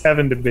wants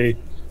heaven to be.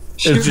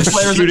 Is just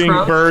flares at shooting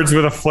crows? birds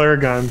with a flare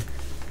gun.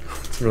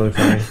 It's really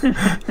funny.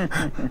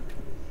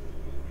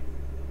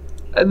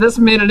 This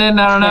made it in,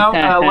 I don't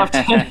know,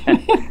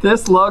 left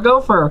this logo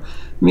for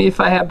me if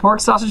I had pork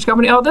sausage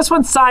company. Oh, this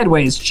one's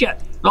sideways. Shit.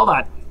 Hold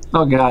on.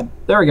 Oh, God.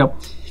 There we go.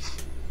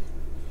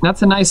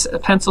 That's a nice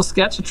pencil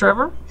sketch of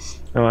Trevor.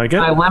 I like it.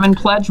 My lemon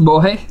pledge,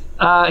 boy.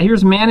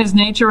 Here's Man is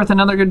Nature with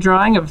another good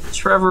drawing of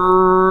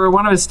Trevor,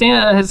 one of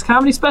his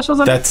comedy specials.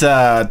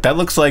 That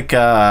looks like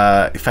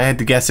if I had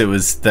to guess, it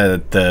was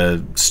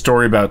the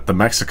story about the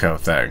Mexico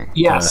thing.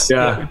 Yes.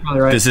 Yeah. You're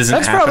probably right. This isn't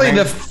That's happening.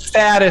 probably the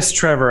fattest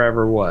Trevor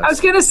ever was. I was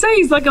going to say,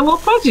 he's like a little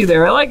pudgy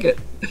there. I like it.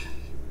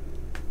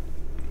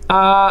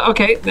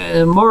 Okay.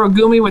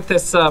 Morogumi with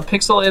this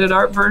pixelated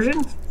art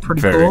version.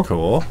 Pretty Very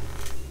cool.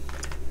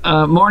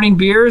 Morning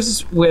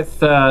Beers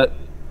with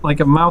like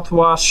a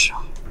mouthwash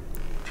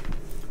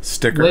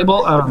Sticker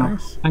label. I don't know.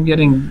 I'm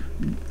getting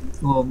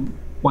a little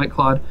White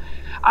Clawed.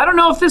 I don't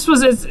know if this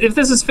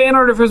is fan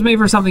art or if it was made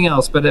for something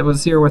else, but it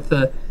was here with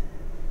the.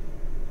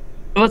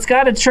 Well, it's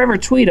got a Trevor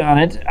tweet on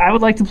it. I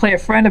would like to play a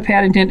friend of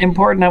Paddington.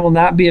 Important, I will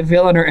not be a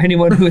villain or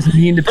anyone who is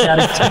mean to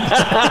Paddington.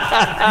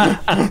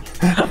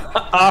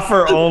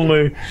 Offer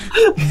only.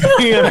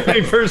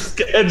 BMA per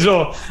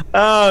schedule.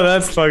 Oh,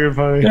 that's fucking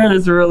funny. That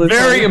is really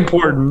Very funny.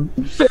 important.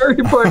 Very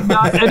important.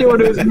 Not anyone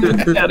who is mean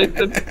to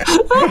Paddington.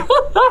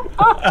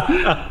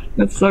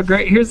 That's so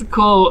great. Here's a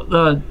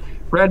cool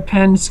red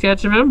pen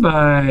sketch of him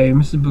by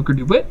Mrs. Booker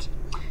DeWitt.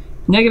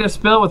 Negative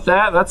spell with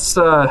that. That's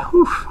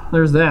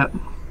there's that.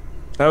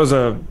 That was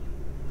a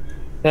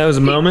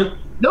moment.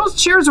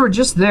 Those chairs were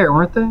just there,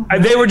 weren't they?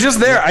 They were just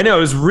there. I know.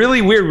 It was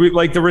really weird.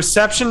 Like the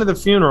reception of the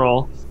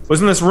funeral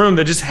was in this room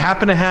that just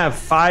happened to have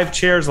 5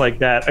 chairs like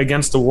that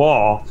against a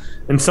wall,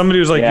 and somebody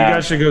was like, "You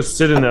guys should go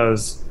sit in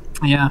those."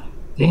 Yeah.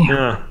 Damn.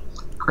 Yeah.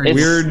 Crazy.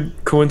 Weird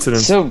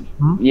coincidence. So,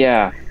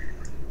 yeah.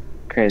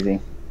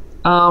 Crazy.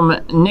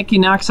 Nicky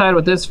Knockside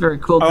with this very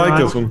cool drawing. I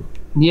like this one.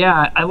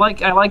 Yeah, I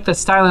like the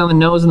styling on the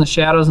nose and the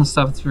shadows and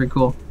stuff. It's very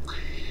cool.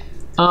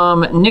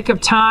 Nick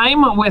of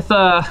Time with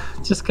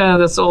just kind of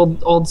this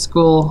old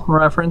school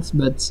reference,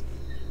 but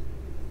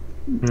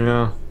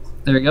Yeah.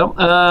 there you go.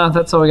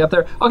 That's all we got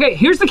there. Okay,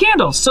 here's the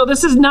candles. So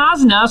this is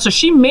Nazna. So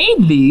she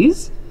made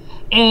these,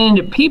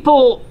 and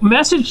people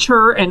messaged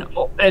her and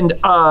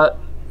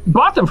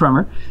bought them from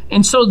her.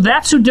 And so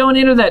that's who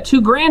donated that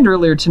 $2,000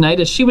 earlier tonight,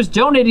 is she was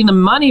donating the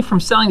money from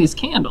selling these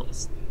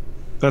candles.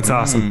 That's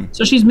awesome.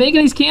 So she's making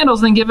these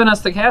candles and then giving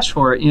us the cash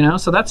for it,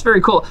 So that's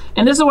very cool.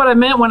 And this is what I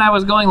meant when I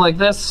was going like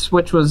this,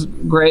 which was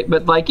great.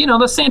 But like, the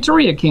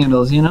Santeria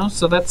candles,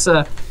 So that's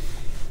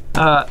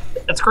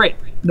great.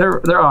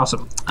 They're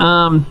awesome.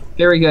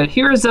 Very good.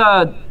 Here's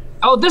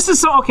this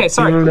is okay.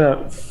 Sorry.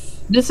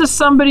 This is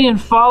somebody in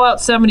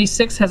Fallout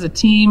 76 has a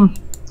team,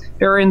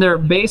 or in their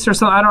base or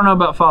something. I don't know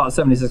about Fallout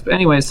 76, but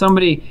anyway,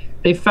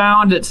 they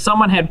found that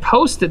someone had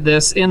posted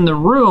this in the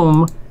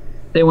room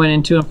they went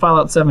into in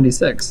Fallout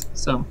 76.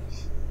 So,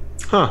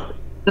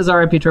 this is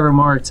RIP Trevor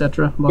Moore,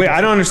 etc. Wait,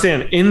 I don't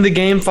understand. In the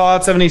game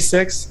Fallout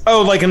 76?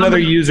 Oh, like another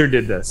user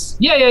did this.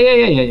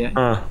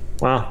 Yeah.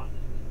 Wow.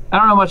 I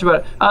don't know much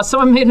about it.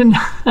 Someone made a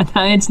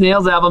Nine Inch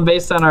Nails album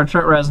based on our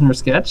Trent Reznor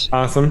sketch.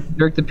 Awesome.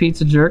 Jerk the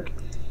Pizza Jerk.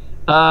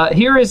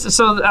 Here is,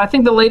 so I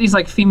think the lady's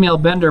like female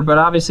Bender, but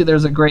obviously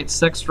there's a great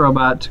sex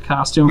robot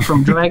costume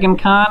from Dragon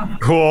Con.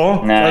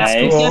 Cool. Nice.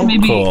 That's cool. Yeah,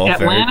 maybe Cool, very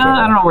Atlanta. cool.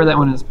 I don't know where that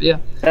one is, but yeah.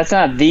 That's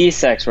not the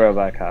sex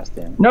robot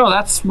costume. No,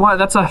 that's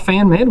a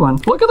fan-made one.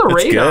 Look at the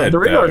radar. good, The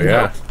radar. though,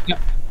 yeah. Yeah.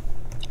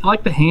 I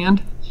like the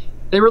hand.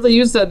 They really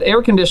used that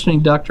air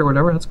conditioning duct or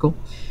whatever. That's cool.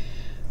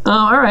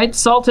 All right,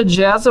 Salted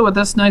Jazza with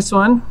this nice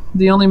one.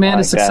 The only man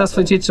to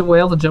successfully teach a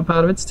whale to jump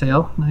out of its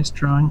tail. Nice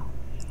drawing.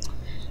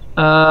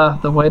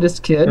 The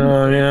Whitest Kid.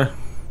 Oh, yeah.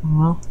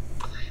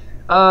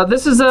 Well,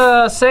 this is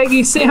a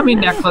Saggy Sammy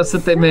necklace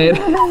that they made.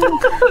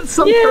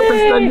 Some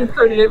purpose Dungeon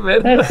 38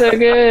 made. That's so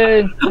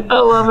good. I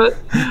love it.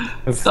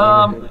 That's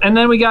funny. And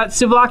then we got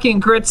Souvlaki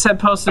and Grits had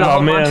posted a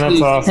whole bunch of that's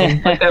these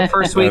awesome. like that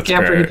first week That's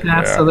after great, he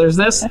passed. yeah. So there's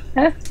this,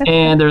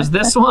 and there's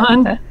this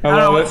one. I don't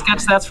know what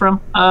sketch that's from.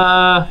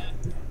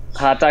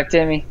 Hot Dog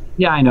Timmy.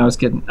 Yeah, I know. I was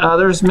kidding.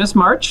 There's Miss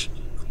March.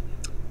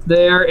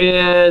 There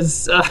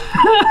is.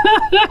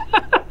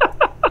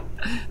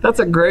 That's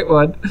a great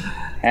one.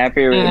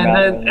 Happy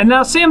revival. And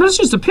now, Sam, this is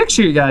just a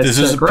picture you guys This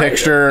is a took, right?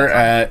 picture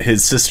at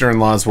his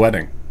sister-in-law's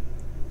wedding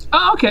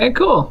Oh, okay, that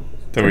cool.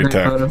 we Great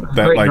took. photo.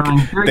 That Great like drawing.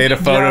 Very they had a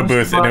good photo job,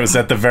 booth, and it was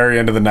at the very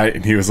end of the night,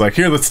 and he was like,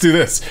 "Here, let's do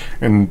this,"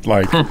 and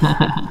like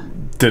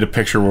did a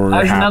picture where we were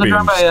There's another happy. drawing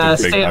and by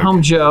just did a big Stay at hug.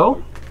 Home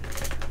Joe.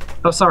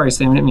 Oh, sorry,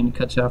 Sam. I didn't mean to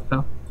cut you off,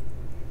 pal.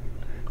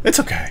 It's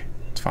okay.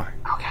 It's fine.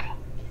 Okay.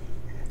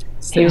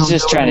 He was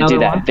just trying to do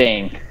that one.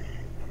 thing.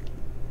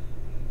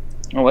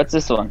 Oh, what's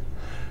this one?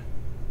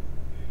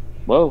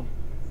 Whoa.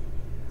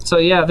 So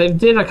yeah, they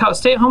did a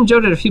Stay at Home Joe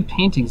did a few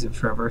paintings of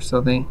Trevor,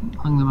 so they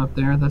hung them up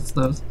there. That's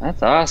those.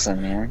 That's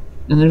awesome, man.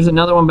 And there's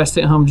another one by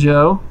Stay at Home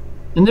Joe.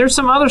 And there's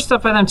some other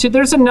stuff by them too.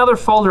 There's another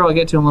folder I'll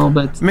get to in a little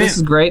bit. Man. This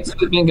is great.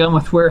 Sweet Man Gum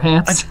with Wear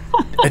Hats.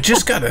 I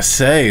just gotta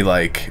say,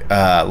 like,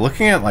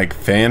 looking at like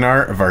fan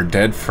art of our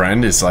dead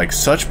friend is like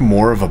such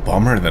more of a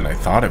bummer than I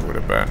thought it would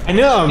have been. I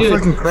know, I'm Dude,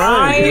 fucking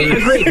crying. I dude.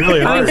 agree. It's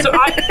really I hard. mean, so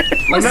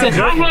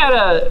listen, I had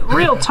a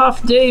real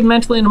tough day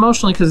mentally and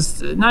emotionally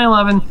because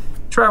 9/11,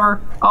 Trevor,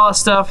 all that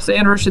stuff. It's the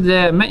anniversary of the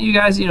day. I met you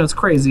guys. It's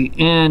crazy.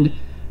 And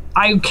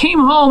I came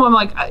home. I'm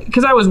like,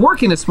 because I was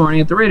working this morning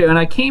at the radio, and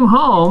I came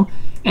home.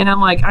 And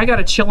I'm like, I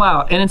gotta chill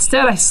out. And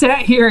instead, I sat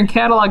here and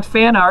cataloged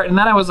fan art, and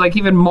then I was like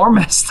even more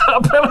messed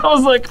up. And I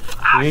was like,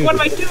 fuck, what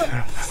am I doing?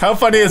 How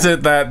funny is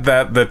it that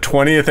the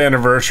 20th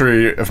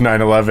anniversary of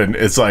 9/11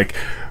 is like,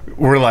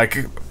 we're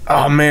like,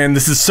 oh man,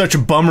 this is such a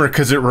bummer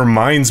because it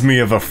reminds me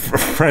of a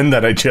friend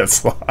that I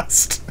just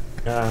lost.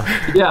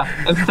 Yeah,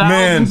 and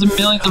thousands and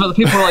millions of other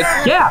people were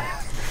like, yeah,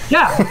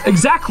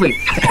 exactly.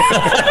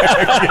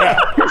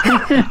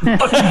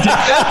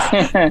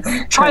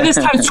 Try this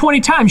times 20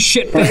 times,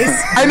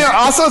 shitface. I know.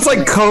 Also, it's like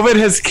COVID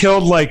has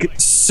killed like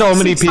so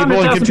many people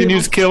and 600,000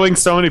 continues killing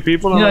so many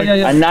people. And I'm Yeah, like,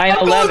 yeah, yeah. A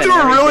I'm 9/11. going through a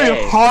every really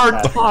day.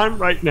 hard time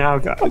right now,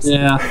 guys.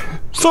 Yeah.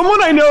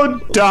 Someone I know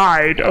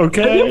died. Can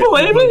Okay. you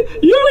believe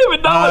it? You don't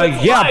even know what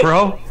it's Yeah, like.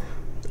 bro.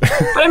 But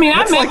I mean, I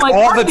That's meant like like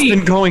all part of that's the,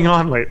 been going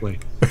on lately.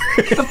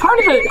 but part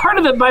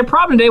of it, my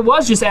problem today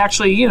was just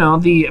actually,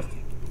 the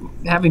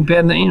having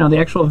been, the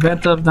actual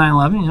event of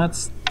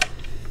 9/11.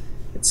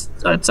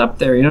 It's up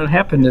there. It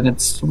happened,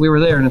 and we were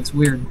there, and it's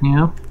weird.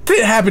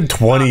 It happened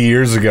 20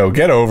 years ago.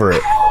 Get over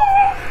it.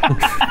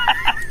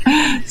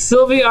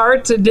 Sylvie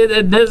Art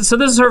did this, so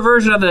this is her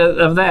version of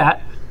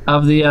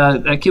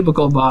the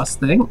cubicle boss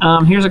thing.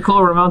 Here's a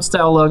cool Ramon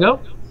style logo.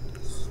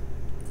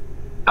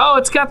 Oh,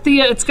 it's got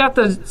the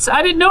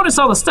I didn't notice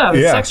all the stuff.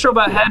 It's Yeah. Sex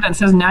Robot head, and it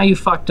says "Now you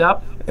fucked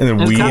up." And then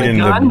it's weed got a in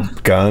the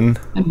gun.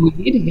 And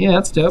weed, yeah,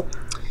 that's dope.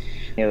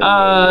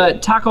 Yeah.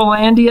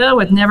 Tacolandia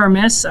with Never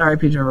Miss,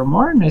 R.I.P. Trevor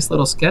Moore. Nice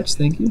little sketch,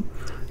 thank you.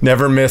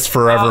 Never missed,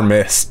 forever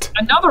missed.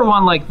 Another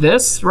one like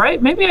this,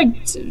 right? Maybe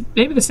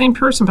the same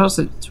person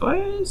posted it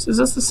twice. Is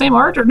this the same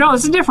art? Or no,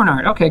 this is different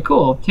art. Okay,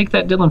 cool. Take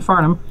that, Dylan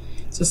Farnham.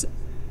 It's just,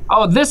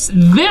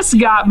 this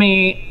got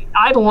me.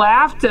 I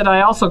laughed and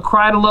I also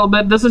cried a little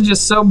bit. This is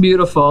just so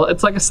beautiful.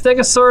 It's like a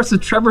stegosaurus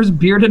with Trevor's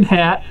beard and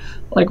hat,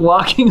 like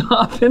walking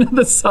off into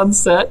the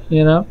sunset,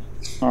 you know?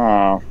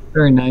 Oh.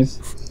 Very nice.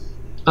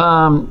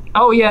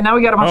 Oh, yeah, now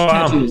we got a bunch of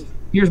tattoos.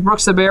 Here's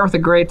Brooks the Bear with a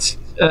great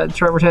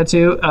Trevor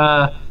tattoo.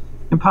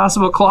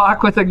 Impossible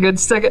Clock with a good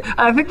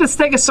I think the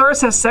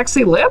stegosaurus has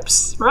sexy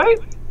lips, right?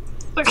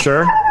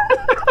 Sure.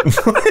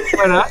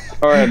 Why not?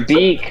 Or a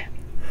beak.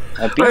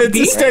 It's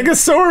a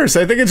stegosaurus.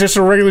 I think it's just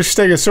a regular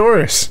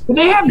stegosaurus.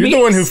 They have You're beaks.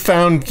 the one who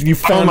found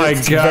Oh my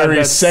it's God, very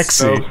that's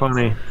sexy. so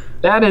funny.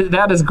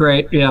 That is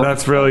great. Yeah,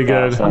 That's really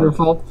good.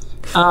 wonderful.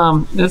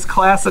 This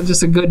class is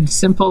just a good,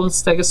 simple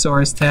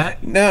stegosaurus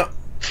tat. Now,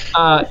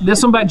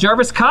 This one by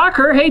Jarvis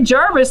Cocker. Hey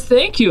Jarvis,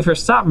 thank you for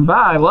stopping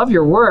by. I love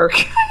your work.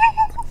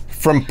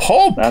 from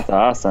Pulp. That's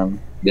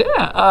awesome.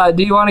 Yeah.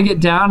 Do you want to get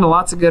down to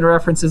lots of good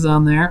references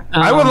on there?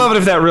 I would love it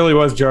if that really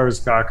was Jarvis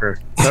Cocker.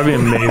 That'd be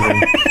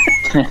amazing.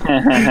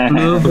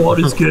 Love all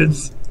these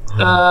kids.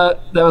 That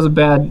was a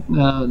bad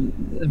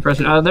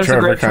impression. There's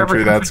Trevor a great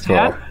Country, Trevor that's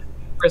tat.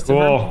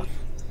 Cool.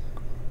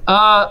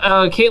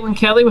 Caitlin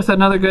Kelly with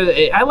another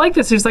good. I like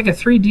this. There's like a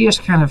 3D-ish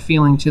kind of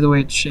feeling to the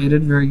way it's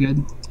shaded. Very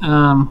good.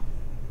 I'm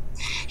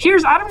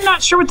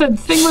not sure what the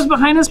thing was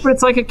behind this, but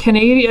it's like a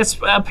Canadian.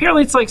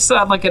 Apparently, it's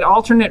like an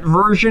alternate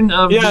version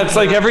of. Yeah, it's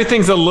like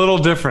everything's a little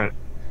different.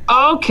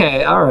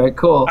 Okay, all right,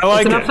 cool. I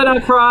like it's an it. upside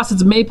down cross.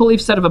 It's a maple leaf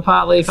instead of a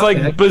pot leaf. It's like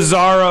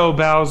Bizarro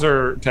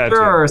Bowser tattoo.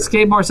 Sure.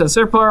 Skateboard said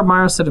Surfar,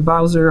 Mario said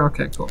Bowser.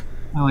 Okay, cool.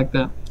 I like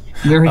that.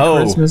 Merry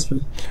Christmas.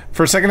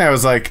 For a second, I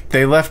was like,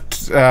 they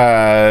left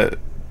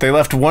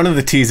one of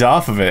the T's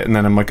off of it, and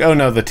then I'm like, oh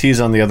no, the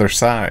T's on the other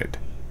side.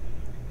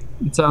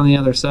 It's on the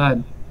other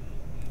side.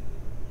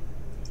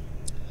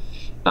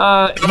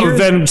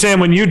 Then Sam,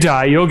 when you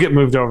die, you'll get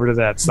moved over to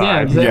that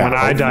side. exactly. Yeah. When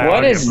I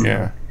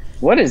die,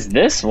 What is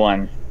this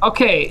one?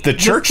 Okay. The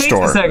church just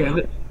store. A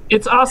second.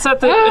 It's all set.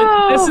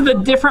 This is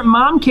the different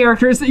mom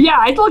characters. Yeah,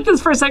 I looked at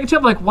this for a second too.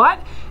 I'm like, what?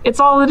 It's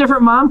all the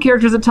different mom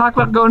characters that talk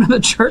about going to the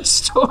church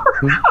store.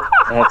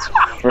 That's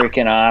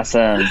freaking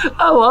awesome.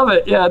 I love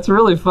it. Yeah, it's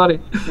really funny.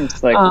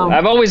 It's like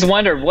I've always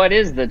wondered, what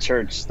is the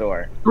church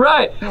store?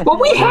 Right. Well,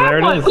 we There had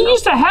it one. is. We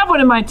used to have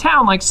one in my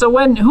town. Like, so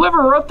when whoever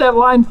wrote that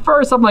line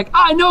first, I'm like,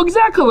 I know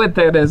exactly what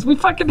that is. We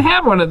fucking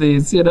had one of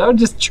these,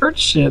 just church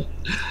shit.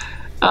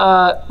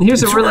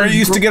 Here's It's a really. where I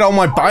used to get all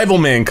my Bible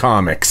Man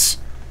comics.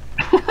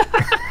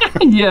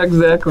 Yeah,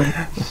 exactly.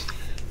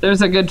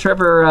 There's a good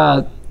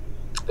Trevor.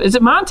 Is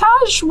it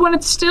montage when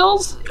it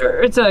stills?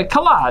 Or it's a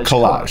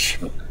collage.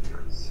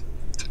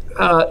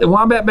 The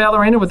Wombat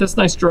Ballerina with this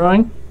nice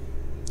drawing.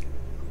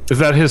 Is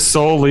that his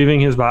soul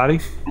leaving his body?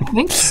 I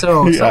think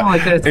so. Something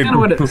like that. It's kind of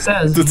what it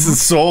says. It's his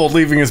soul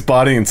leaving his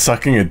body and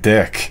sucking a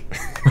dick.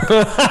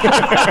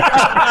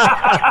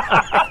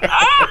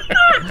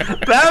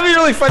 That'd be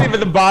really funny, but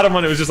the bottom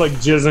one, it was just like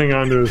jizzing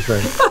onto his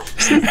thing.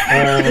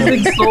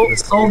 Big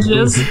soul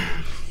jizz.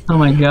 Oh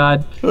my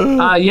god.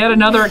 Yet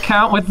another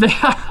account with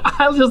that.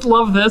 I just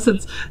love this.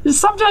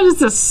 Sometimes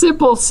it's a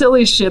simple,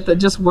 silly shit that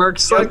just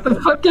works. Like the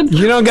fucking.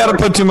 You don't got to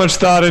put too much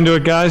thought into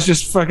it, guys.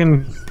 Just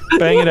fucking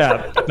bang it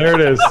out. There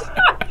it is.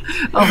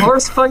 A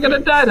horse fucking a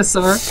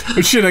dinosaur.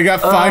 Oh, shit, I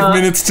got 5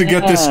 minutes to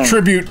get this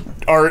tribute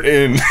art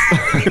in.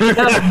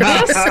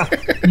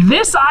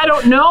 This I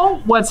don't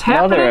know what's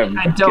happening.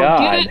 I don't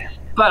get it,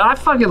 but I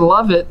fucking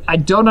love it. I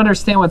don't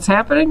understand what's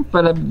happening,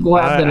 but I'm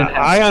glad that it happens.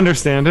 I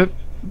understand it.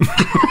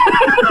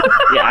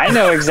 Yeah, I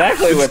know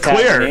exactly what's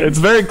Clear. happening. It's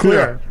very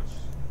clear.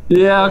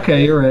 Yeah,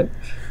 okay, you're right.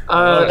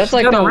 That's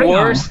like got a the ring on.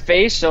 worst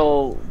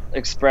facial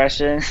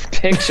expression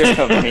picture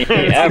of me ever.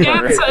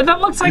 Yeah, that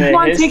looks like The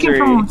one taken history.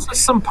 from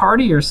some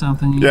party or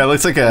something. Yeah, it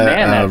looks like a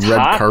Man, that's red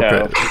hot,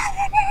 carpet.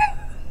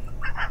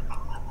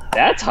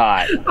 That's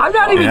hot. I'm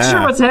not even Yeah.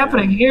 sure what's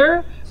happening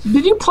here.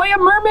 Did you play a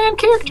merman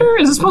character?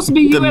 Is it supposed to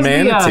be you The as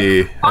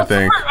manatee, I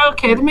think.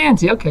 Okay, the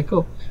manatee. Okay,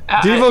 cool.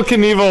 Devo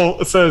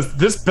Knievel says,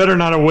 "This better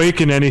not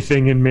awaken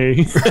anything in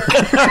me."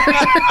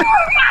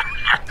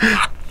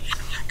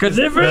 Because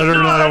if it Better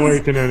not does-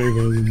 awaken anything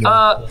in me.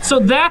 So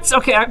that's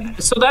okay.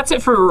 So that's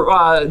it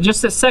for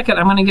just a second.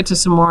 I'm going to get to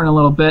some more in a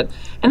little bit,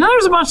 and then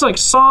there's a bunch of like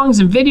songs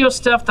and video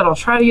stuff that I'll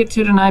try to get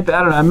to tonight. But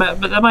I don't know.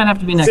 But that might have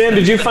to be next. Sam, time.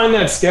 did you find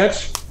that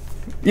sketch?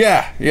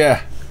 Yeah.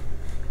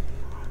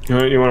 You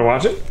want to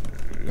watch it?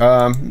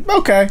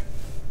 Okay.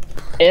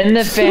 In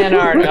the fan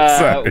art,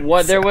 Sorry.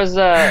 there was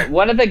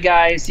one of the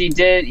guys. He's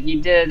doing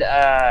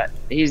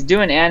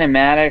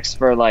animatics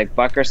for like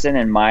Buckerson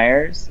and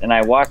Myers, and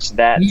I watched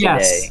that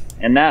Yes. today,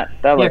 and that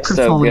looks Chris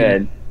so Foley.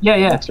 good.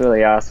 Yeah. That's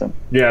really awesome.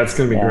 Yeah, it's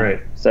gonna be Yeah. great.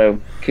 So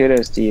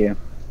kudos to you.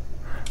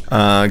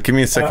 Give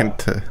me a second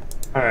to.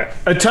 All right.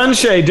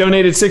 Atunche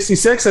donated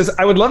 66. Says,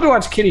 "I would love to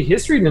watch Kitty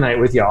History tonight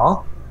with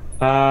y'all."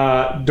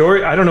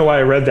 Dory, I don't know why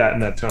I read that in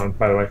that tone,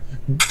 by the way.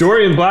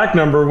 Dorian Black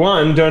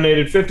 #1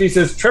 donated 50.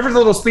 Says, "Trevor's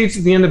little speech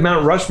at the end of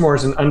Mount Rushmore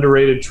is an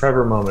underrated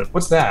Trevor moment."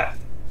 What's that?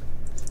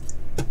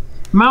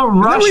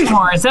 Mount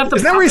Rushmore. Is that the?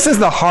 Is that where he says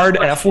the hard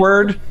F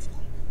word?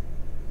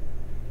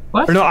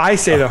 What? Or no, I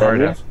say the hard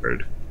Does F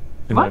word.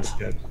 And What?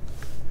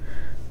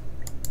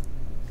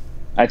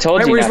 I I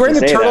told you He's not wearing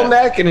to the say that.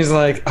 turtleneck, and he's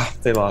like, "Oh,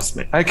 they lost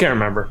me. I can't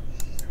remember."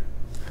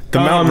 The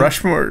Mount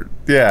Rushmore.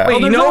 Yeah.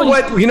 Wait, you know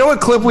what? You know what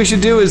clip we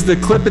should do is the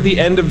clip at the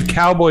end of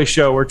Cowboy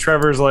Show where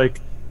Trevor's like,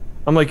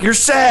 "I'm like, you're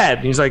sad."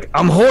 And he's like,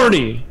 "I'm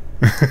horny."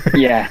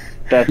 Yeah,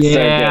 that's so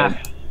good.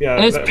 Yeah,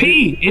 And it's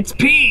pee. It's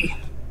pee.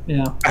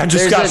 Yeah. I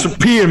just got some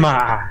pee in my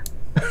eye.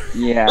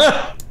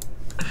 Yeah.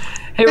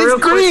 Hey, real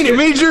It's green. quick, It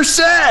means you're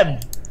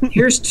sad.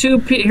 here's a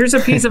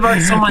piece of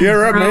art someone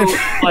You're up, drew.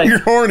 man. Like, You're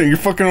horny. You're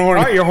fucking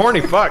horny. Oh, you're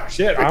horny. Fuck.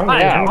 Shit. I'm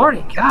Yeah.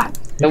 horny. God.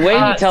 The way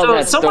he tells so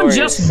that someone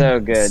story is so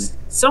good.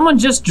 Someone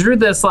just drew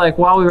this like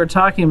while we were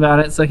talking about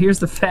it. So here's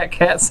the fat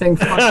cat saying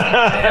fuck.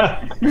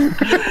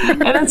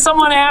 And then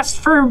someone asked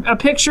for a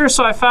picture,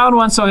 so I found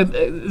one. So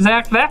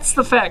Zach, that's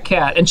the fat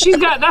cat, and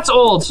that's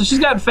old, so she's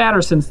gotten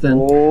fatter since then.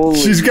 Holy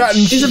She's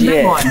gotten. She's a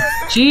big one.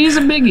 She's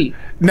a biggie.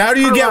 Now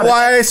do you get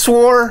why I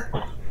swore?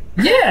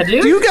 Yeah,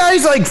 dude. Do you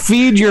guys like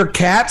feed your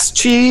cats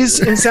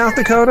cheese in South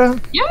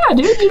Dakota? Yeah,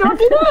 dude. You don't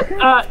do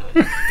that.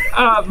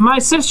 My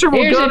sister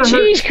will Here's go a to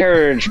cheese her.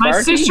 curd, My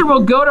Sparky. sister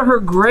will go to her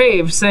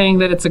grave saying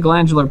that it's a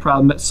glandular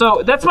problem. But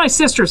so that's my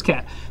sister's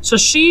cat. So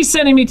she's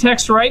sending me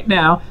text right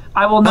now.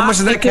 I will not. How much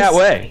does that take cat this-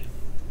 weigh?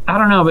 I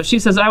don't know, but she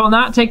says I will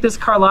not take this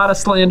Carlotta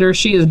slander.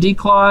 She is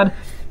declawed.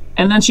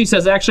 And then she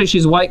says actually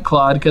she's white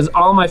clawed because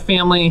all my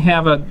family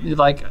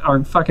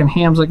are fucking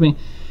hams like me.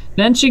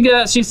 Then she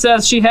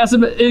says she has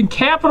in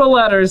capital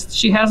letters.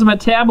 She has a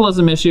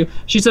metabolism issue.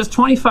 She says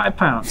 25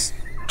 pounds.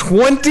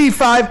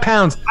 25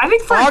 pounds. I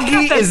think for a cat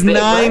Augie that's is big,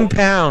 9 right?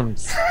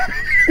 pounds.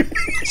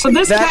 So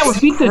this cat would That's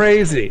beat the.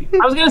 crazy.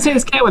 I was gonna say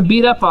this cat would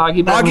beat up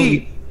Augie. But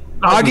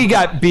Augie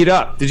got beat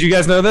up. Did you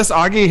guys know this?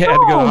 Augie had to go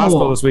to the No.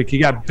 hospital this week. He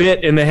got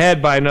bit in the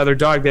head by another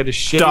dog that had to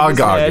shave Dog his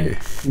Augie. head.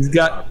 He's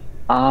got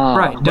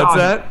Right, dog. what's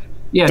that?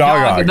 Yeah,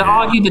 Dog the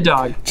Augie. Augie the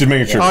dog. Just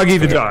making sure. Augie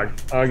the dog.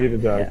 Augie the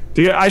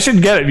dog. I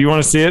should get it. Do you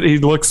want to see it? He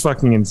looks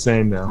fucking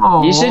insane now.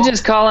 Aw. You should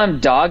just call him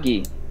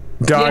Doggy.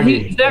 Yeah,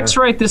 Doggy. That's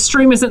right. This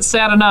stream isn't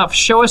sad enough.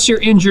 Show us your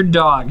injured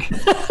dog.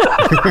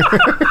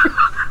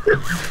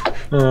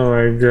 Oh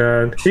my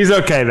god. He's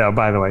okay though.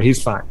 By the way,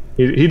 he's fine.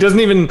 He doesn't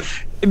even.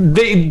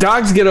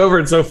 Dogs get over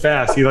it so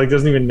fast. He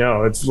doesn't even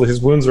know. It's his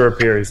wounds will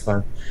appear. He's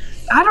fine.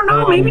 I don't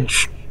know. Maybe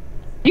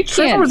You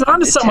Trevor can't was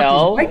onto something.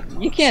 tell. Right?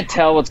 You can't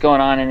tell what's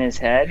going on in his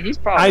head. He's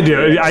probably. I do.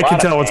 in a I lot can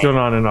of tell what's pain. going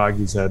on in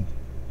Augie's head.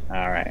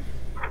 All right.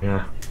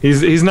 Yeah.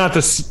 He's not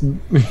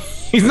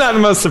he's not the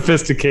most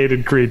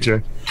sophisticated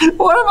creature.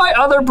 One of my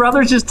other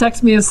brothers just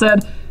texted me and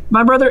said,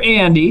 "My brother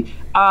Andy,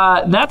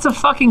 that's a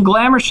fucking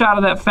glamour shot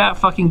of that fat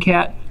fucking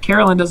cat.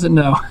 Carolyn doesn't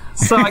know."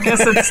 So I guess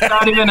it's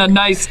not even a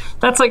nice.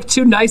 That's like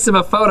too nice of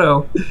a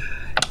photo.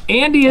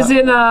 Andy is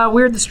in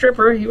Weird the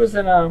Stripper. He was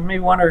in maybe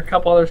one or a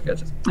couple other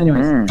sketches.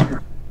 Anyways.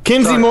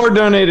 Kinsey Moore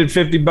donated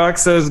 $50.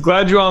 Says,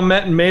 "Glad you all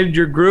met and made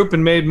your group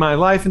and made my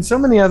life and so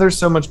many others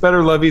so much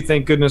better. Love you.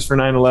 Thank goodness for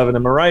 9/11.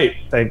 Am I right?"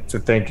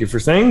 Thank you for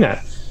saying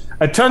that.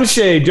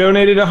 Atunche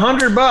donated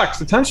 $100.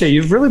 Atunche,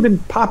 you've really been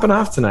popping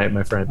off tonight,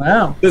 my friend.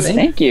 Wow.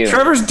 Thank you.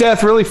 Trevor's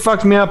death really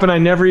fucked me up, and I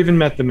never even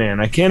met the man.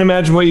 I can't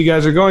imagine what you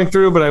guys are going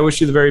through, but I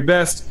wish you the very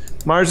best.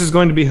 Mars is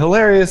going to be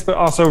hilarious, but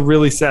also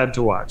really sad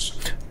to watch.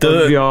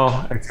 Love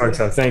y'all.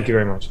 XOXO. Thank you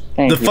very much.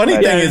 Thank The you, funny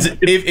buddy. thing is,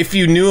 if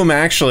you knew him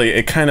actually,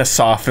 it kind of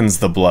softens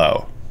the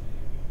blow.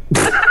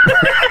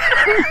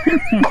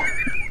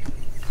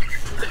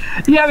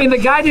 Yeah, I mean, the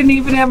guy didn't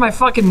even have my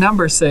fucking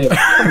number saved.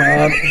 Come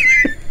on.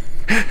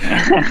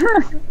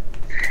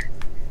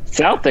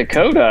 South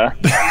Dakota.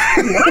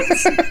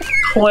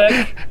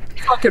 Click.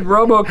 Fucking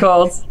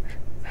robocalls.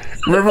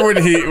 Remember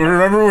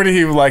when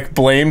he like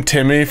blamed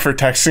Timmy for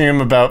texting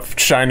him about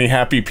shiny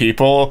happy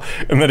people,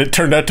 and then it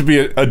turned out to be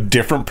a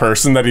different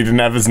person that he didn't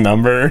have his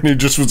number, and he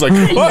just was like,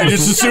 "Oh, I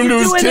just assumed it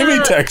was Timmy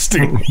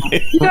texting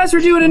me." You guys were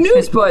doing a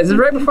news buzz. It was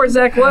right before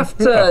Zach left,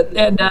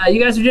 and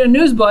you guys were doing a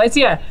news buzz.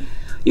 Yeah.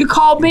 You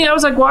called me. I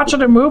was like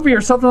watching a movie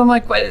or something. I'm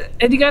like, what?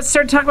 And you guys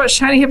started talking about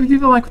shiny happy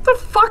people. I'm like, what the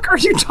fuck are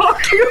you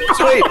talking about?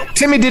 Wait,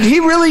 Timmy, did he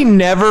really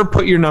never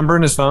put your number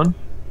in his phone?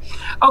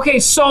 Okay,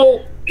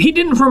 so he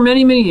didn't for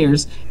many, many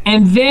years.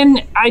 And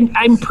then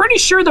I'm pretty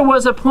sure there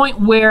was a point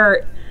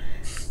where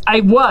I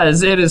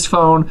was at his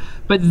phone,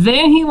 but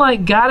then he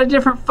like got a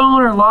different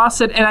phone or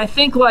lost it. And I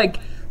think like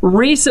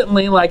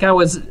recently, like I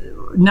was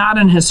not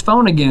in his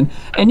phone again.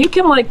 And you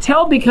can like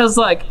tell because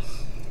like,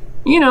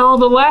 you know,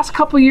 the last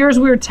couple of years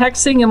we were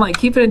texting and like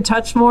keeping in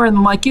touch more,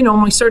 and like, you know,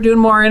 when we started doing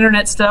more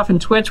internet stuff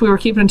and Twitch, we were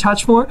keeping in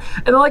touch more.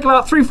 And then like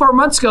about 3-4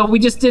 months ago, we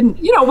just didn't,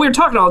 you know, we were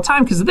talking all the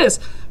time because of this,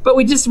 but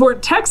we just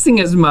weren't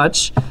texting as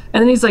much. And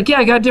then he's like, "Yeah,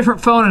 I got a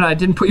different phone and I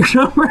didn't put your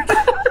number."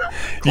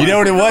 You know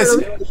what it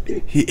was?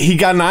 He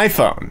got an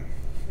iPhone.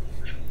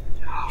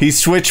 He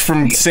switched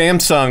from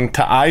Samsung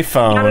to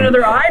iPhone. Got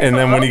another iPhone, and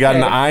then when he got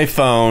an okay.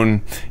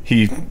 iPhone,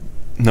 he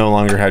no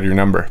longer had your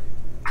number.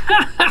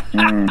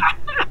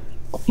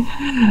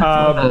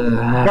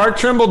 Mark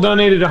Trimble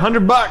donated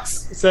 $100.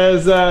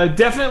 Says,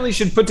 definitely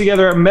should put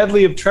together a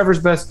medley of Trevor's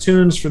best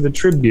tunes for the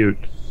tribute.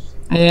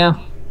 Yeah,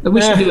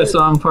 we should do a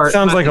song part.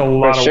 Sounds like a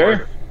lot of sure.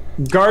 work.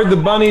 Guard the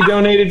Bunny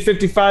donated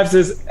 55,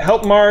 says,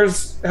 help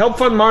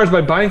fund Mars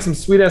by buying some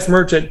sweet-ass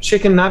merch at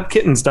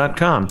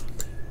chickennotkittens.com.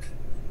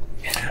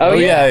 Oh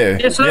yeah.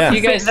 So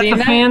You guys seen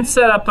that? Fans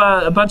set up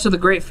a bunch of the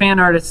great fan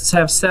artists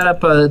have set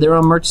up their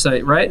own merch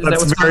site, right? Is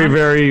That's that what's very, going on?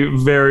 very,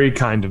 very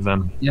kind of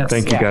them. Yes.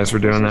 Thank you guys for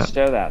doing that.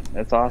 Show that.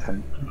 That's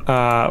awesome.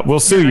 We'll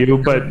sue you,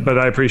 but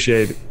I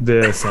appreciate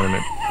the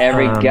sentiment.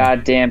 Every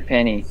goddamn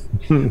penny.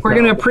 We're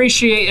going to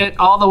appreciate it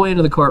all the way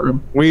into the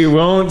courtroom. We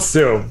won't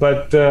sue,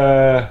 but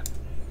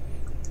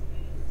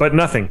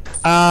nothing.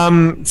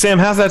 Sam,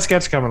 how's that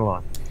sketch coming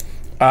along?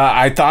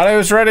 I thought I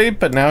was ready,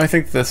 but now I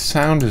think the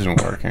sound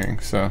isn't working.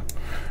 So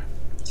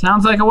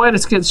sounds like a way to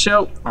skid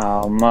show.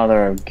 Oh,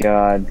 mother of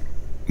God!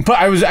 But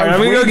I was I'll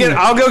go get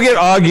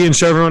Augie and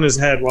show everyone his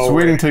head while we're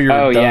waiting until you're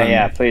done. done.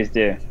 Yeah, please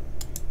do.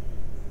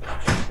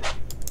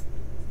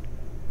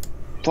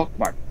 Fuck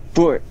my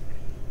foot.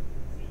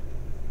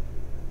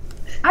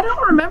 I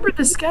don't remember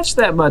the sketch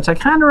that much. I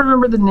kind of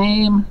remember the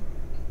name.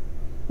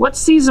 What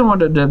season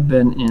would it have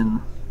been in?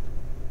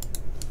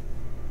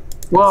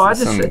 Whoa,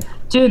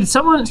 dude,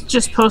 someone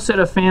just posted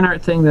a fan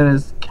art thing that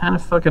is kind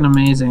of fucking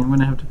amazing. I'm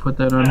gonna have to put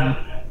that on here.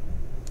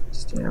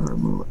 I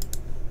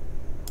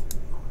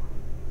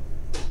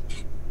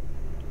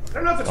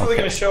don't know if it's really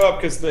gonna show up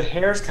because the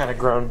hair's kind of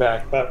grown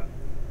back, but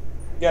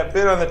you got a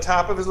bit on the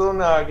top of his little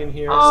noggin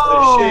here.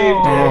 Oh, so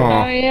shaved hair.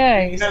 Oh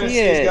yeah, you Kind of see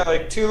see he's it. got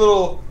like two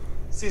little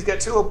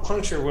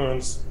puncture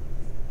wounds.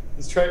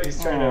 He's trying to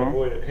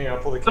avoid it. Hang on,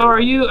 I'll pull the So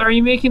camera. are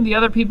you making the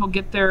other people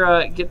get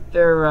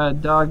their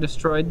dog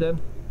destroyed then?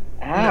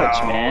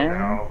 Ouch, man.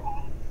 No.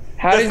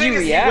 How The did thing you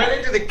is, react? he went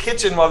into the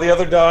kitchen while the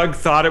other dog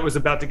thought it was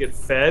about to get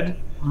fed,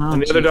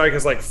 and the other dog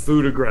has like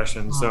food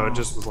aggression, so it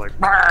just was like,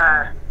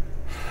 "Barr!"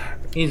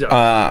 He's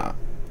up.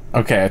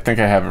 Okay, I think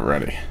I have it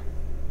ready.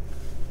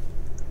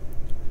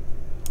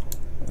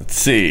 Let's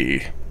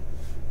see.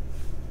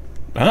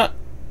 I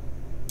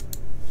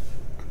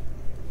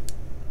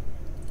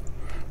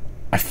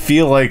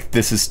feel like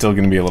this is still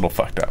going to be a little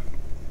fucked up.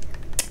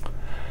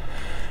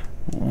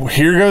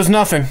 Here goes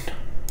nothing.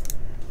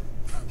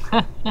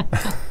 Can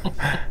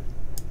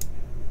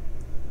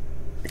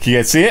you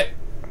guys see it?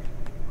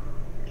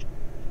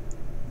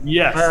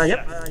 Yes.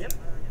 Yep.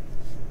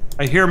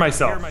 I hear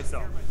myself.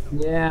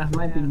 Yeah,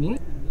 might be me.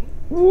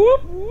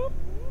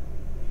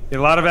 A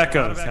lot of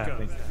echoes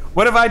happening.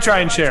 What if I try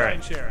and share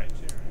it?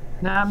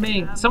 Not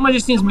me. Someone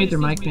just needs to mute their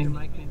mic.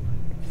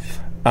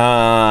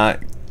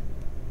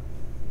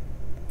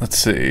 Let's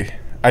see.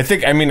 I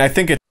think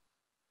it.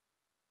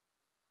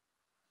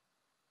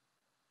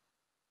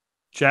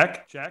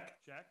 Check.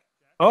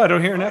 Oh, I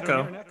don't hear an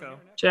echo.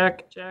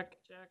 Check.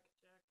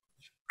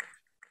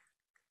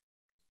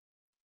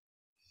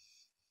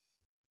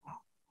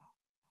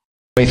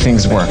 Way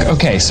things work.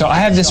 Okay, so I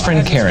have this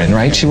friend Karen,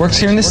 right? She works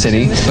here in the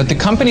city, but the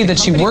company that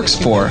she works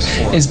for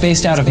is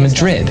based out of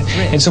Madrid.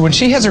 And so when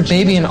she has her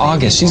baby in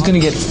August, she's going to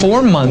get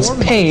 4 months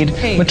paid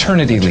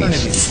maternity leave.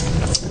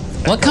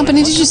 What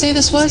company did you say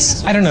this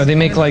was? I don't know, they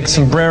make like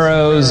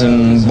sombreros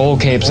and bowl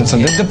capes and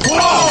something.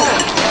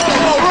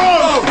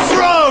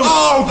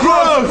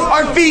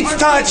 Our feet's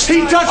touched.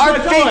 He touched my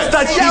foot.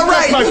 Yeah,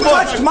 right. You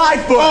touched my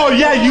foot. Oh,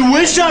 yeah, you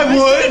wish I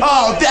would.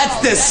 Oh,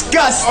 that's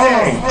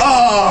disgusting.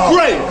 Oh.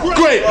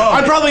 Great.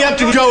 I probably have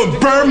to go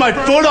and burn my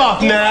foot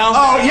off now.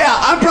 Oh, yeah,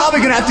 I'm probably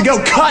going to have to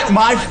go cut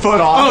my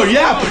foot off. Oh,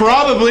 yeah,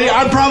 probably.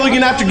 I'm probably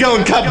going to have to go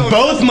and cut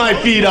both my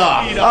feet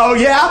off. Oh,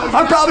 yeah?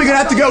 I'm probably going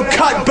to have to go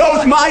cut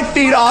both my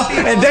feet off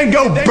and then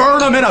go burn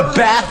them in a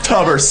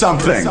bathtub or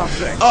something.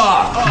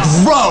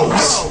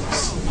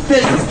 Gross.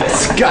 This is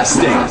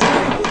disgusting.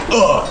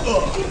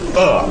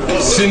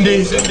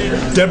 Cindy,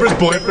 Deborah's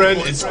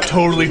boyfriend is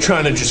totally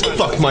trying to just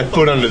fuck my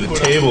foot under the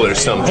table or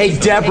something. Hey,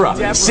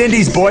 Deborah,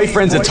 Cindy's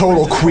boyfriend's a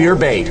total queer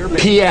bait.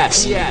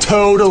 P.S.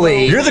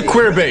 Totally. You're the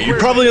queer bait. You're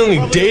probably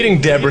only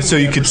dating Deborah so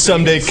you could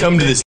someday come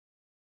to this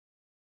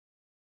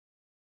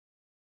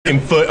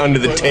foot under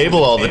the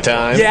table all the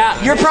time.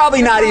 Yeah, you're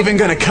probably not even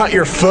gonna cut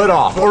your foot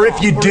off. Or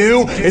if you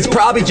do, it's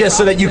probably just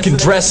so that you can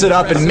dress it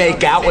up and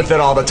make out with it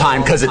all the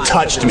time because it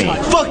touched me.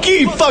 Fuck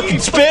you fucking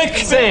spick!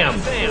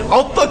 Sam,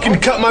 I'll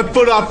fucking cut my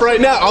foot off right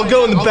now. I'll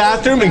go in the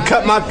bathroom and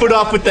cut my foot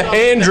off with the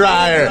hand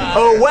dryer.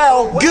 Oh,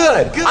 well,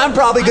 good. I'm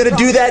probably gonna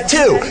do that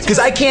too, because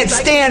I can't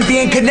stand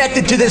being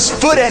connected to this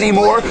foot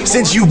anymore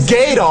since you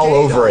gayed all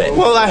over it.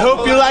 Well, I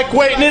hope you like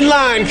waiting in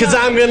line, because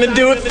I'm gonna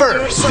do it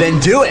first. Then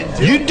do it.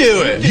 You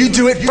do it. You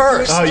do it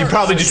first. Oh, you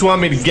probably just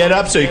want me to get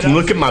up so you can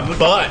look at my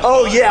butt.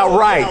 Oh, yeah,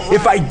 right.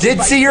 If I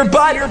did see your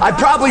butt, I'd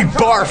probably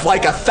barf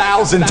like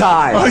 1,000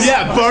 times. Oh,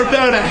 yeah, barf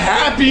out of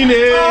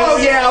happiness. Oh,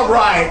 yeah,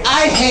 right.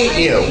 I hate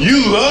you.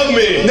 You love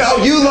me. No,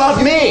 you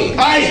love me.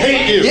 I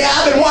hate you. Yeah,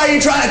 then why are you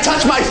trying to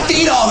touch my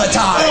feet all the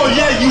time? Oh,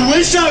 yeah, you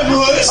wish I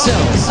would.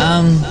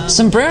 So,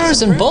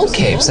 sombreros and bowl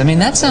capes. I mean,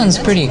 that sounds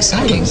pretty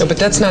exciting. No, but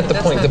that's not the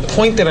point. The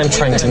point that I'm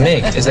trying to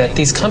make is that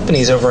these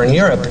companies over in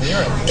Europe,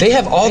 they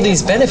have all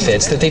these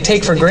benefits that they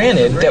take for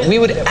granted that we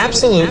would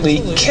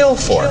absolutely kill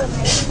for.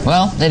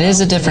 Well, it is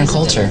a different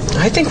culture.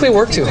 I think we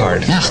work too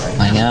hard. Yeah,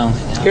 I know.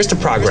 Here's to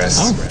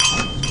progress.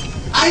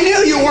 I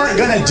knew you weren't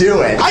gonna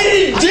do it. I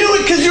didn't do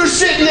it because you were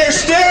sitting there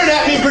staring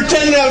at me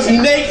pretending I was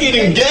naked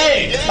and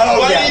gay.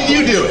 Why didn't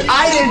you do it?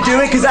 I didn't do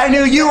it because I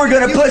knew you were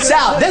gonna puss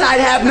out. Then I'd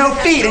have no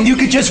feet and you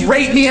could just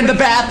rape me in the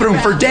bathroom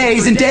for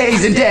days and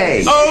days and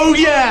days. Oh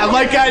yeah,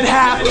 like I'd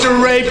have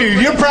to rape you.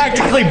 You're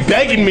practically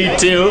begging me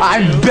to.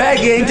 I'm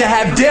begging to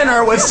have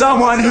dinner with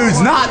someone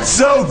who's not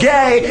so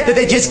gay that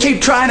they just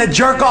keep trying to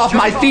jerk off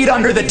my feet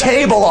under the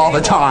table all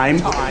the time.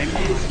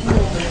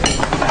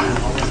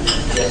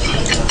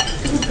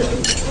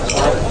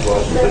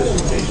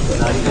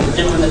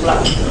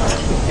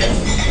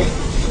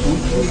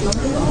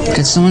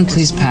 Could someone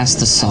please pass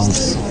the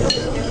salt?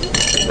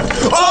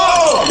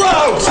 Oh,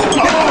 gross!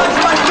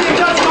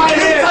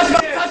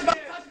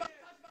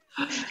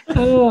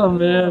 Oh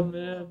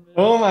man.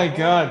 Oh my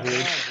god,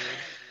 dude.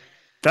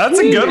 That's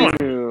a good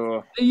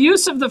one. The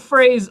use of the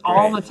phrase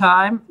 "all the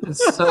time" is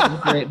so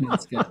great in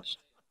that sketch.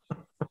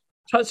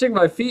 Touching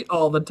my feet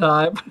all the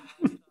time.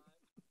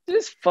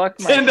 Just fuck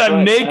my And foot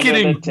I'm naked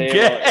under and the table.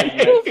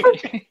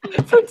 gay.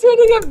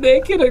 Pretending I'm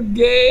naked and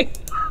gay.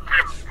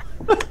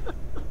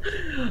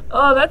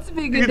 Oh, that's a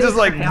big. You just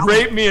like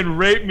rape me and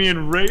rape me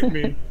and rape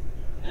me.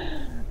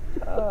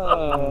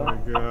 Oh my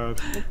god.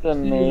 It's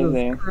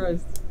amazing.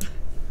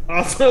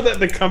 Also, that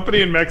the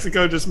company in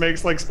Mexico just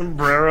makes like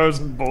sombreros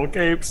and bull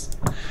capes.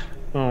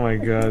 Oh my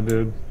god,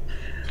 dude.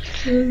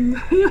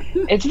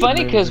 It's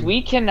funny because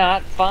we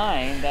cannot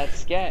find that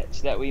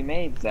sketch that we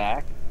made,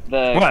 Zach.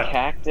 The What?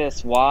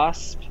 cactus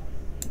wasp,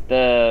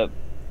 the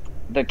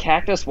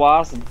cactus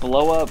wasp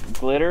blow up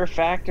glitter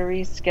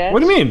factory sketch.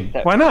 What do you mean?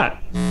 Why not?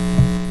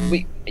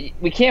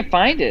 We can't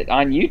find it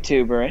on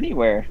YouTube or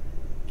anywhere.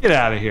 Get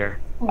out of here.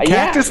 Yeah,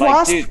 Cactus like,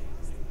 wasp? dude,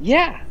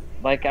 yeah,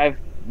 like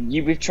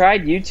we've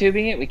tried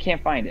YouTubing it, we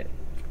can't find it.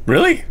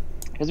 Really?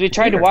 Because we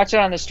tried to watch it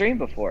on the stream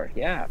before,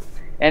 yeah.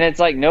 And it's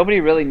like nobody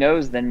really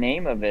knows the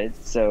name of it,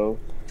 so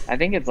I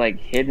think it's like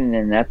hidden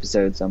in an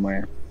episode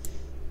somewhere.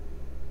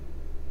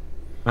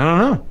 I don't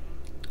know.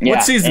 Yeah,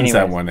 what season's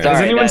that one in?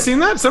 Has anyone seen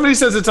that? Somebody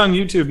says it's on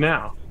YouTube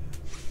now.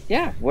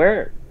 Yeah,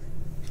 where?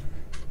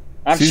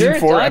 I'm Season sure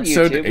it's 4, on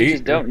episode YouTube. 8, We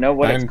just don't know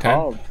what 9, it's 10.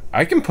 called.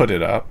 I can put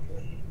it up.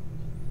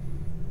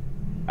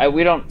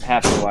 We don't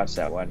have to watch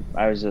that one.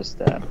 I was just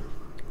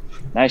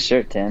nice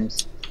shirt,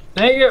 Tim's.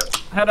 There you go.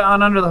 Had it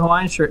on under the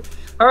Hawaiian shirt.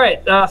 All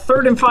right,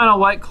 third and final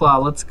White Claw.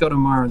 Let's go to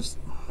Mars.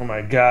 Oh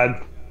my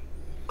god.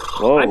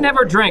 Whoa. I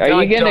never drink. Are I you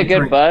like getting a don't good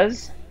drink.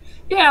 buzz?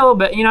 Yeah, a little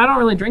bit. You know, I don't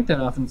really drink that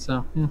often,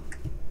 so yeah.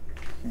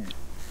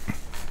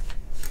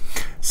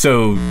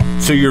 So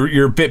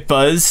you're a bit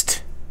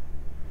buzzed.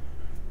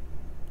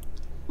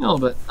 A little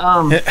bit.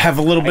 Have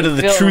a little bit of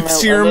the Feeling truth a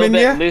serum little in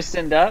bit you.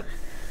 loosened up.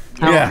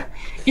 Yeah.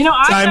 You know,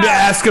 Time to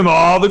ask him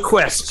all the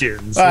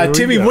questions. Here we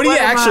Timmy, go. what do you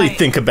What am actually I-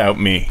 think about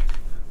me?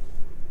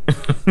 I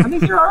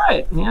think you're all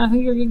right. Yeah, I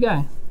think you're a good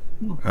guy.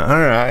 All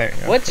right.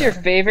 What's your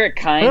favorite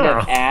kind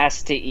of Yeah.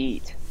 ass to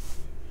eat?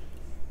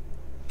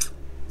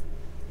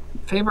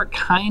 Favorite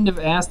kind of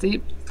ass to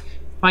eat?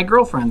 My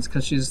girlfriend's,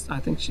 because I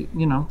think she,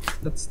 you know,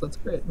 that's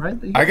great, right?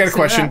 You I got gotta a say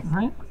question. that,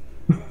 right?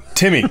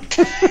 Timmy,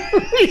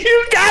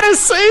 You gotta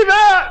say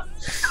that.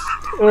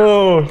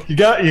 Oh, you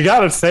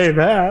gotta say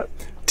that.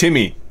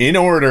 Timmy, in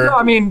order. No,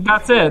 I mean,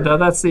 that's it.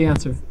 That's the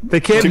answer. They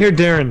can't hear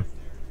Darren.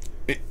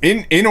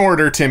 In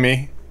order,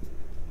 Timmy.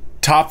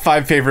 Top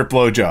 5 favorite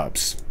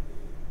blowjobs.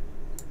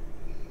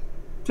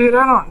 Dude,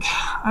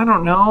 I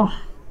don't know.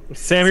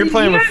 Sam, you're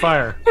playing with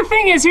fire. The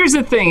thing is, here's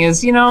the thing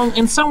is, you know,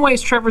 in some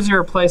ways Trevor's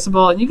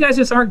irreplaceable, and you guys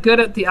just aren't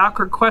good at the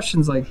awkward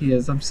questions like he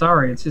is. I'm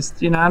sorry. It's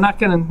just, you know, I'm not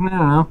gonna, I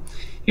don't know.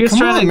 You're just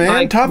Come trying on, to, man.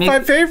 like, Top make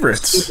 5 it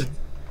favorites. stupid.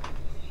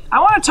 I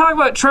want to talk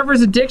about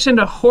Trevor's addiction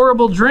to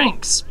horrible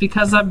drinks,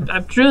 because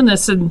I've drawn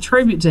this in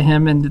tribute to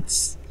him, and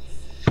it's...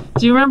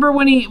 Do you remember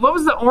when what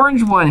was the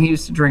orange one he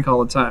used to drink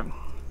all the time?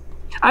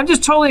 I'm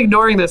just totally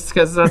ignoring this,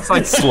 because that's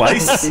like...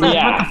 Slice? What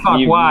the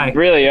fuck, why? You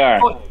really are.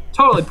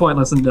 Totally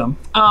pointless and dumb.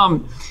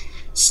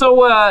 So,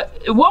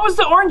 what was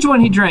the orange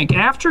one he drank?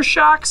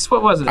 Aftershocks?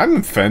 What was it? I'm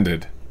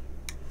offended.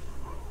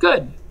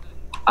 Good.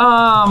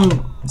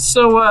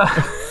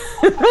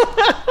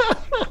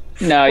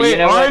 No, Wait, you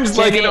know orange what,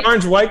 like Timmy? an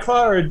orange White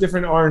Claw or a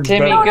different orange?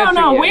 Timmy, beverage? good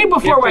No, for you. way before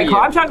Good for White Claw.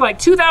 you. I'm talking like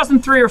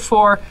 2003 or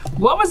 4.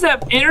 What was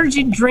that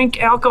energy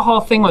drink alcohol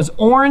thing? Was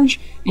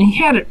orange, and he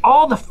had it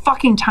all the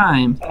fucking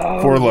time.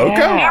 For Loco?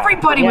 yeah.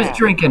 Everybody was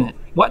drinking it.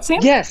 What, Sam?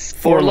 Yes,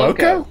 For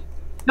Loco?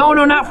 No,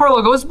 not Four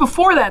Loco. It was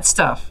before that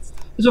stuff.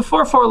 It was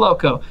before Four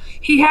Loco.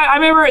 He had. I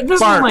remember this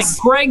was like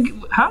Greg.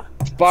 Huh?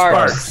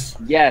 Sparks.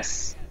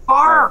 Yes.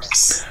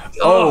 Sparks.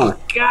 Oh.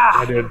 God.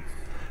 I did.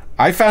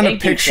 I found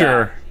Thank a you,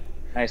 picture.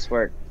 Nice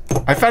work.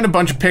 I found a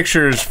bunch of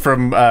pictures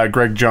from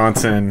Greg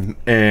Johnson,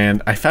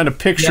 and I found a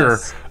picture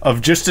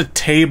of just a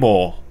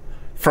table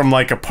from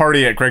like a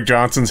party at Greg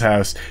Johnson's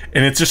house,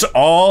 and it's just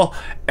all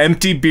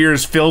empty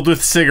beers filled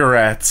with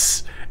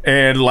cigarettes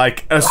and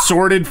like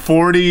assorted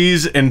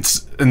 40s and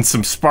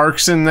some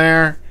Sparks in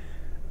there.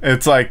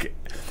 It's like,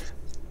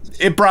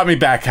 it brought me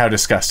back how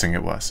disgusting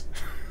it was.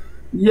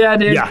 Yeah,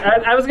 dude.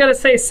 Yeah. I was gonna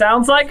say,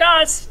 sounds like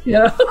us.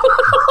 Yeah.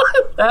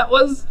 that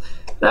was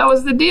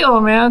the deal,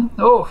 man.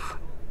 Oh.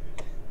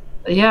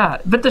 Yeah,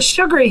 but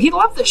he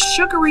loved the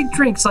sugary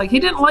drinks. Like, he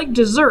didn't like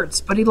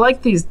desserts, but he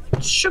liked these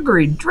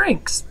sugary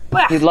drinks.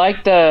 He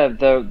liked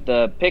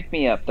the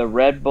pick-me-up, the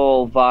Red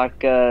Bull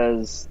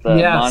vodkas, the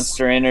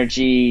Monster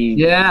Energy.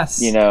 Yes.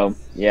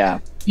 Yeah.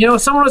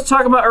 Someone was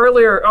talking about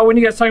earlier, when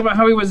you guys talking about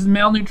how he was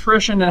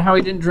malnutrition and how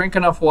he didn't drink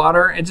enough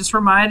water, it just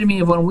reminded me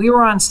of when we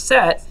were on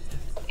set,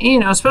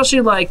 especially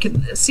like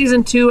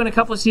season 2 and a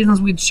couple of seasons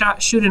we'd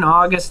shoot in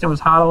August and it was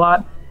hot a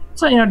lot.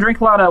 So,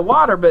 drink a lot of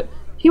water, but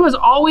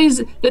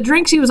the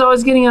drinks he was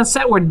always getting on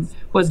set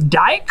was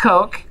Diet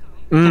Coke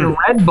and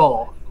Red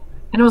Bull.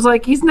 And it was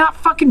like, he's not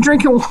fucking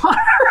drinking water.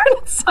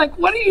 It's like,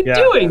 what are you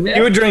doing, man?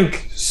 He would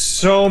drink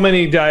so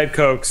many Diet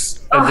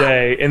Cokes a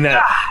day in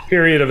that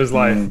period of his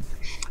life.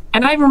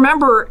 And I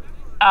remember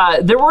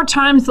there were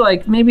times,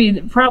 like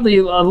probably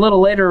a little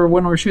later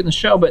when we were shooting the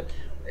show, but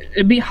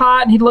it'd be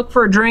hot and he'd look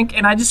for a drink.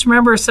 And I just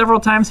remember several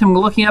times him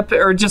looking up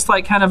or just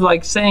like kind of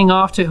like saying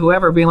off to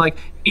whoever, being like,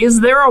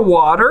 is there a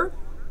water?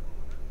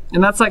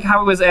 And that's like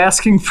how he was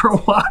asking for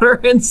water.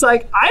 And it's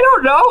like, I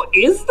don't know,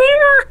 is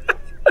there?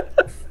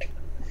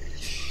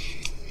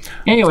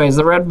 Anyways,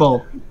 the Red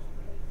Bull.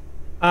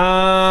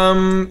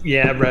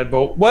 Yeah, Red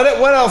Bull. What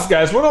else,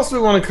 guys? What else do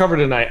we want to cover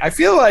tonight? I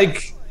feel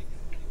like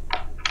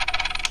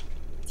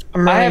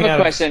I have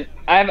a question.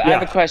 I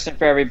have a question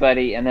for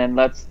everybody, and then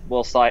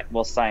we'll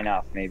sign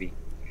off maybe.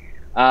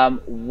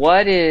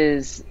 What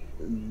is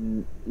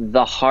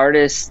the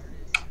hardest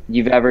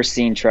you've ever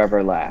seen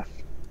Trevor laugh?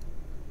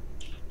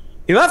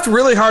 He laughed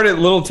really hard at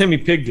Little Timmy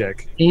Pig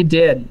Dick. He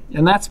did,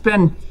 and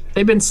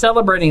they've been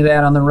celebrating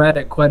that on the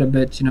Reddit quite a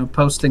bit.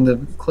 Posting the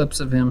clips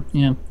of him.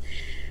 Yeah.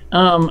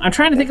 I'm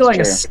trying to think of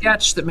like a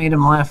sketch that made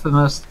him laugh the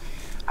most.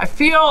 I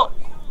feel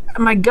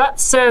my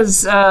gut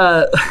says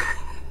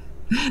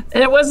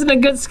it wasn't a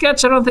good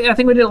sketch. I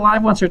think we did it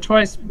live once or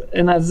twice,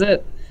 and that's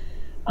it.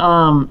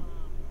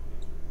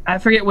 I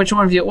forget which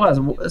one of you it was.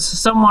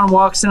 Someone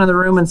walks into the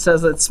room and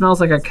says it smells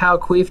like a cow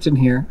queefed in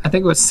here. I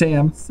think it was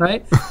Sam,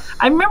 right?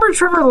 I remember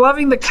Trevor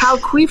loving the cow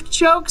queefed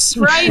jokes,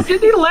 right?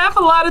 Didn't he laugh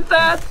a lot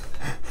lot?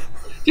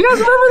 Do you guys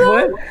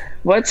remember that?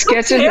 What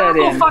sketch is that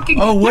in? What sketch is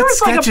that? There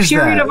was like a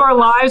period of our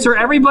lives where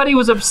everybody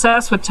was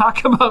obsessed with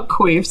talking about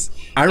queefs.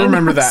 I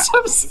remember that.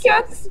 Some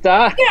sketch.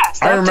 Stop. Yeah.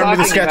 I remember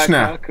the sketch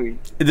now.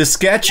 The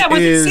sketch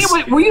is...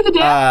 were you the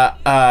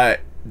dad?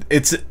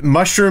 It's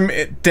Mushroom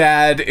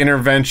Dad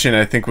Intervention,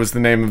 I think was the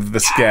name of the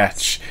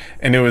sketch.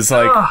 And it was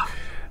like...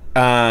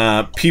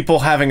 people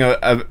having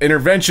a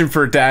intervention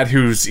for a dad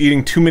who's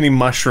eating too many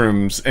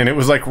mushrooms, and it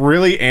was like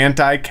really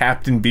anti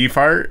Captain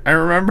Beefheart. I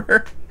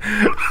remember.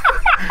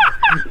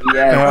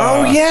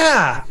 Oh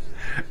yeah.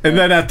 And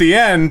then at the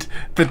end,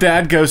 the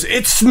dad goes,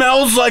 "It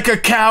smells like a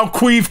cow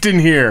queefed in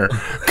here.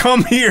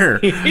 Come here.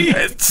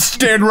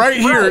 Stand right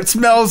here. It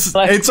smells.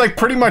 It's like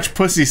pretty much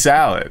pussy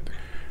salad.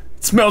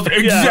 It smells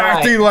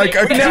exactly like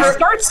a cow."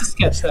 Starts the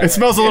sketch that it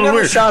smells a little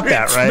weird. Shot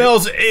that, right? It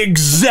smells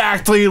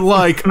exactly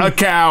like a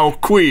cow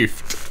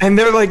queefed. And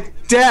they're like,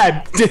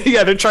 Dad,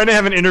 they're trying to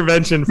have an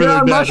intervention for their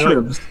dad.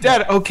 Mushrooms. Like,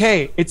 Dad,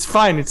 okay, it's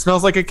fine. It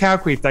smells like a cow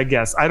queefed, I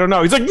guess. I don't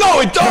know. He's like, no,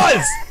 it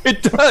does.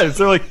 It does.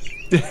 They're like,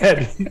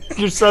 Dad,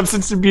 your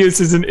substance abuse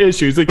is an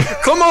issue. He's like,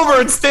 come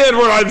over and stand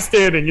where I'm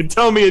standing and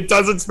tell me it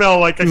doesn't smell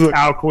like a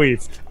cow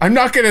queefed. I'm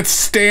not going to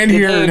stand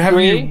here and have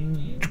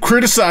you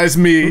criticize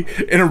me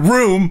in a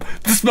room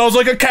that smells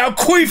like a cow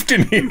queefed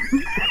in here.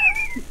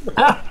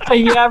 Yeah,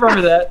 I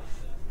remember that.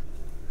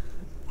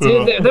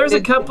 Dude, there's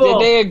a couple.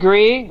 Did they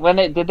agree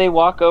did they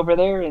walk over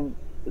there and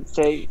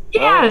say?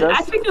 Yeah,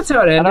 I think that's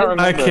how it ended.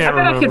 I can't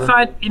remember. I could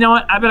find. You know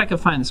what? I bet I could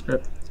find the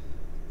script.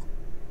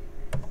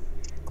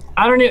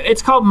 I don't know.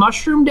 It's called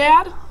Mushroom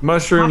Dad.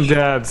 Mushroom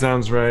Dad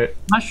sounds right.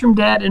 Mushroom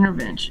Dad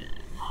Intervention.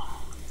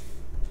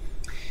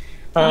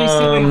 Let me see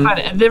if I can find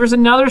it. There was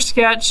another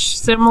sketch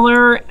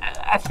similar.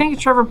 I think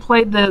Trevor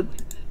played the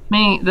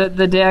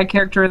dad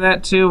character in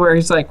that too, where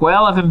he's like,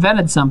 "Well, I've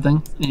invented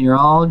something, and you're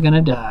all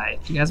gonna die."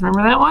 Do you guys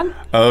remember that one?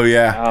 Oh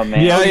yeah. Oh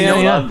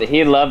man.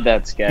 He loved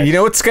that sketch. You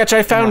know what sketch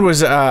I found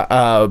was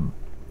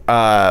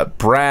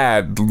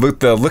Brad.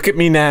 Look at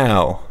me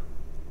now.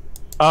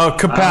 Oh,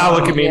 Kapow!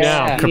 Look at me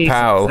now.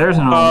 Kapow. There's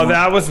an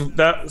that was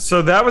that.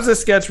 So that was a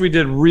sketch we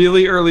did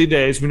really early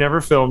days. We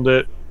never filmed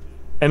it,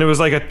 and it was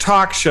like a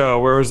talk show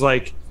where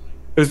it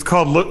was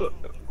called.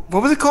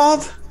 What was it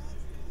called?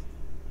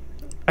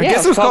 I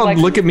guess it was called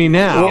Look at Me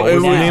Now.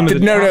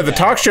 No, the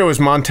talk show was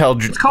Montel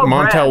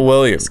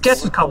Williams. The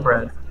sketch was called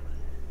Brad.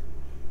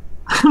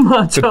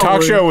 The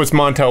talk show was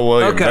Montel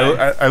Williams.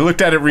 Okay. I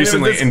looked at it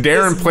recently, and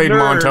Darren played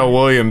Montel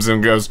Williams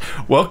and goes,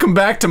 "Welcome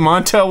back to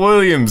Montel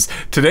Williams.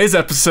 Today's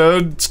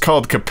episode's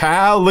called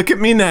Kapow, Look at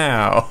Me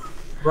Now."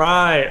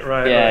 Right.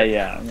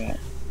 Yeah.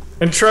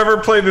 And Trevor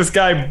played this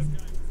guy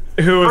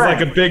who was like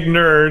a big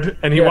nerd,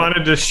 and he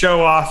wanted to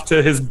show off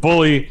to his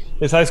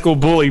high school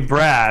bully,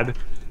 Brad.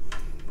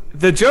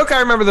 The joke I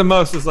remember the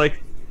most was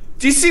like,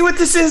 "Do you see what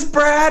this is,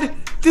 Brad?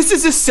 This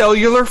is a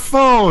cellular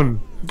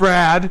phone,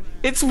 Brad.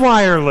 It's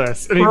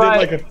wireless." And he did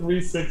like a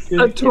 360.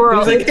 A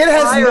twirl. He's like, "It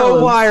has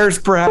no wires,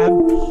 Brad."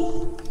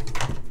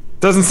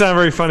 Doesn't sound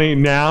very funny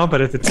now,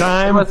 but at the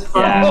time,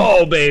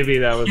 oh baby,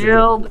 that was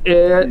killed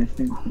it.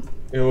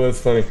 It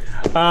was funny.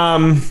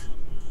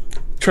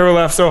 Trevor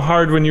laughed so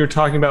hard when you were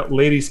talking about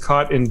ladies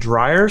caught in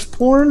dryers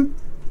porn.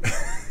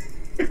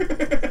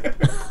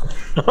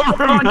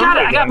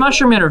 I got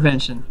mushroom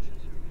intervention.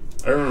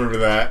 I remember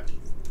that.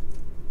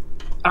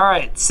 All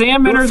right,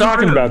 Sam Who's enters.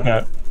 talking about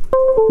that?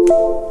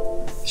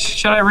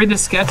 Should I read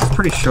this sketch? It's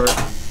pretty short.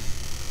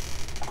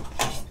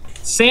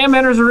 Sam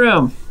enters a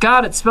room.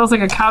 God, it smells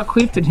like a cow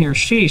queefed in here.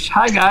 Sheesh.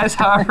 Hi guys,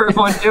 how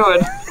everyone doing?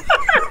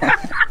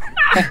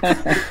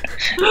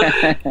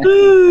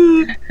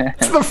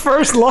 It's the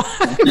first line.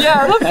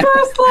 Yeah, the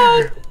first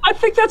line. I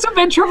think that's what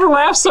made Trevor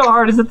laugh so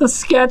hard. Is that the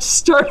sketch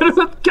started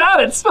with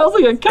God? It smells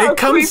like a cow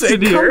queefed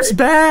in here. It comes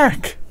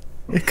back.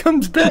 It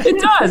comes back.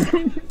 It does.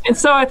 And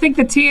so I think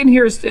the T in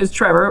here is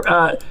Trevor.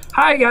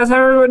 Hi guys,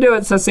 how everyone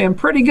doing? So Sam,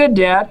 pretty good,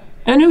 Dad.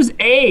 And who's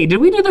A? Did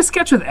we do the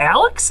sketch with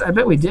Alex? I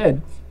bet we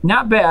did.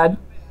 Not bad.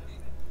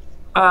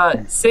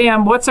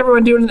 Sam, what's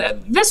everyone doing?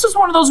 This was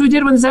one of those we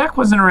did when Zack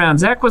wasn't around.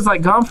 Zack was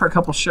like gone for a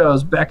couple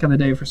shows back in the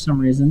day for some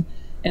reason.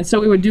 And so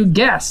we would do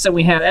guests. So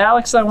we had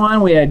Alex on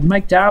one, we had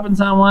Mike Dobbins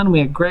on one, we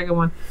had Greg on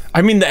one.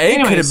 I mean, the A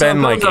Anyway, could have so been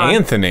it like goes on.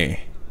 Anthony.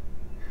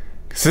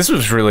 Because this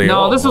was really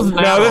No, old. this was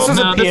No, this was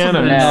a piano.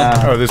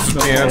 Oh, this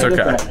was piano.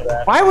 Okay.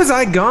 Why was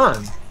I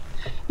gone?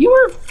 You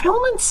were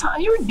filming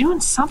something. You were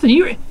doing something.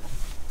 You were...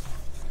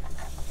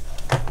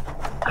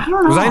 I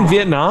don't know. Was I in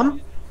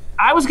Vietnam?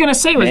 I was gonna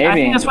say, I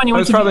think that's when you I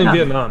went was to probably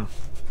Vietnam. in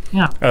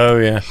Vietnam. Yeah. Oh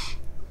yeah.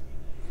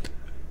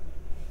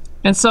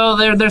 And so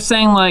they're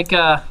saying like,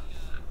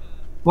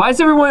 what's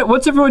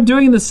everyone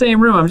doing in the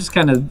same room? I'm just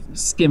kind of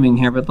skimming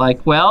here, but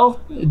like, well,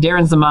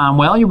 Darren's the mom.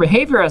 Well, your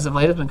behavior as of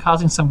late has been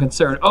causing some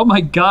concern. Oh my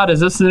God,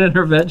 is this an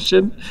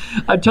intervention?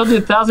 I've told you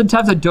 1,000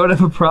 times I don't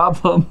have a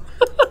problem.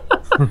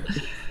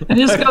 And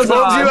this goes I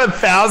told on. you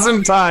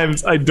 1,000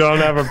 times I don't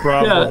have a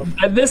problem.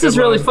 Yeah, and this is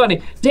really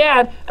funny.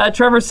 Dad,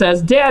 Trevor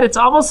says, Dad, it's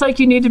almost like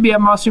you need to be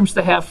on mushrooms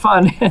to have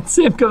fun. And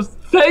Sam goes,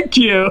 thank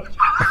you.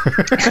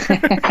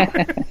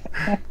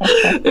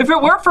 If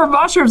it weren't for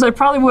mushrooms, I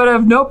probably would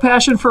have no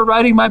passion for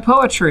writing my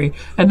poetry.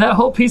 And that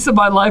whole piece of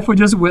my life would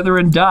just wither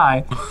and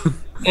die.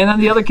 And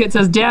then the other kid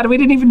says, Dad, we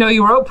didn't even know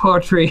you wrote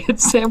poetry.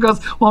 And Sam goes,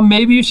 well,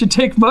 maybe you should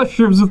take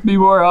mushrooms with me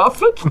more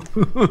often.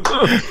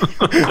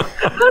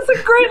 That's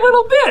a great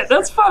little bit.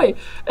 That's funny.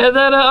 And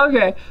then,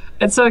 okay.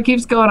 And so it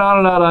keeps going on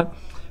and on and on.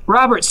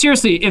 Robert,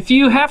 seriously, if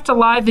you have to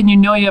lie, then you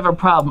know you have a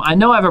problem. I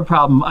know I have a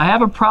problem. I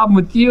have a problem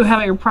with you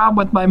having a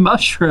problem with my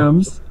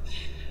mushrooms.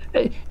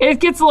 It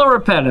gets a little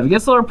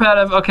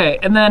repetitive. Okay.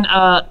 And then,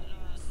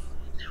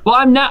 well,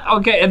 I'm not.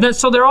 Okay. And then,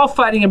 so they're all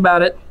fighting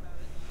about it.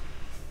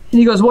 And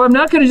he goes, well, I'm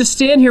not going to just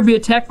stand here and be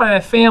attacked by my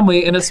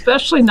family, and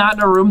especially not in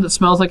a room that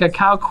smells like a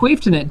cow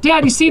queefed in it.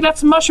 Dad, you see,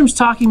 that's mushrooms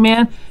talking,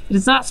 man. It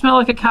does not smell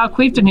like a cow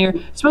queefed in here.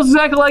 It smells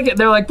exactly like it.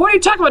 They're like, what are you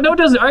talking about? No, it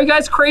doesn't. Are you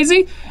guys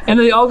crazy? And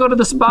they all go to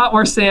the spot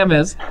where Sam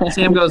is.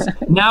 Sam goes,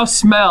 now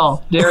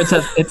smell. Darren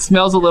says, it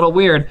smells a little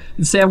weird.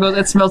 And Sam goes,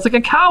 it smells like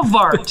a cow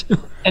fart.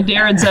 And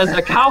Darren says,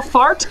 a cow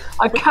fart?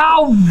 A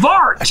cow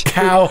vart.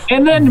 Cow.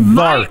 And then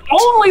my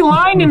only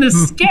line in the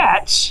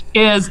sketch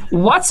is,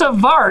 what's a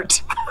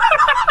vart?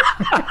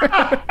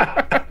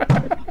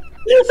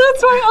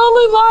 That's my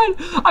only line.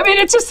 I mean,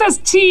 it just says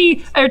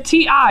T or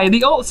T-I.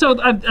 So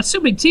I'm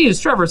assuming T is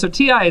Trevor, so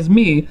T-I is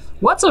me.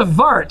 What's a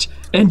vart?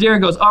 And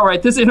Darren goes, all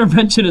right, this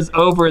intervention is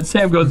over. And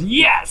Sam goes,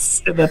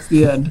 yes. And that's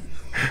the end.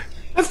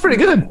 That's pretty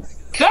good.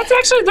 That's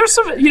actually, there's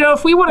some,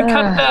 if we want to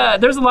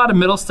cut, there's a lot of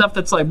middle stuff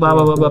that's like blah,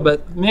 blah, blah, blah.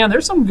 But man,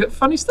 there's some good,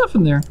 funny stuff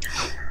in there.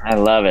 I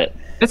love it.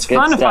 It's Good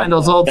fun stuff. to find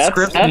those old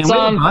scripts. That's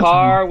on par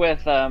par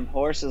with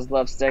Horses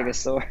Love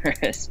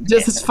Stegosaurus.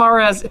 Just as far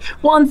as,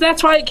 well, and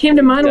that's why it came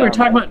to mind when we were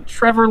talking about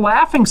Trevor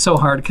laughing so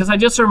hard, because I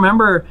just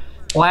remember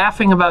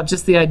laughing about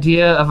just the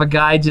idea of a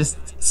guy just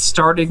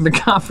starting the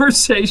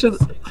conversation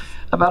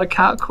about a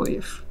cow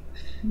queef.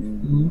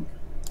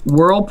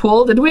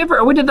 Whirlpool.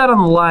 We did that on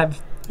the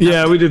live.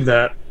 Yeah, we did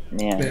that.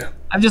 Yeah.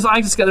 I just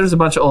got, there's a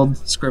bunch of old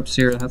scripts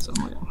here. That's what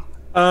I'm like.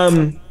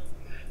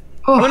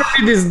 I'm gonna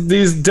read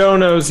these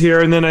donos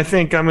here, and then I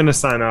think I'm gonna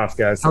sign off,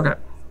 guys. Okay.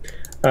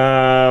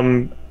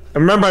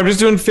 Remember, I'm just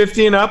doing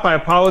 50 and up. I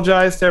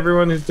apologize to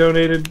everyone who's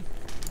donated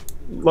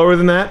lower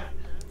than that.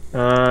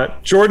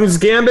 Jordan's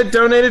Gambit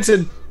donated,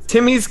 said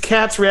Timmy's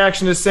cat's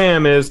reaction to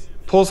Sam is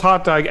pulls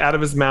hot dog out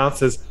of his mouth,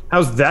 says,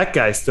 how's that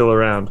guy still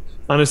around?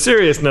 On a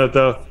serious note,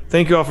 though,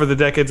 thank you all for the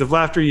decades of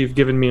laughter you've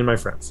given me and my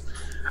friends.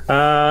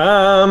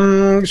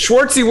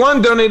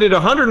 Schwartzy1 donated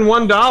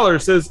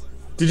 $101, says,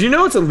 did you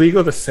know it's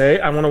illegal to say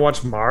I want to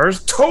watch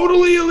Mars?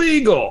 Totally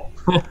illegal.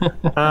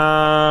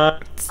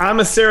 I'm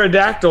a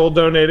Pterodactyl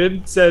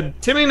donated, said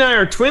Timmy and I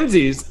are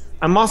twinsies.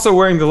 I'm also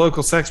wearing the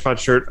local sex pot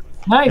shirt.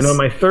 Nice. And on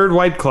my third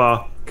White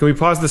Claw. Can we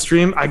pause the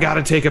stream? I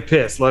gotta take a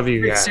piss. Love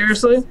you guys.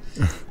 Seriously?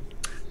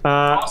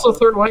 Also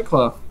third White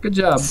Claw. Good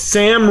job.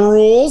 Sam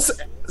Rules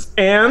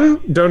Ann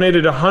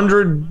donated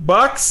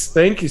 $100.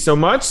 Thank you so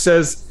much.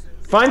 Says,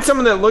 find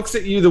someone that looks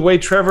at you the way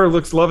Trevor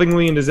looks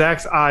lovingly into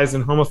Zack's eyes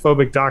in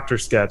homophobic doctor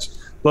sketch.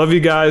 Love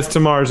you guys to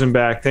Mars and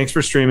back. Thanks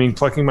for streaming,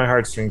 plucking my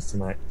heartstrings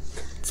tonight.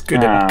 It's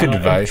good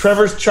advice.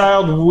 Trevor's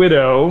child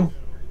widow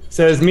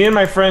says, me and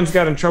my friends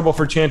got in trouble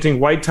for chanting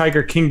White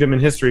Tiger Kingdom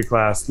in history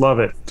class. Love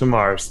it. To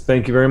Mars.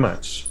 Thank you very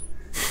much.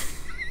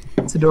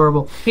 It's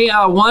adorable. Hey,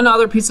 one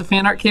other piece of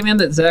fan art came in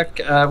that Zack,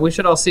 we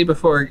should all see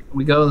before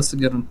we go. This is a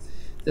good one.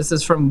 This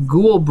is from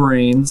Ghoul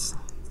Brains.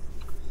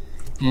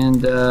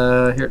 And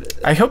here it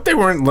is. I hope they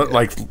weren't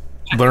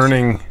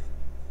learning.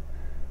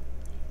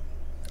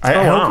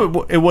 I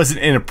hope it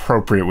wasn't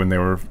inappropriate when they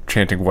were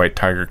chanting White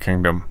Tiger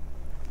Kingdom.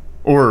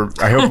 Or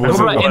I hope it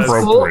wasn't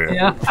appropriate.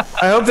 Yeah.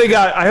 I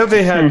hope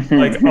they had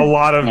like a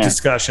lot of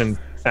discussion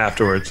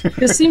afterwards.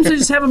 It seems to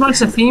just have a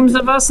bunch of themes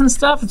of us and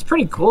stuff. It's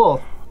pretty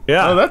cool.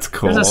 Yeah. Oh, that's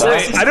cool.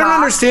 I don't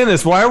understand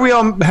this. Why are we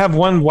all have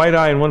one white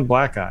eye and one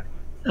black eye?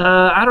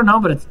 I don't know,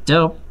 but it's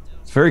dope.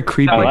 It's very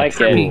creepy. I like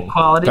it.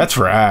 Quality. That's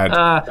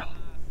rad.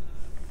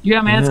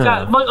 Yeah, man, it's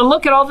got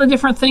look at all the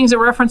different things that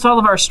reference all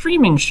of our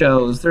streaming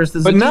shows. There's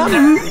this, but not.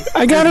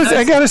 I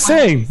gotta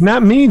say,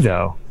 not me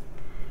though.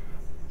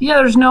 Yeah,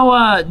 there's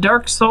no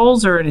Dark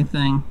Souls or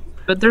anything,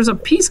 but there's a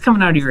piece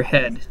coming out of your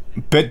head.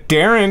 But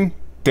Darren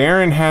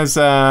has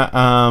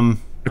a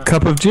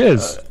cup of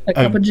jizz. A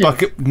cup of jizz.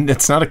 Bucket.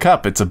 It's not a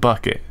cup. It's a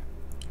bucket.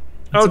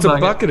 It's a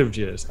bucket of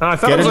jizz. Oh, I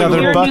thought Get it was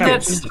another like bucket.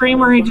 That stream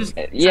where he just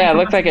it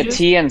looked like a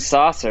tea and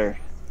saucer.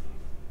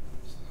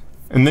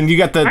 And then you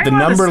got the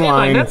number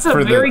line that's a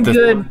for very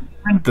good.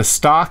 the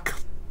stock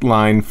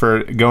line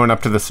for going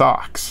up to the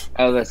socks.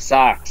 Oh, the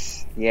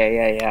socks.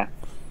 Yeah.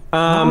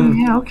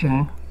 Yeah,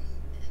 okay.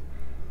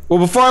 Well,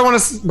 before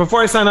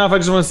I sign off, I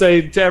just want to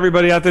say to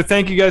everybody out there,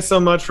 thank you guys so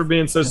much for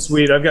being so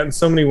sweet. I've gotten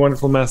so many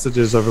wonderful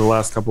messages over the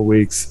last couple of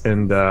weeks,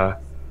 and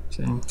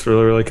it's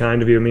really, really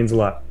kind of you. It means a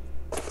lot.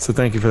 So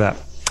thank you for that.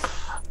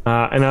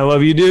 And I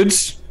love you,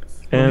 dudes.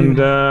 And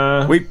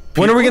wait,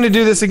 when are we going to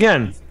do this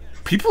again?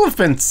 People have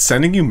been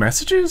sending you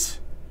messages?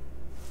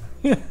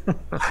 No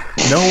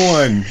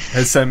one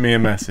has sent me a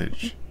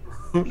message.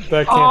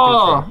 That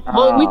can't be true.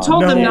 Well, we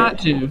told them not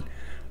to.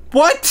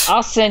 What?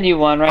 I'll send you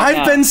one right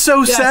now. I've been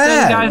so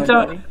sad.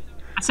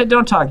 I said,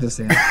 don't talk to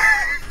Sam.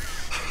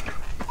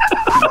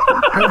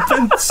 I've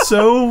been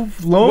so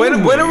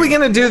lonely. When are we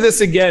going to do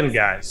this again,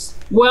 guys?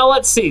 Well,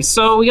 let's see.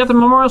 So we got the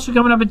Memorial Show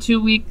coming up in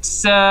 2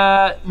 weeks.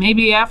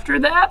 Maybe after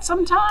that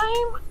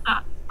sometime?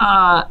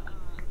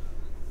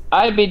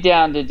 I'd be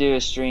down to do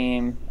a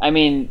stream. I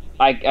mean,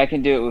 I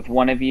can do it with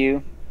one of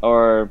you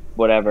or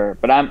whatever,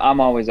 but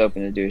I'm always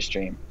open to do a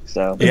stream.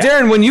 So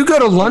Darren, when you go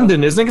to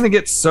London, isn't it going to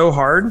get so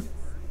hard?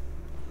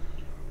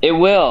 It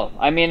will.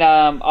 I mean,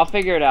 I'll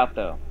figure it out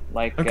though.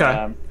 Like,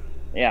 okay.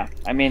 Yeah.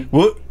 I mean,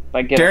 well, if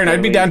I get Darren,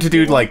 I'd be down to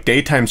do like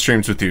daytime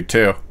streams with you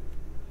too.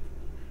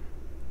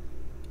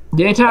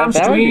 Daytime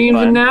that would be streams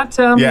fun. and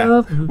nighttime Yeah,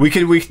 love. we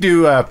could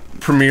do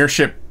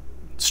premiership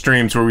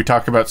streams where we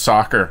talk about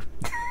soccer.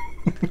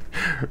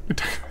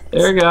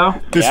 There you go.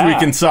 This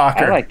week in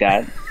soccer. I like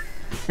that.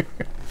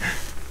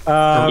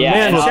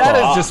 Man, chat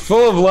is just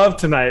full of love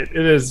tonight.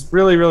 It is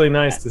really, really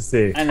nice to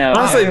see. I know.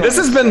 Honestly, this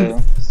has been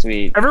so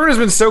sweet. Everyone has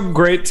been so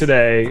great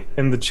today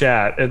in the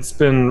chat. It's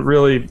been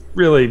really,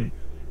 really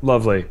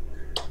lovely.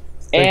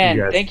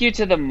 Thank you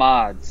to the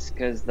mods,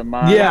 because the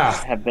mods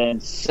have been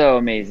so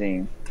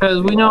amazing.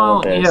 Because we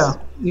know,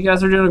 you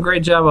guys are doing a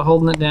great job of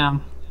holding it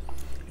down.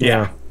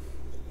 Yeah.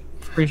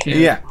 Appreciate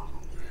it. Yeah.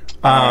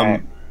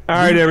 All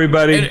right,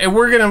 everybody. And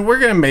we're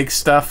gonna make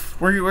stuff.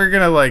 We're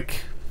gonna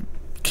like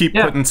keep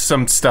putting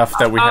some stuff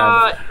that we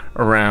have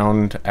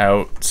around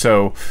out.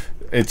 So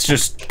it's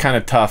just kind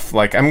of tough.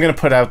 Like I'm gonna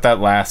put out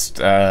that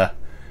last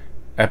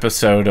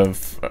episode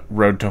of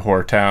Road to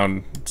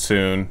Whoretown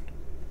soon.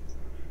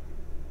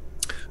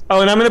 Oh,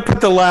 and I'm gonna put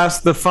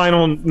the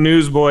final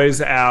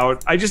Newsboys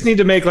out. I just need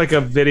to make like a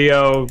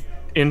video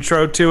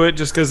intro to it,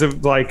 just because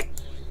of like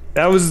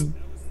that was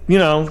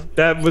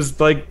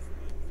like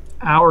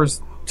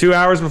hours. 2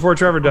 hours before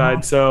Trevor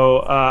died,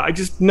 so I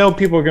just know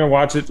people are gonna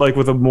watch it like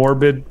with a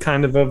morbid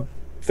kind of a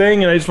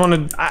thing, and I just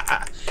want to.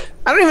 I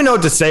don't even know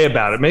what to say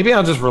about it. Maybe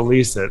I'll just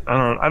release it.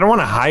 I don't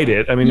want to hide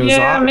it. I mean, it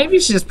was maybe you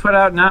should just put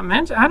out not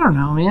mentioned. I don't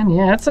know, man.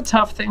 Yeah, it's a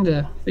tough thing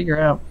to figure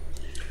out.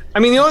 I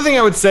mean, the only thing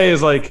I would say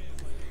is like,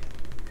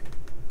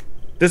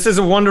 this is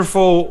a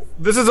wonderful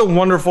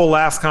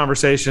last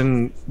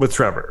conversation with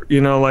Trevor. You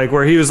know, like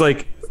where he was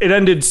like, it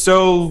ended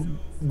so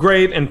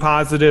great and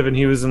positive, and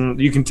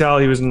you can tell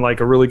he was in like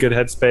a really good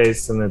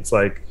headspace, and it's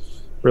like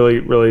really,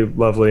 really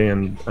lovely.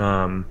 And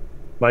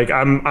like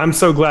I'm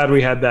so glad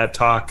we had that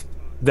talk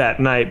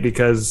that night,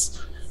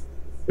 because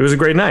it was a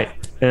great night.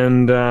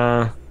 And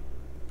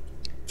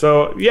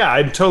so yeah,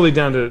 I'm totally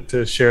down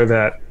to share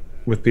that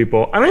with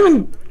people. I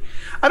don't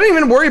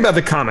even worry about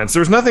the comments.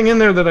 There's nothing in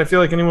there that I feel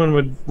like anyone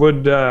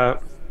would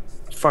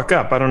fuck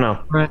up. I don't know.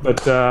 Right.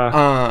 But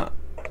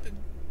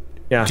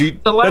yeah,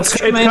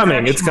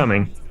 it's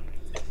coming.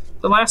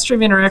 The last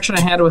stream interaction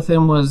I had with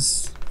him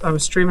was I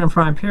was streaming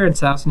from my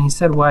parents' house, and he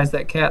said, "Why is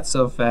that cat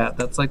so fat?"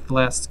 That's like the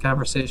last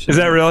conversation. Is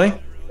that really?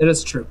 It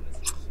is true.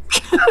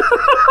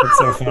 That's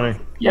so funny.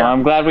 Yeah, well,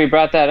 I'm glad we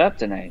brought that up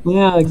tonight.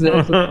 Yeah,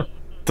 exactly. I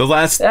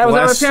was at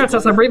my parents'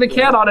 house. I bring the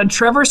cat on, and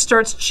Trevor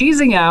starts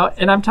cheesing out,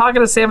 and I'm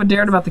talking to Sam and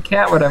Darren about the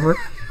cat, whatever.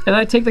 And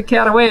I take the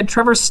cat away, and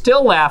Trevor's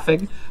still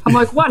laughing. I'm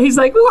like, what? He's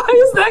like,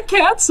 why is that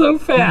cat so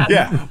fat?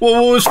 Yeah.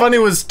 Well, what was funny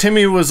was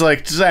Timmy was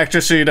like, Zach,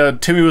 just so you know,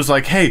 Timmy was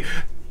like, hey,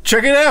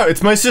 check it out.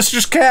 It's my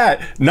sister's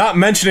cat. Not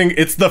mentioning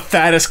it's the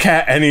fattest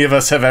cat any of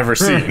us have ever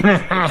seen. Is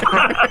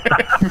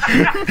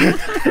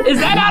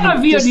that on a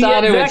VOD? Just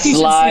thought it would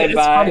slide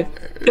by.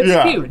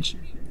 It's huge.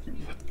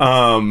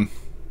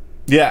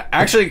 Yeah,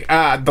 actually,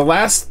 the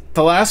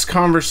last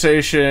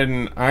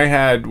conversation I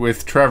had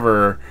with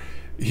Trevor,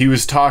 we were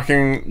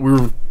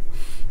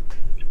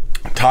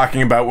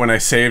talking about when I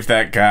saved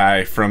that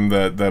guy from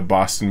the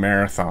Boston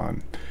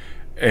Marathon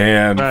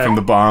and from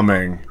the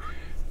bombing,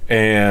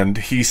 and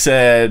he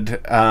said,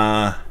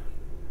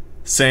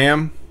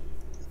 Sam,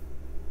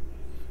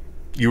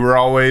 you were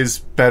always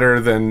better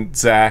than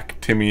Zack,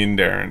 Timmy, and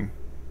Darren.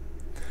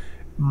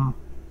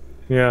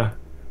 Yeah.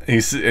 He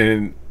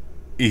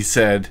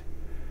said,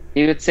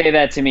 He would say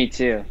that to me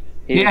too.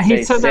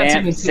 He said that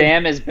to me too.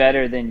 Sam is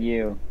better than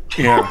you.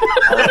 Yeah.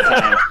 All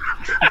the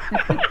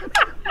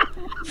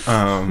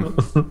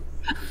time.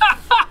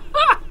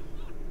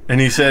 And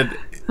he said,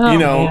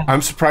 man.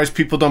 I'm surprised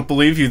people don't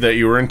believe you that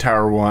you were in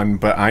Tower 1,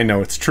 but I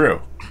know it's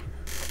true.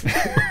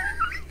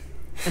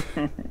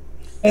 And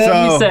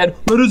he said,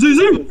 what is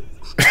easy?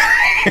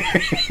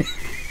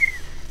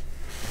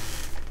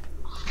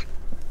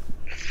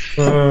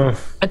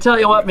 I tell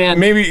you what, man.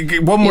 Maybe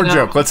one more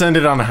joke. Let's end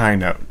it on a high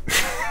note.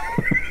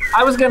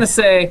 I was going to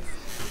say,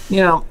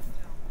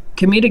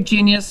 comedic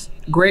genius,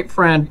 great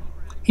friend.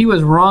 He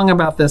was wrong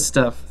about this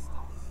stuff.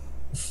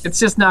 It's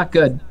just not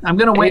good. I'm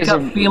going to wake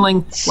up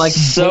feeling like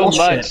so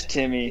bullshit. much,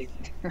 Timmy.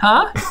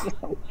 Huh?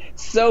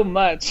 So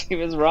much. He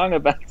was wrong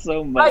about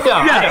so much. I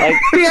know. Yeah.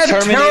 He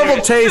had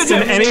terrible taste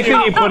in anything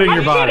you put in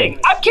your body.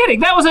 I'm kidding.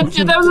 That was a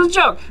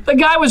joke. The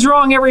guy was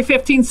wrong every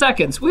 15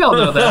 seconds. We all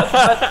know that.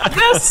 But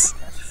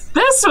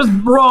this was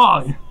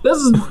wrong. This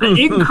is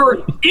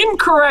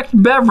incorrect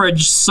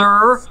beverage,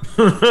 sir.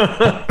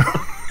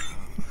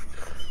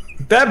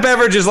 That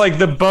beverage is like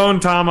the bone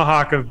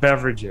tomahawk of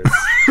beverages.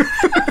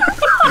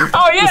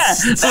 Oh yeah,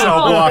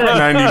 Cell Block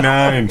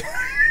 99.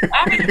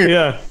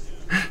 Yeah.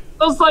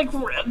 Those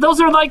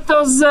are like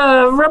those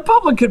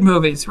Republican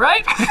movies,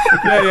 right?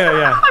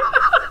 Yeah.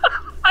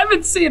 I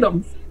haven't seen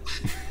them.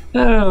 I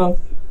don't know.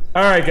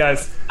 All right,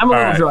 guys. I'm a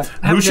little drunk.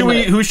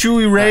 Who should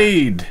we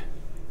raid?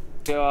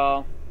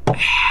 I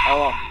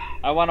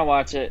want to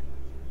watch it.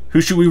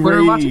 Who should we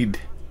raid?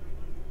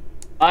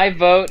 My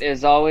vote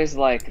is always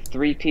like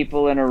 3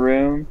 people in a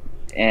room,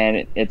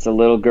 and it's a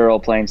little girl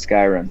playing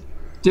Skyrim.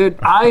 Dude,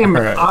 I am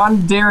on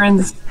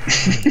Darren's.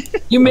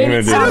 You made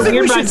it sound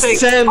weird by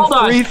saying, hold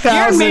on. You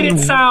made it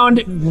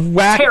sound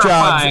whack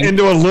jobs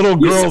into a little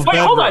girl's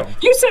bedroom. Hold on.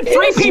 You said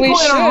 3 people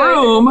in a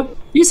room.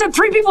 You said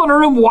 3 people in a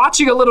room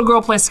watching a little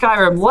girl play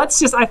Skyrim.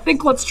 Let's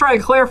try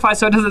and clarify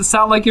so it doesn't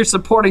sound like you're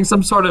supporting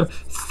some sort of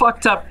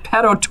fucked up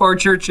pedo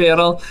torture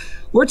channel.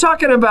 We're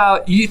talking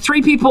about 3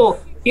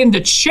 people in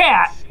the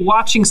chat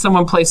watching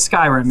someone play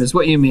Skyrim is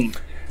what you mean.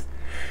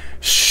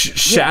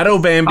 Shadow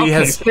Bambi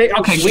has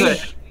good.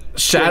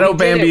 Shadow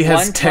Bambi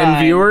has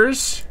 10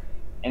 viewers,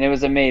 and it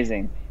was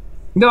amazing.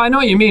 No, I know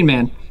what you mean,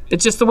 man.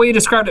 It's just the way you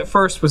described it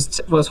first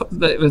was I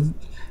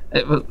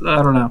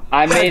don't know.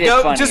 I made it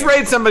funny. Just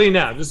raid somebody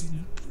now. Just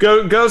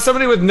go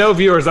somebody with no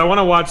viewers. I want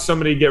to watch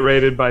somebody get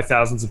raided by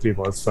thousands of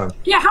people. It's fun.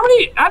 Yeah, how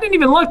many? I didn't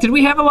even look. Did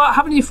we have a lot?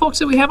 How many folks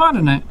did we have on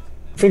tonight?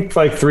 I think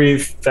like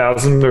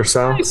 3,000 or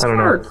so. Nice I don't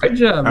know. Good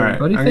job,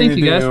 everybody. Thank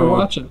you guys for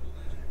watching.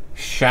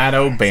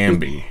 Shadow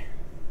Bambi.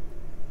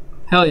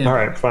 Hell yeah. All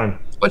right, fine.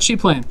 What's she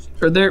playing?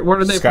 What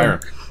are they playing? All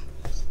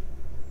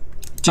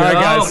right,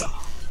 guys.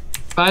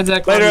 Bye,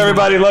 Zack. Later,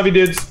 everybody. Love you,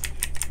 dudes.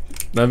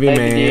 Love you,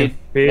 man.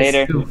 Peace.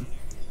 Later.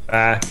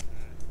 Bye.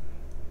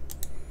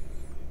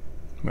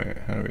 Wait,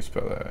 how do we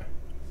spell that?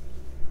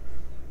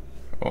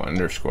 Oh,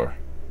 underscore.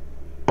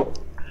 I'm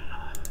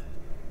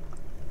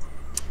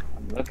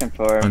looking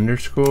for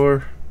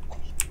underscore.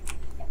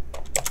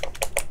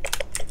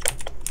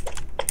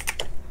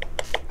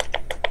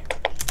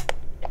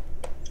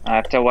 I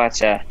have to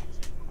watch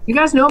You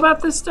guys know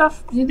about this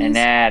stuff? an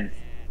ad.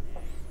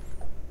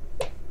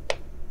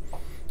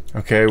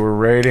 Okay, we're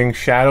rating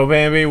Shadow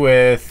Bambi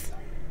with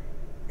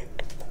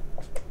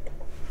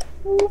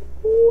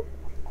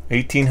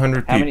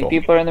 1,800 people. How many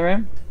people are in the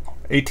room?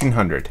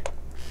 1,800.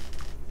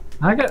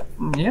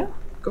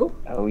 Cool.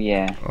 Oh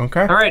yeah.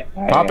 Okay. All right.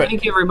 Pop it.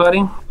 Thank you,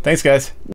 everybody. Thanks, guys.